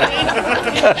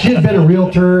 She had been a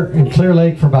realtor in Clear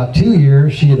Lake for about 2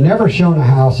 years. She had never shown a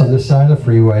house on this side of the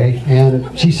freeway. And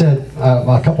she said,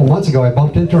 a couple months ago, I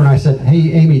bumped into her and I said,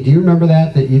 "Hey, Amy, do you remember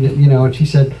that and she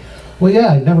said, "Well,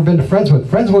 yeah, I'd never been to Friendswood.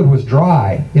 Friendswood was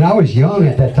dry." I was young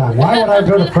at that time. Why would I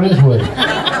go to Friendswood?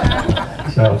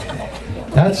 So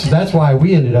that's why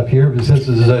we ended up here, because this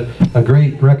is a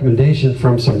great recommendation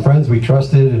from some friends we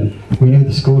trusted, and we knew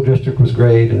the school district was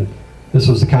great, and this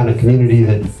was the kind of community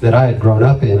that I had grown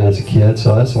up in as a kid,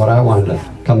 so that's what I wanted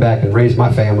to come back and raise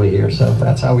my family here, so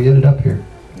that's how we ended up here.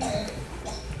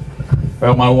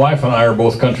 Well, my wife and I are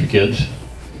both country kids.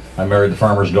 I married the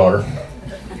farmer's daughter,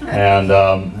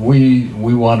 and we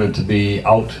wanted to be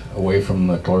out away from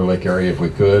the Clear Lake area if we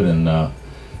could, and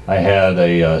I had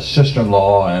a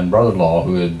sister-in-law and brother-in-law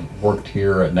who had worked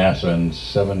here at NASA in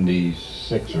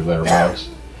 '76 or thereabouts,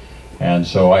 and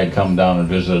so I had come down and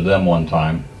visited them one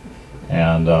time,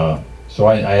 and so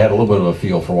I had a little bit of a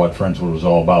feel for what Friendswood was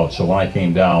all about. So when I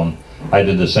came down, I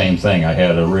did the same thing. I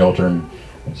had a realtor, and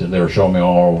they were showing me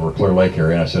all over Clear Lake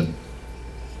area, and I said,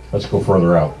 let's go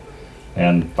further out,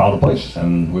 and found a place,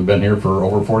 and we've been here for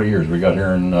over 40 years. We got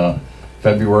here in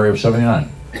February of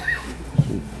 '79.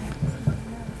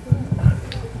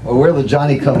 Well, we're the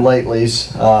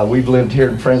Johnny-come-latelys. We've lived here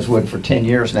in Friendswood for 10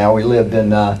 years now. We lived in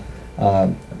the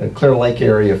Clear Lake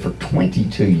area for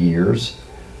 22 years.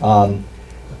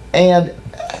 And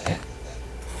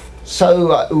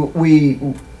so we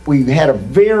had a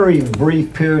very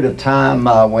brief period of time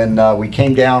when we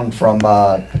came down from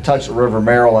Patuxent River,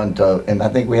 Maryland, and I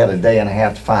think we had a day and a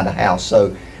half to find a house.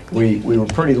 So we were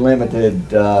pretty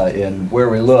limited in where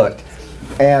we looked.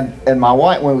 And my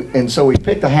wife, and so we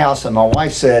picked a house, and my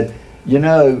wife said, you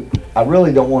know, I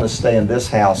really don't want to stay in this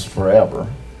house forever.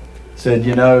 Said,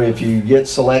 you know, if you get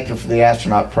selected for the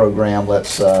astronaut program,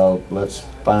 let's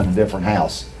find a different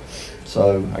house.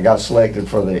 So I got selected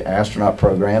for the astronaut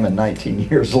program, and 19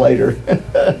 years later.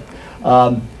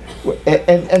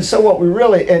 And so what we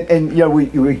really, and you know,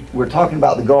 we're talking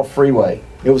about the Gulf Freeway.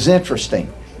 It was interesting.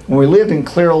 When we lived in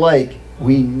Clear Lake,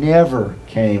 we never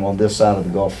came on this side of the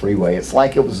Gulf Freeway. It's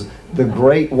like it was the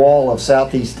Great Wall of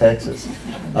Southeast Texas.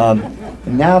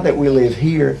 Now that we live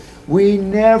here, we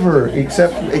never,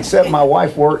 except my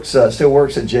wife still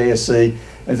works at JSC,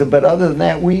 and so, but other than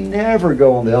that, we never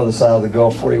go on the other side of the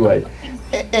Gulf Freeway.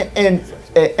 And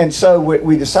so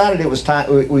we decided it was time.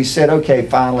 We said, okay,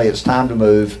 finally, it's time to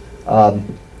move. And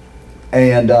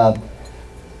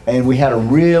we had a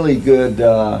really good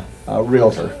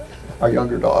realtor, our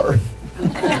younger daughter.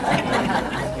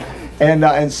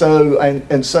 And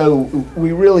so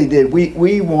we really did.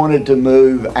 We wanted to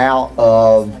move out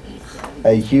of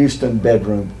a Houston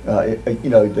bedroom, you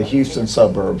know, the Houston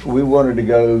suburbs. We wanted to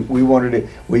go. We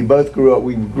both grew up.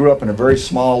 We grew up in a very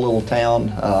small little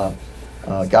town.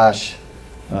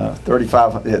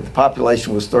 35. The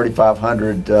population was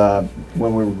 3,500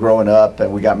 when we were growing up,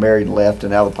 and we got married and left,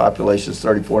 and now the population is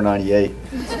 3,498.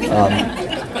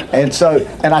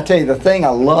 And I tell you, the thing I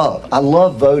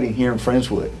love voting here in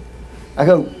Friendswood. I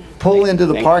go pull into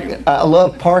the parking. I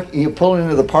love pulling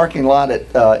into the parking lot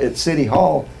at City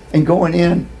Hall and going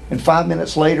in, and 5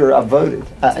 minutes later I voted.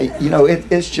 You know,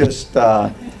 it's just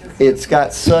it's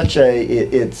got such a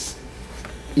it's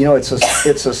you know, it's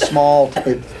a small.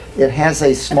 It has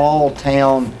a small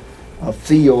town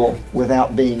feel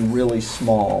without being really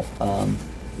small.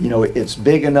 You know, it's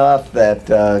big enough that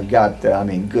got, I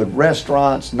mean, good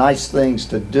restaurants, nice things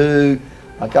to do.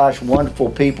 Gosh, wonderful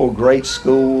people, great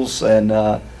schools, and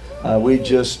we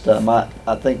just, I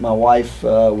think my wife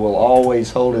will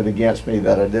always hold it against me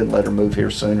that I didn't let her move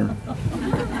here sooner.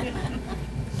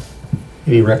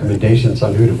 Any recommendations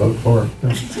on who to vote for?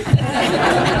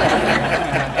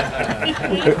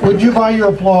 Would you, by your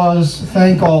applause,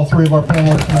 thank all three of our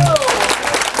panelists tonight?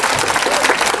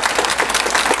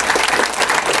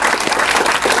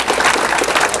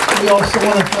 We also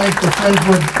want to thank the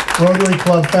Friendswood Rotary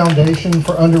Club Foundation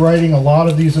for underwriting a lot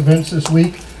of these events this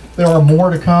week. There are more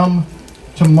to come.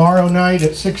 Tomorrow night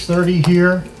at 6:30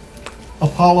 here,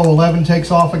 Apollo 11 takes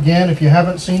off again. If you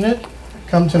haven't seen it,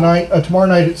 come tonight. Tomorrow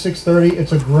night at 6:30.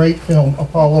 It's a great film,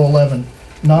 Apollo 11.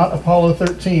 Not Apollo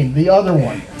 13, the other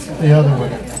one. The other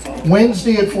one.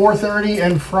 Wednesday at 4:30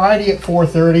 and Friday at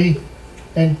 4:30.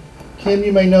 And Kim,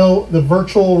 you may know the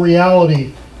virtual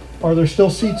reality. Are there still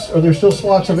seats? Are there still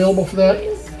slots available for that?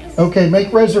 Okay,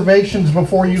 make reservations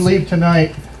before you leave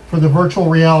tonight for the virtual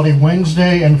reality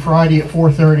Wednesday and Friday at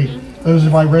 4:30. Those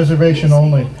are by reservation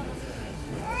only.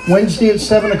 Wednesday at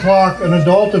 7 o'clock, an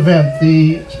adult event,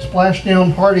 the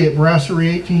Splashdown Party at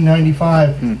Brasserie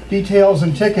 1895. Details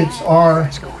and tickets are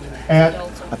at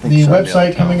the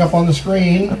website coming up on the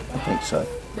screen. I think so.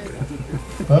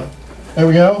 Oh, there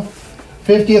we go.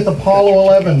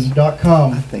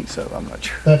 50thapollo11.com. I think so. I'm not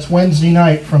sure. That's Wednesday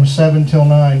night from 7 till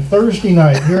 9. Thursday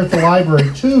night here at the library,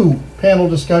 2 panel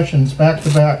discussions back to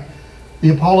back. The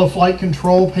Apollo Flight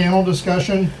Control panel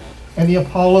discussion and the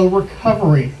Apollo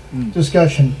Recovery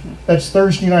discussion. That's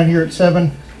Thursday night here at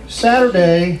 7.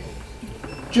 Saturday,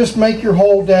 just make your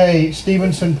whole day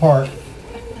Stevenson Park.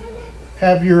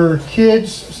 have your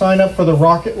kids sign up for the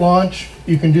rocket launch.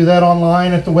 You can do that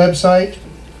online at the website.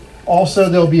 Also,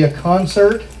 there'll be a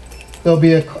concert. There'll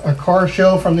be a car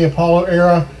show from the Apollo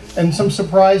era, and some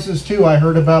surprises too I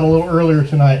heard about a little earlier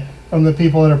tonight from the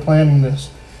people that are planning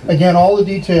this. Again, all the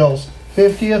details,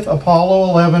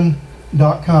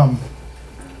 50thapollo11.com.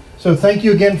 So thank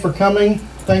you again for coming.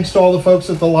 Thanks to all the folks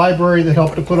at the library that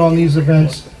helped to put on these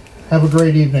events. Have a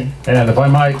great evening. And if I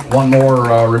might, one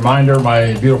more reminder,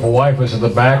 my beautiful wife is at the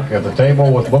back of the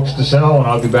table with books to sell, and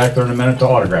I'll be back there in a minute to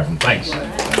autograph them. Thanks.